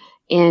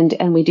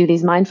 And we do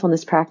these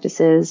mindfulness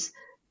practices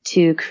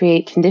to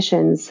create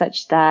conditions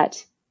such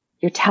that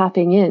you're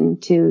tapping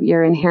into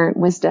your inherent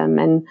wisdom.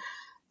 And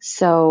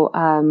so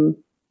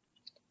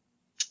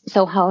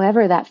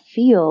however that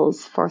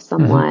feels for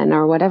someone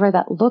or whatever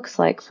that looks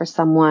like for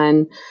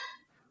someone,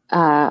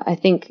 I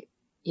think,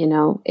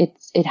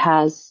 it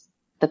has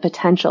the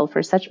potential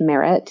for such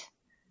merit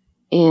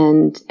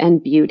and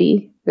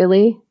beauty,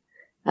 really.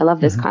 I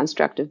love this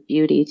construct of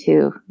beauty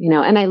too,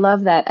 and I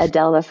love that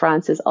Adele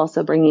LaFrance is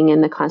also bringing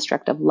in the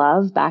construct of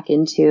love back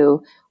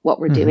into what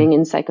we're doing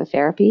in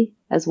psychotherapy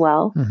as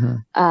well.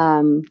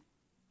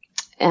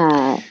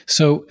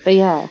 So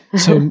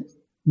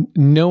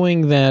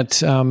knowing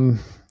that,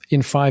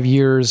 in 5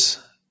 years,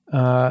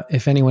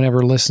 if anyone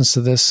ever listens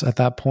to this at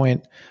that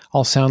point,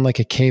 I'll sound like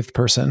a cave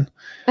person.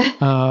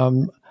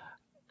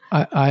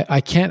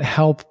 I can't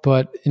help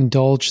but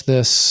indulge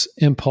this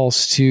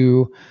impulse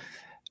to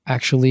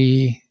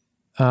actually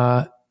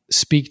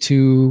speak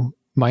to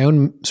my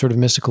own sort of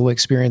mystical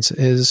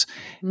experiences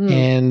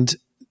and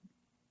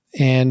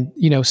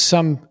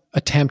some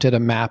attempt at a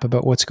map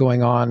about what's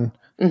going on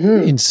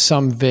in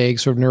some vague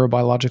sort of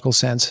neurobiological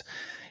sense.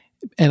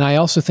 And I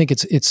also think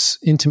it's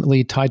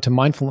intimately tied to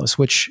mindfulness,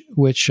 which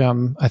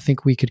I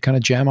think we could kind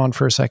of jam on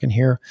for a second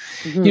here.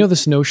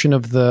 This notion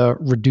of the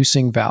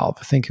reducing valve.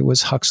 I think it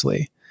was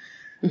Huxley,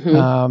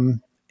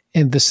 in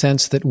the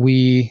sense that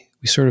we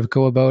sort of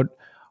go about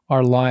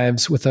our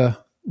lives with a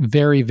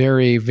very,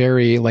 very,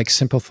 very like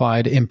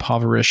simplified,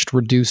 impoverished,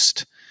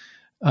 reduced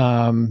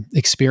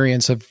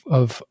experience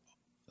of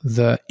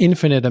the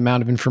infinite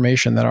amount of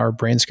information that our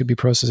brains could be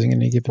processing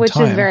in any given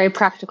time. Which is very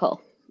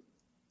practical.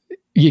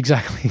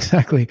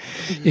 Exactly.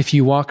 If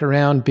you walk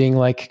around being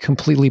like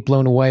completely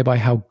blown away by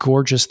how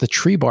gorgeous the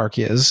tree bark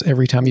is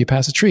every time you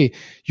pass a tree,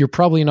 you're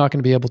probably not going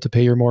to be able to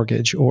pay your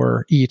mortgage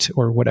or eat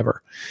or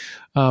whatever.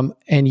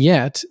 And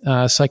yet,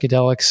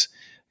 psychedelics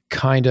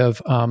kind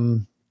of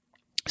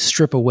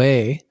strip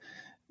away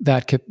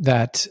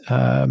that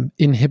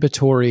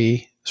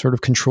inhibitory sort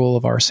of control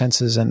of our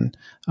senses and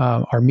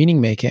our meaning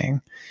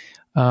making.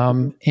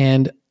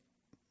 And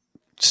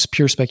it's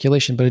pure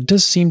speculation, but it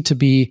does seem to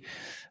be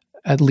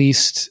at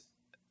least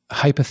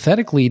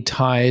hypothetically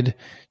tied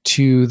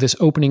to this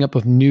opening up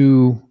of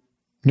new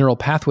neural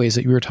pathways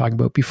that you were talking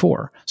about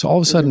before. So all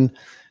of a sudden,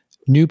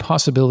 new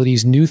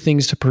possibilities, new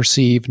things to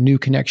perceive, new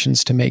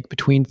connections to make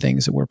between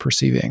things that we're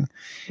perceiving.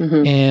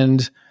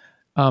 And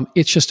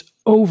it's just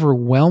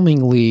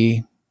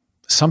overwhelmingly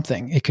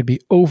something. It could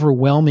be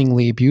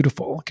overwhelmingly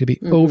beautiful. It could be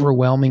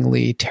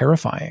overwhelmingly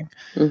terrifying.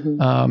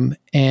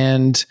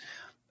 And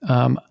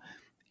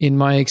in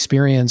my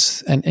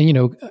experience, and you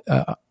know,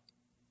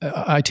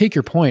 I take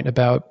your point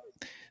about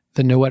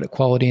the noetic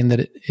quality and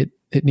that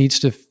it needs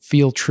to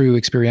feel true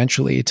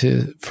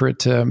experientially for it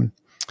to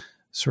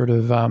sort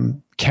of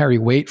carry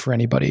weight for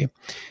anybody.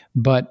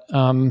 But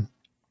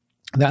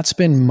that's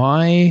been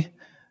my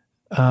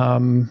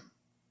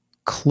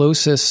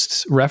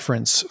closest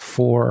reference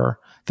for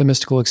the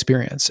mystical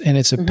experience. And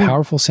it's a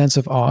powerful sense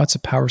of awe. It's a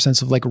powerful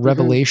sense of like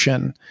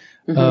revelation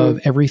of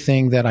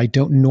everything that I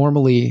don't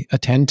normally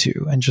attend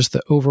to, and just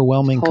the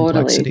overwhelming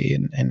complexity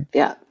and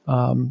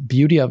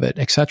beauty of it,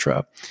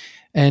 etc.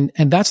 And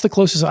that's the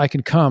closest I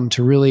could come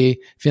to really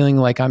feeling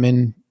like I'm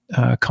in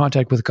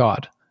contact with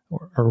God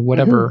or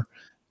whatever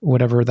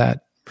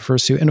that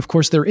refers to. And of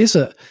course, there is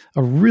a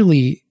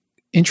really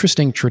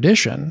interesting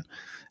tradition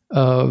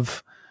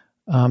of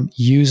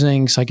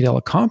using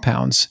psychedelic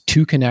compounds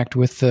to connect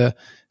with the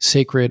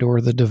sacred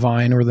or the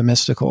divine or the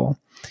mystical.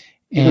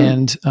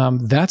 And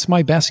that's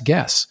my best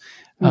guess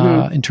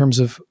in terms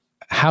of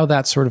how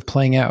that's sort of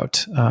playing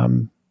out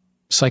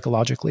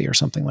psychologically or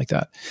something like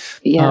that.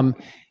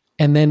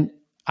 And then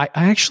I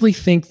actually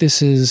think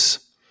this is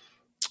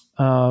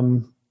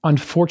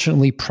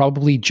unfortunately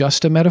probably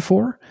just a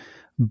metaphor,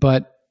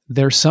 but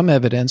there's some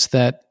evidence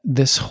that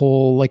this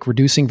whole like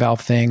reducing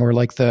valve thing, or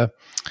like the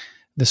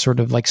sort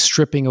of like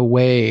stripping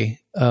away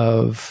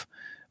of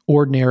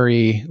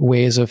ordinary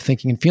ways of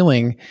thinking and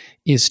feeling,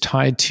 is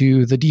tied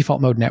to the default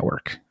mode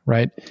network,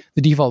 right?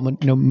 The default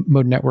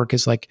mode network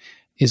is like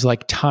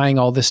tying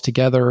all this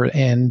together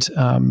and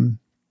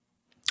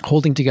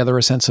holding together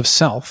a sense of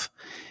self.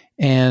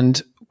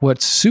 And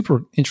what's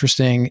super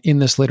interesting in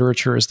this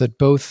literature is that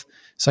both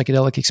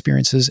psychedelic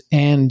experiences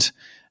and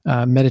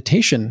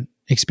meditation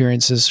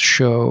experiences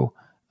show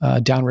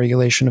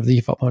downregulation of the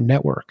default mode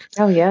network.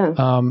 Oh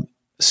yeah.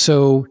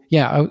 So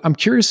yeah, I'm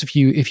curious if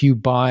you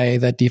buy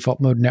that default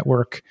mode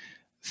network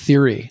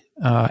theory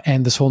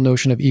and this whole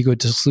notion of ego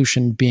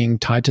dissolution being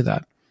tied to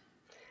that.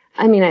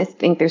 I mean, I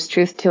think there's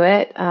truth to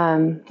it.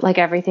 Like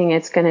everything,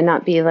 it's going to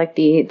not be like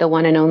the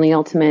one and only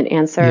ultimate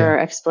answer or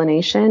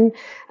explanation.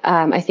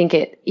 I think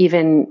it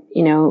even,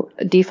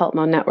 default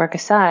mode network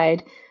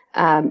aside,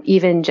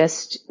 even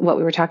just what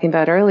we were talking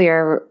about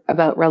earlier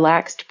about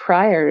relaxed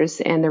priors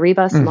and the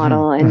rebus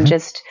model and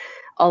just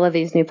all of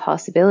these new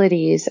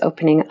possibilities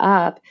opening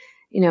up,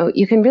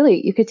 you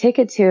could take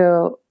it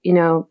to,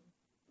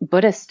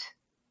 Buddhist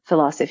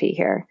philosophy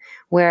here,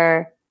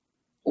 where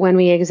when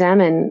we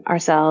examine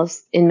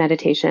ourselves in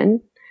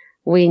meditation,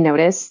 we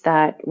notice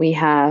that we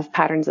have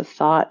patterns of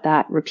thought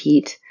that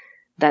repeat,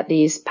 that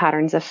these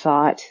patterns of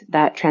thought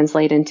that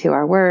translate into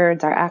our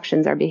words, our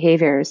actions, our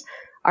behaviors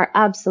are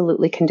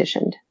absolutely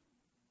conditioned,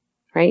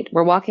 right?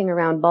 We're walking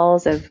around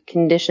balls of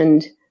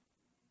conditioned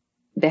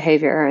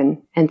behavior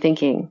and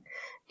thinking.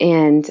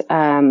 And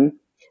so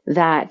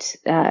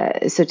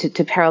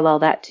to parallel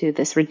that to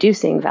this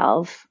reducing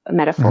valve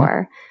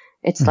metaphor,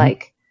 it's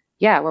like,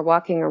 we're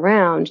walking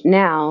around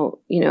now,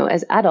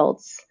 as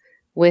adults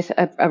with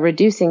a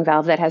reducing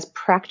valve that has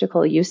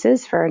practical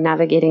uses for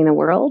navigating the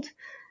world,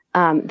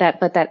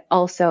 but that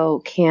also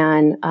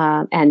can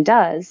and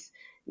does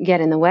get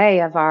in the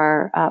way of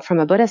our, from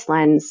a Buddhist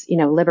lens,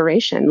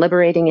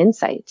 liberating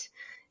insight.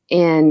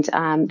 And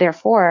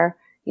therefore,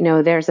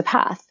 there's a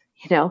path.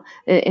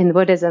 In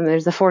Buddhism,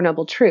 there's the Four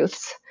Noble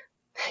Truths,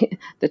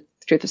 the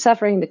truth of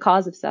suffering, the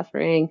cause of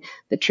suffering,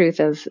 the truth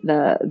of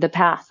the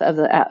path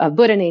of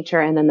Buddha nature,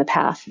 and then the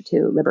path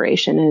to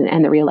liberation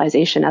and the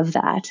realization of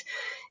that.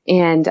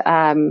 And,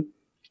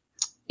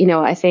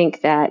 I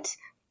think that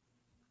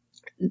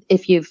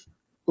if you've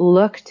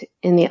looked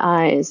in the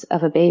eyes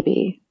of a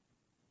baby,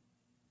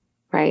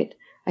 right,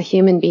 a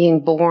human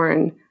being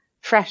born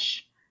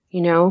fresh,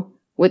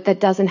 that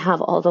doesn't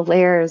have all the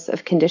layers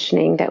of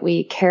conditioning that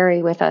we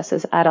carry with us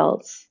as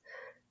adults.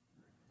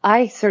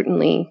 I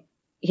certainly,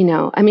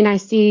 I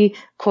see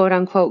quote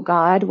unquote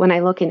God when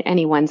I look in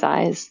anyone's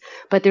eyes,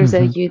 but there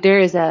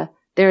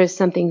is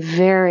something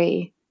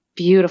very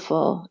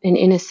beautiful and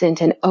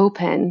innocent and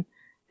open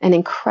and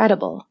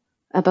incredible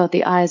about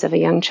the eyes of a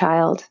young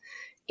child.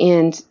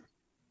 And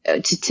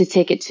to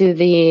take it to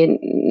the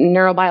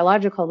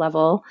neurobiological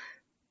level,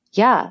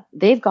 yeah,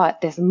 they've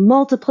got this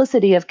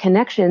multiplicity of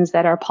connections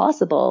that are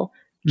possible,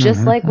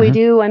 just like we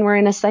do when we're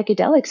in a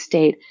psychedelic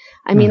state.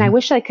 I mean, I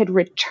wish I could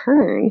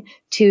return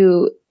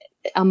to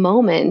a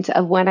moment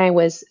of when I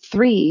was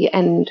 3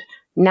 and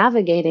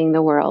navigating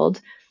the world.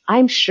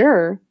 I'm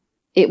sure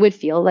it would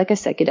feel like a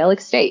psychedelic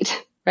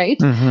state,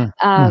 right?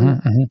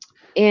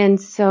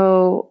 And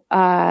so,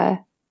 yeah,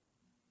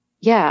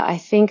 I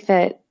think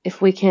that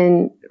if we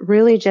can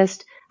really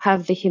just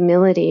have the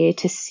humility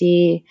to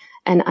see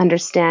and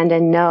understand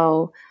and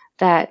know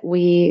that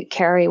we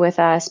carry with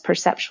us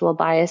perceptual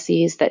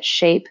biases that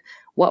shape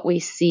what we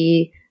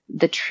see,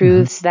 the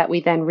truths that we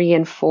then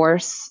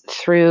reinforce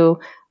through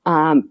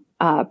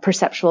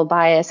perceptual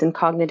bias and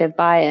cognitive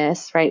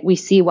bias, right? We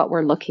see what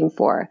we're looking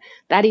for.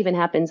 That even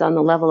happens on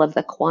the level of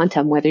the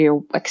quantum, whether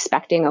you're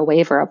expecting a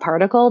wave or a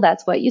particle,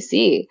 that's what you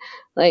see.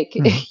 Like,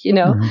 you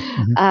know,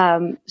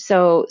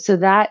 so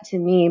that to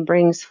me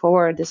brings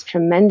forward this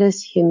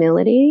tremendous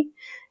humility.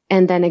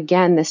 And then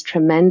again, this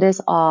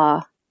tremendous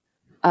awe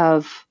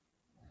of,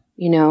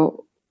 you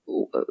know,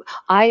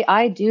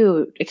 I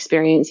do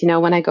experience, you know,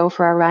 when I go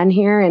for a run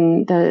here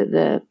in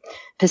the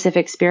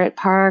Pacific Spirit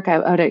Park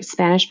out at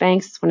Spanish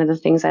Banks, it's one of the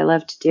things I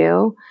love to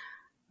do.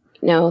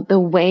 You know, the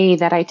way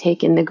that I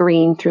take in the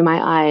green through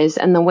my eyes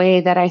and the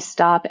way that I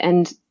stop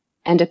and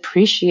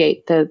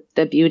appreciate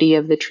the beauty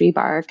of the tree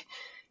bark,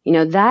 you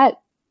know, that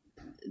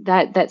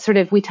sort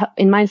of,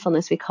 in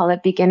mindfulness, we call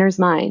it beginner's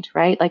mind,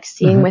 right? Like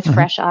seeing with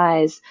fresh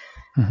eyes,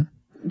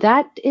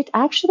 that it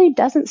actually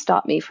doesn't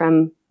stop me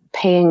from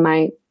paying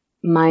my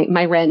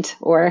rent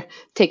or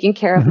taking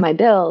care of my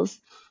bills,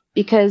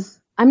 because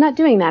I'm not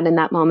doing that in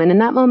that moment. In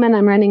that moment,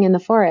 I'm running in the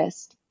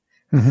forest.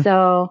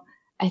 So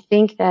I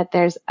think that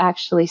there's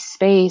actually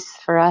space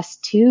for us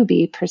to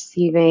be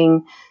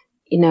perceiving,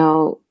 you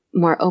know,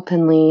 more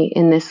openly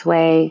in this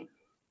way,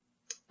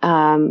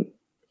 and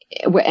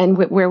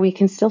where we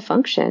can still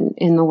function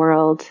in the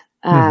world.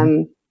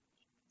 And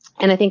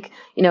I think,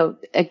 you know,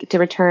 to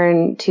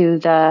return to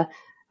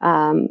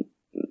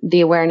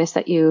the awareness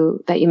that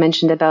you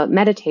mentioned about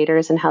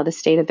meditators and how the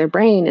state of their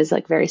brain is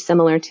like very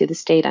similar to the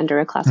state under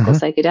a classical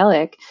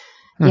psychedelic.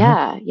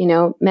 Yeah. You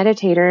know,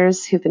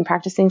 meditators who've been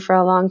practicing for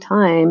a long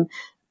time,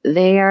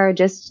 they are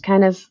just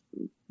kind of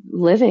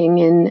living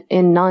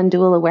in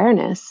non-dual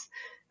awareness.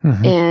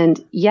 And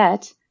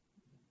yet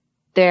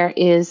there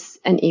is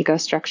an ego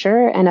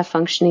structure and a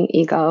functioning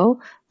ego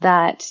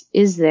that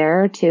is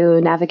there to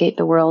navigate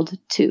the world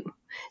too.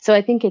 So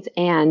I think it's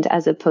and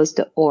as opposed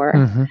to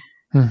or,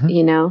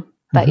 you know.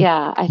 But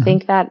yeah, I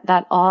think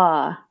that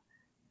awe,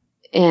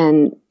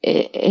 and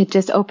it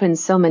just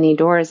opens so many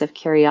doors of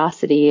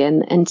curiosity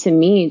and to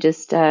me,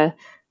 just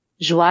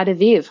joie de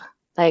vivre.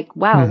 Like,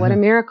 wow, what a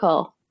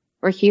miracle.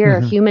 We're here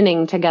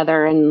humaning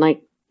together and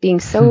like being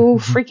so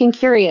freaking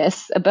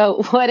curious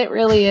about what it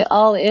really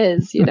all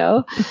is, you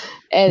know?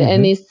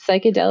 And these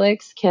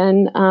psychedelics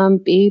can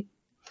be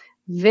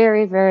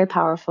very, very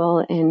powerful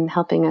in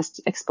helping us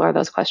explore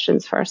those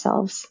questions for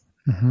ourselves.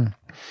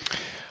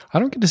 I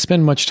don't get to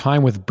spend much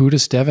time with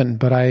Buddhist Devon,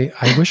 but I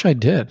wish I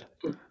did.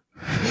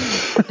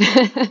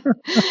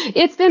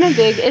 It's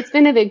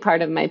been a big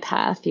part of my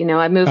path. You know,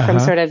 I moved from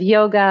sort of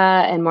yoga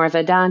and more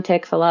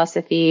Vedantic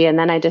philosophy, and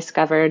then I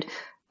discovered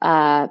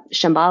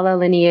Shambhala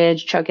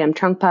lineage, Chogyam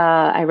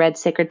Trungpa. I read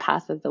Sacred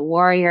Path of the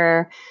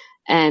Warrior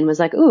and was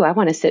like, ooh, I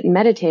want to sit and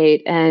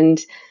meditate. And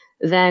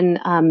then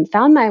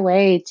found my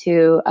way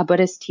to a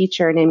Buddhist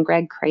teacher named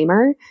Greg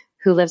Kramer,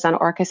 who lives on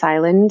Orcas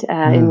Island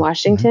in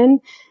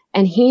Washington.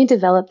 And he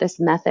developed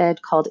this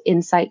method called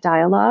insight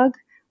dialogue,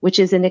 which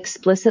is an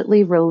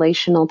explicitly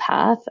relational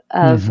path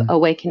of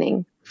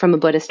awakening from a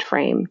Buddhist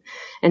frame.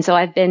 And so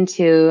I've been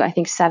to, I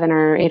think, 7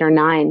 or 8 or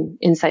 9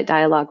 insight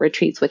dialogue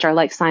retreats, which are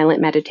like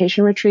silent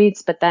meditation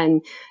retreats, but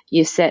then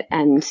you sit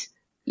and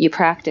you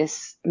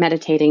practice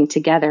meditating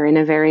together in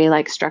a very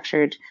like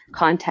structured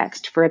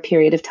context for a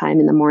period of time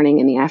in the morning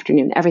and the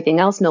afternoon. Everything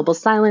else, noble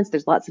silence.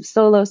 There's lots of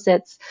solo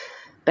sits,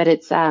 but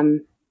it's,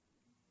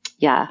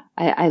 yeah,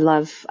 I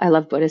love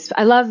Buddhist.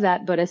 I love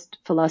that Buddhist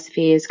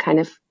philosophy is kind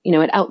of, you know,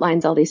 it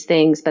outlines all these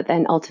things, but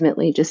then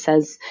ultimately just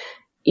says,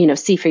 you know,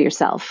 see for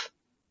yourself.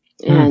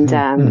 And,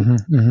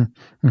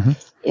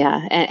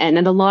 yeah.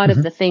 And a lot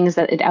of the things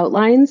that it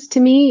outlines to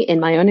me in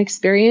my own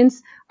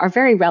experience are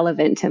very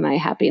relevant to my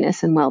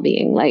happiness and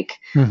well-being. Like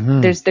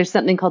there's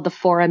something called the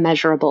 4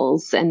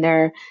 immeasurables, and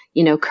they're,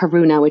 you know,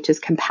 karuna, which is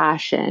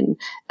compassion,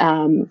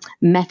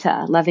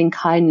 metta, loving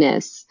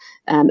kindness,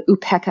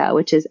 upekkha,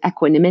 which is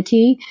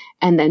equanimity,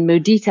 and then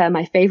mudita,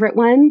 my favorite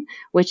one,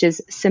 which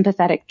is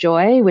sympathetic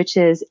joy, which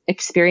is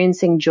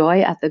experiencing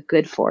joy at the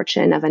good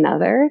fortune of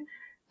another.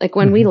 Like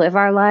when we live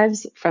our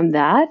lives from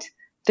that,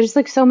 there's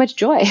like so much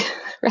joy,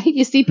 right?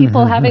 You see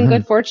people having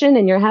good fortune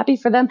and you're happy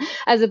for them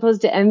as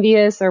opposed to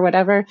envious or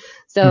whatever.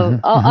 So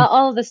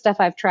all of the stuff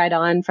I've tried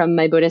on from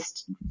my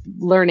Buddhist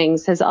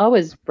learnings has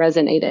always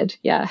resonated.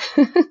 Yeah.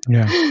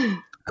 Yeah.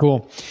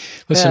 Cool.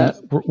 Listen,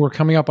 we're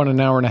coming up on an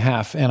hour and a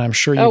half, and I'm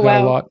sure you've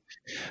got a lot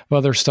of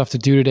other stuff to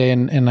do today.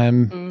 And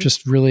I'm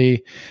just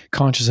really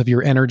conscious of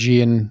your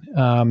energy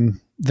and,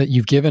 that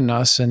you've given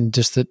us, and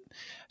just that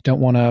don't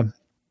want to,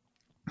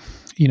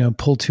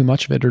 pull too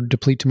much of it or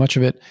deplete too much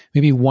of it.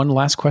 Maybe one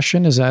last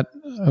question. Is that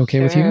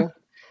okay with you?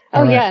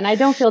 Oh, yeah. And I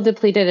don't feel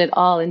depleted at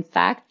all. In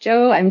fact,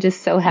 Joe, I'm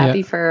just so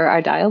happy for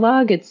our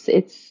dialogue. It's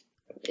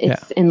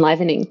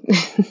enlivening.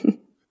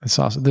 That's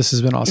awesome. This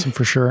has been awesome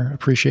for sure.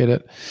 Appreciate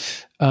it.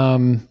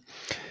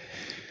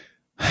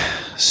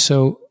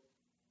 So,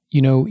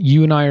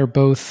 you and I are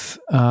both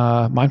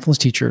mindfulness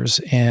teachers,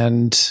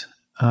 and,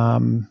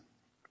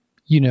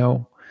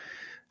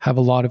 have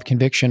a lot of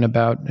conviction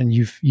about, and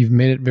you've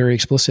made it very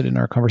explicit in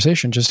our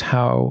conversation, just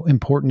how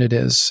important it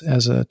is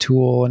as a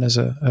tool and as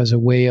a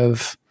way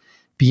of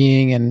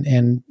being,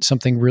 and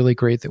something really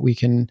great that we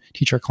can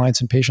teach our clients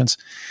and patients.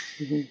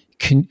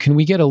 Mm-hmm. Can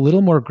we get a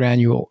little more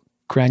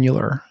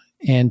granular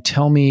and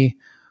tell me,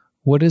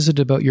 what is it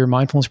about your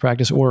mindfulness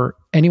practice, or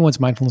anyone's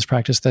mindfulness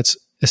practice, that's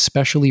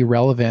especially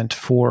relevant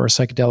for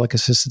psychedelic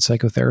assisted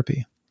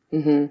psychotherapy?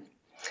 Mm-hmm.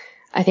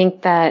 I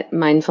think that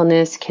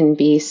mindfulness can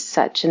be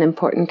such an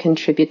important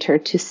contributor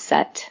to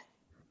set,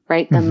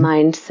 right? The mm-hmm.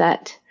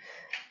 mindset.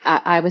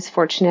 I was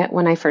fortunate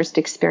when I first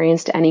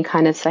experienced any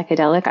kind of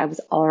psychedelic. I was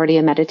already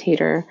a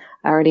meditator.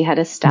 I already had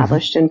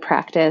established mm-hmm. and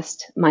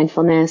practiced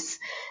mindfulness,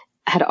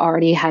 had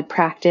already had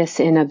practice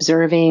in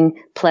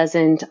observing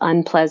pleasant,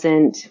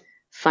 unpleasant,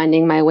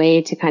 finding my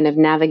way to kind of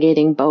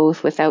navigating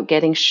both without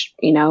getting,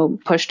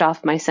 pushed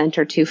off my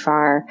center too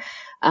far.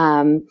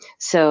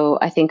 So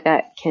I think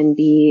that can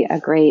be a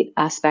great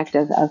aspect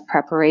of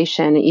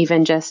preparation,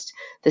 even just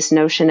this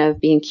notion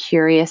of being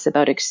curious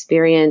about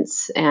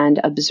experience and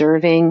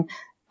observing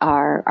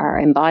our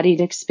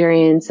embodied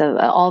experience of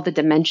all the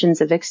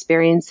dimensions of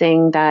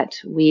experiencing that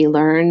we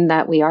learn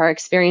that we are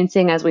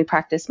experiencing as we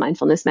practice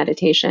mindfulness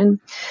meditation.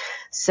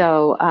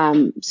 So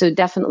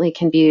definitely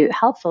can be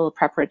helpful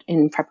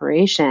in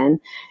preparation.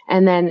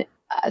 And then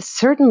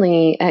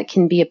certainly it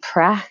can be a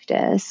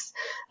practice.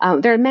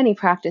 There are many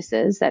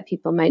practices that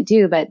people might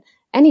do, but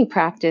any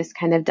practice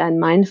kind of done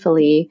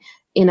mindfully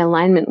in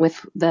alignment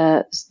with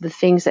the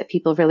things that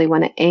people really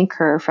want to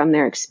anchor from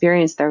their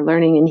experience, their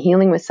learning and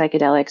healing with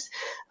psychedelics.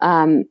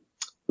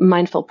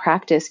 Mindful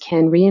practice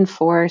can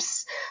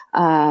reinforce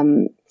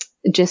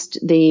just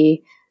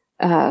the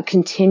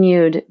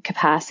continued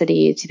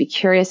capacity to be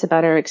curious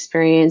about our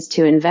experience,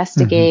 to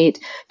investigate,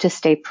 mm-hmm. to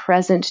stay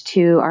present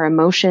to our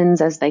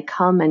emotions as they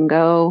come and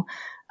go.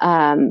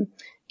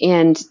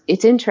 And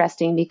it's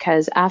interesting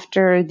because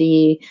after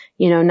the,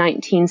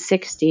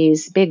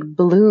 1960s big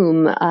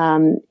bloom,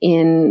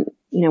 in,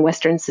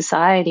 Western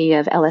society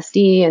of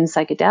LSD and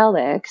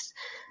psychedelics,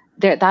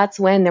 that's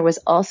when there was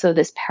also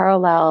this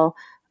parallel,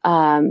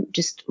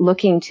 just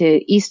looking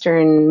to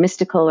Eastern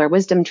mystical or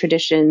wisdom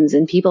traditions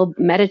and people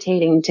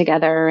meditating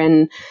together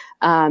and,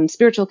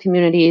 spiritual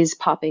communities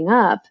popping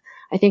up.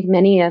 I think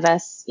many of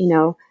us,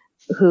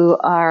 who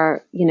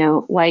are,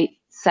 white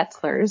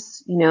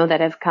settlers,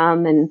 that have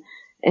come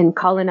and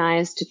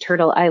colonized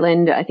Turtle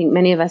Island. I think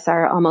many of us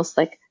are almost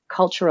like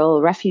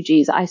cultural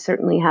refugees. I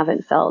certainly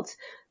haven't felt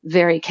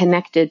very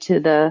connected to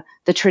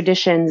the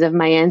traditions of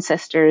my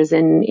ancestors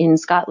in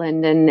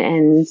Scotland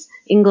and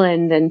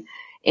England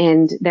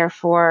and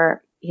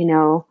therefore,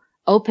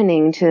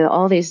 opening to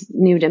all these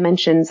new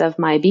dimensions of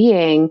my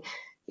being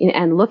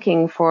and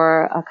looking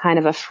for a kind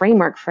of a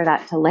framework for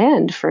that to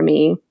land for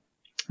me.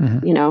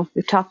 Mm-hmm.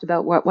 We've talked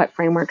about what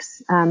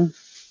frameworks,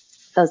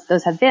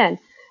 those have been.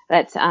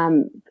 But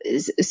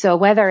so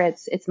whether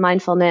it's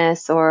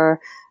mindfulness or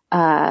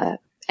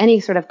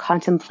any sort of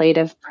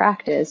contemplative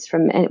practice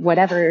from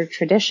whatever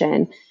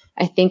tradition,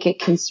 I think it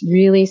can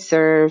really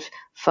serve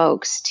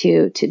folks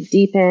to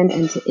deepen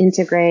and to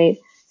integrate,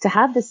 to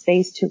have the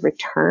space to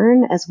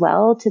return as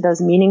well to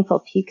those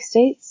meaningful peak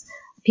states.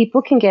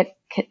 People can get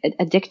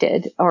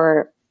addicted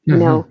or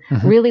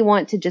mm-hmm. really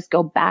want to just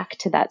go back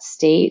to that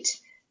state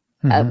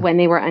mm-hmm. When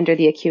they were under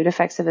the acute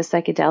effects of a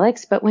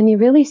psychedelics. But when you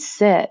really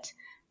sit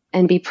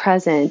and be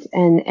present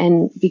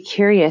and be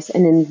curious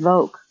and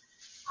invoke,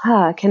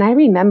 can I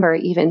remember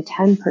even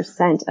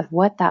 10% of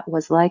what that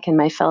was like in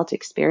my felt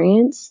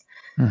experience?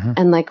 Mm-hmm.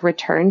 And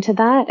return to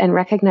that and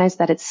recognize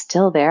that it's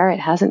still there. It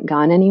hasn't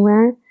gone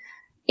anywhere.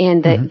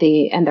 And that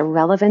mm-hmm. the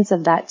relevance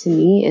of that to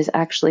me is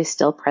actually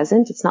still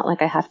present. It's not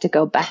like I have to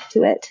go back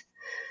to it.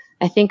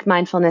 I think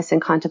mindfulness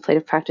and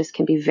contemplative practice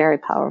can be very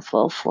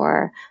powerful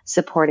for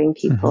supporting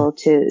people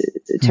mm-hmm.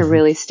 to mm-hmm.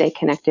 really stay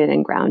connected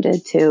and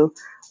grounded to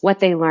what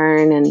they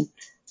learn and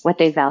what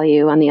they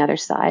value on the other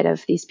side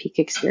of these peak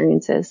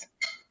experiences.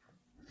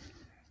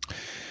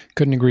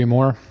 Couldn't agree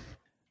more.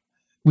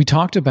 We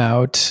talked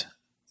about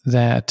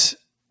that,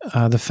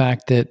 the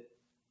fact that,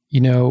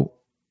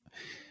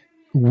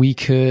 we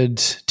could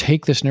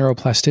take this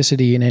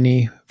neuroplasticity in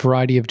any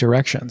variety of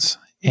directions.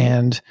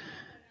 And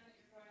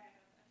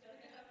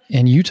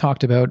you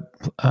talked about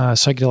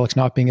psychedelics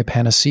not being a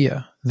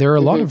panacea. There are a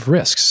mm-hmm. lot of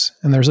risks,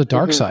 and there's a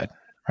dark mm-hmm. side,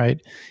 right?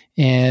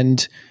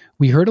 And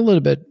we heard a little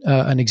bit,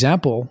 an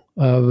example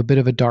of a bit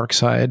of a dark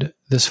side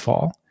this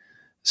fall.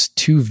 It's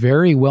two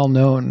very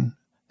well-known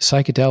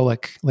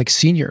psychedelic,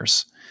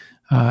 seniors,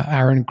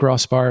 Aaron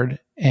Grossbard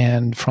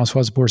and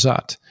Françoise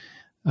Bourzat.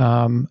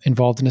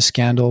 involved in a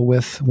scandal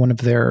with one of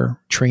their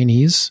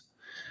trainees,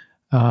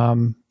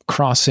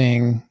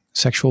 crossing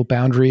sexual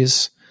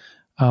boundaries.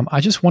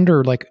 I just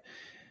wonder, like,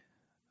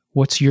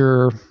 what's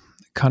your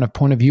kind of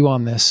point of view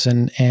on this?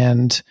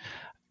 And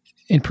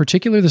in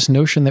particular, this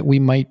notion that we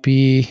might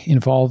be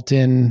involved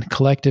in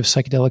collective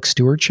psychedelic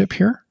stewardship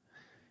here,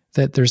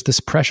 that there's this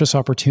precious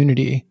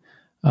opportunity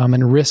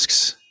and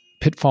risks,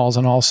 pitfalls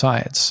on all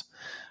sides.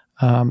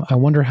 I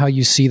wonder how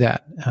you see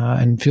that,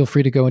 and feel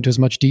free to go into as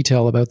much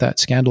detail about that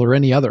scandal or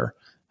any other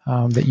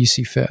that you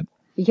see fit.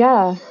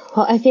 Yeah,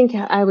 well, I think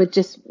I would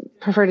just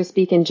prefer to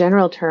speak in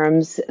general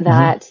terms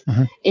that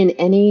in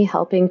any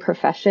helping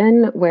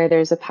profession where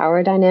there's a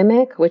power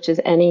dynamic, which is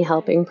any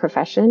helping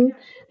profession,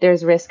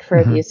 there's risk for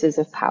abuses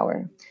of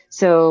power.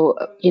 So,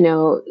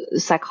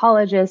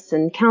 psychologists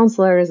and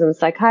counselors and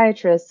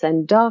psychiatrists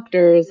and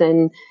doctors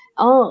and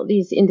all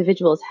these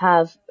individuals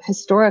have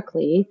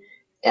historically,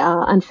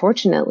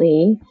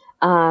 unfortunately,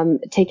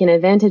 taken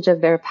advantage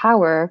of their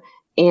power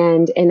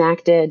and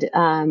enacted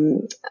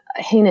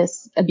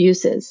heinous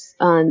abuses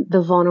on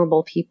the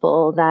vulnerable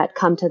people that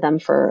come to them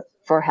for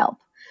help.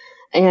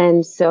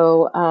 And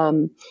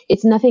so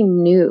it's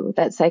nothing new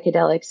that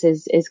psychedelics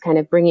is kind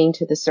of bringing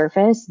to the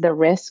surface the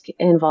risk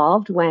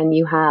involved when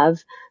you have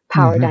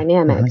power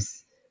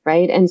dynamics,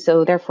 right? And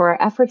so therefore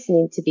our efforts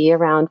need to be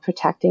around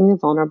protecting the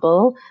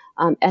vulnerable,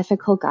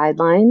 ethical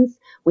guidelines.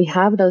 We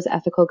have those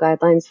ethical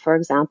guidelines, for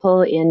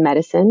example, in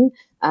medicine.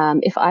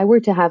 If I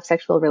were to have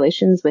sexual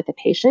relations with a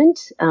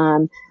patient,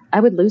 I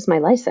would lose my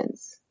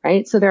license,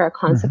 right? So there are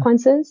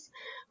consequences.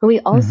 But we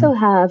also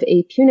have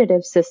a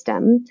punitive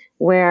system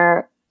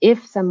where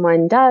if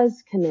someone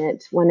does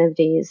commit one of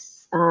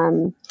these,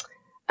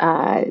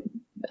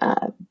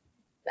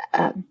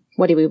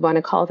 what do we want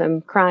to call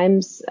them?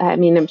 Crimes. I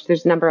mean,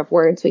 there's a number of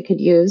words we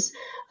could use.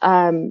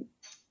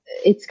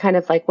 It's kind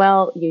of like,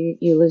 well,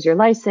 you lose your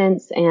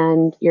license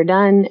and you're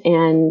done,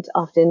 and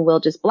often we'll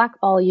just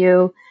blackball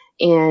you.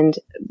 And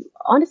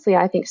honestly,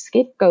 I think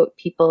scapegoat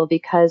people,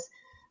 because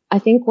I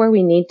think where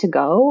we need to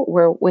go,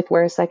 where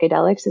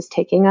psychedelics is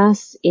taking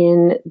us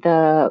in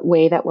the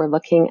way that we're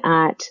looking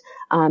at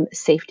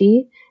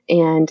safety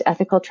and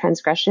ethical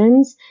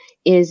transgressions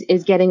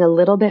is getting a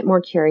little bit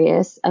more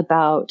curious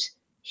about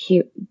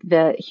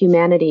the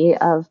humanity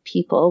of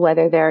people,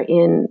 whether they're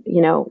in,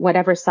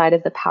 whatever side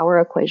of the power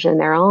equation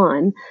they're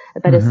on,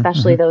 but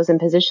especially those in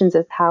positions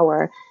of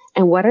power.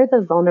 And what are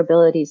the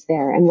vulnerabilities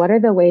there? And what are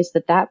the ways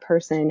that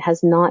person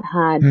has not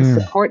had the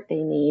support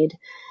they need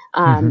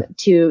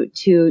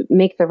to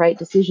make the right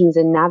decisions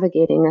in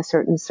navigating a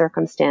certain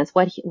circumstance?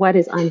 What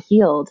is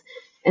unhealed?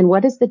 And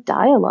what is the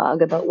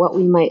dialogue about what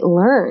we might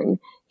learn?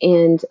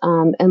 And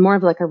more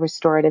of like a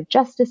restorative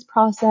justice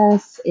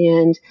process,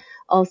 and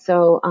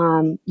also,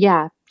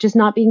 just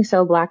not being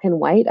so black and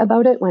white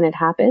about it when it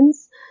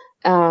happens.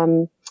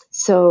 Again,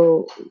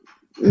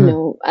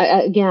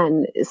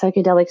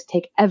 psychedelics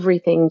take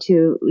everything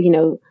to,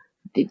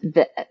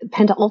 the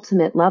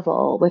penultimate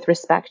level with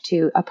respect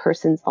to a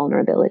person's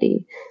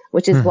vulnerability,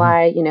 which is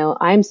why,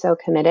 I'm so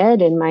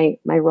committed in my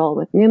role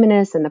with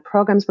Numinous and the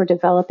programs we're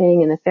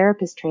developing and the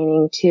therapist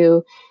training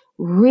to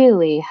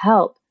really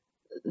help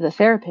the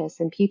therapists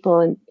and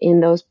people in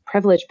those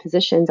privileged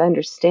positions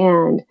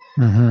understand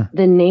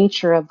the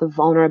nature of the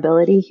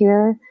vulnerability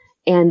here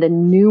and the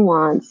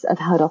nuance of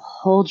how to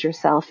hold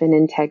yourself in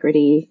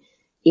integrity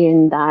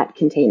in that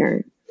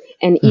container.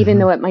 And even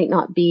though it might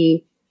not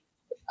be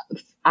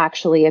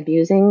actually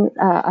abusing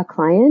a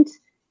client,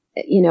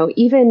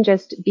 even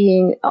just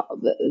being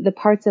the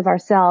parts of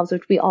ourselves,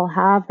 which we all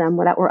have them,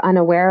 that we're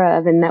unaware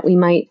of and that we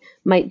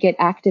might get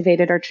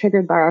activated or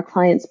triggered by our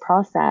client's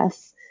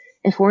process.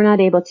 If we're not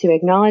able to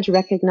acknowledge,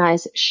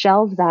 recognize,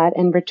 shelve that,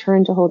 and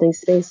return to holding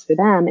space for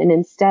them, and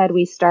instead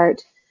we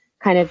start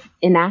kind of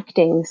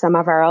enacting some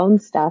of our own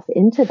stuff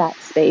into that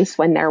space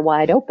when they're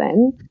wide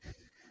open,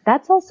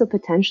 that's also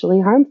potentially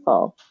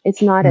harmful.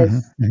 It's not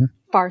as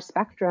far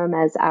spectrum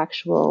as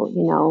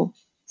actual,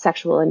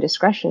 sexual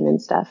indiscretion and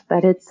stuff,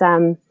 but it's,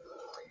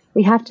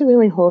 we have to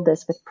really hold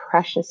this with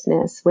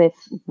preciousness, with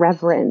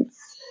reverence,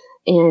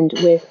 and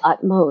with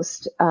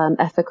utmost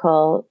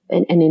ethical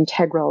and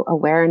integral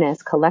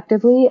awareness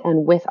collectively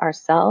and with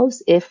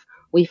ourselves if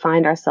we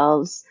find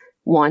ourselves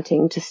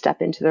wanting to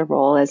step into the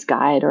role as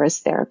guide or as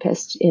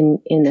therapist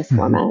in this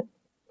format.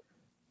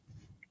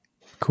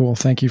 Cool.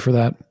 Thank you for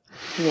that.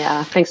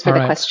 Yeah. Thanks for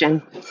the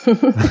question.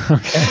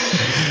 Okay.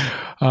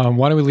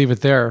 Why don't we leave it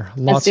there?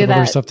 Lots of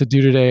other stuff to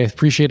do today.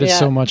 Appreciate it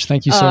so much.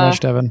 Thank you so much,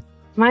 Devon.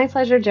 My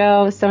pleasure,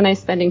 Joe. It was so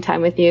nice spending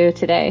time with you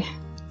today.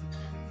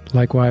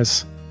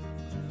 Likewise.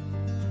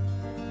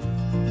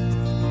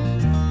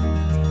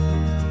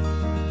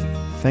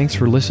 Thanks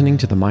for listening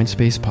to the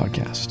Mindspace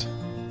podcast.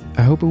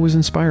 I hope it was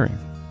inspiring.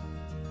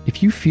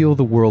 If you feel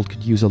the world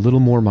could use a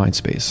little more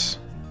Mindspace,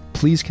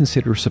 please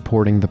consider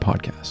supporting the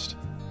podcast.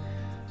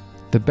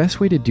 The best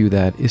way to do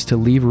that is to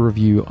leave a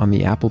review on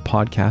the Apple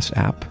Podcast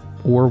app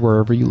or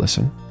wherever you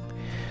listen,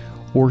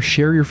 or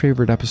share your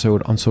favorite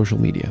episode on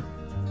social media.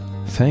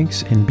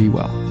 Thanks and be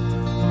well.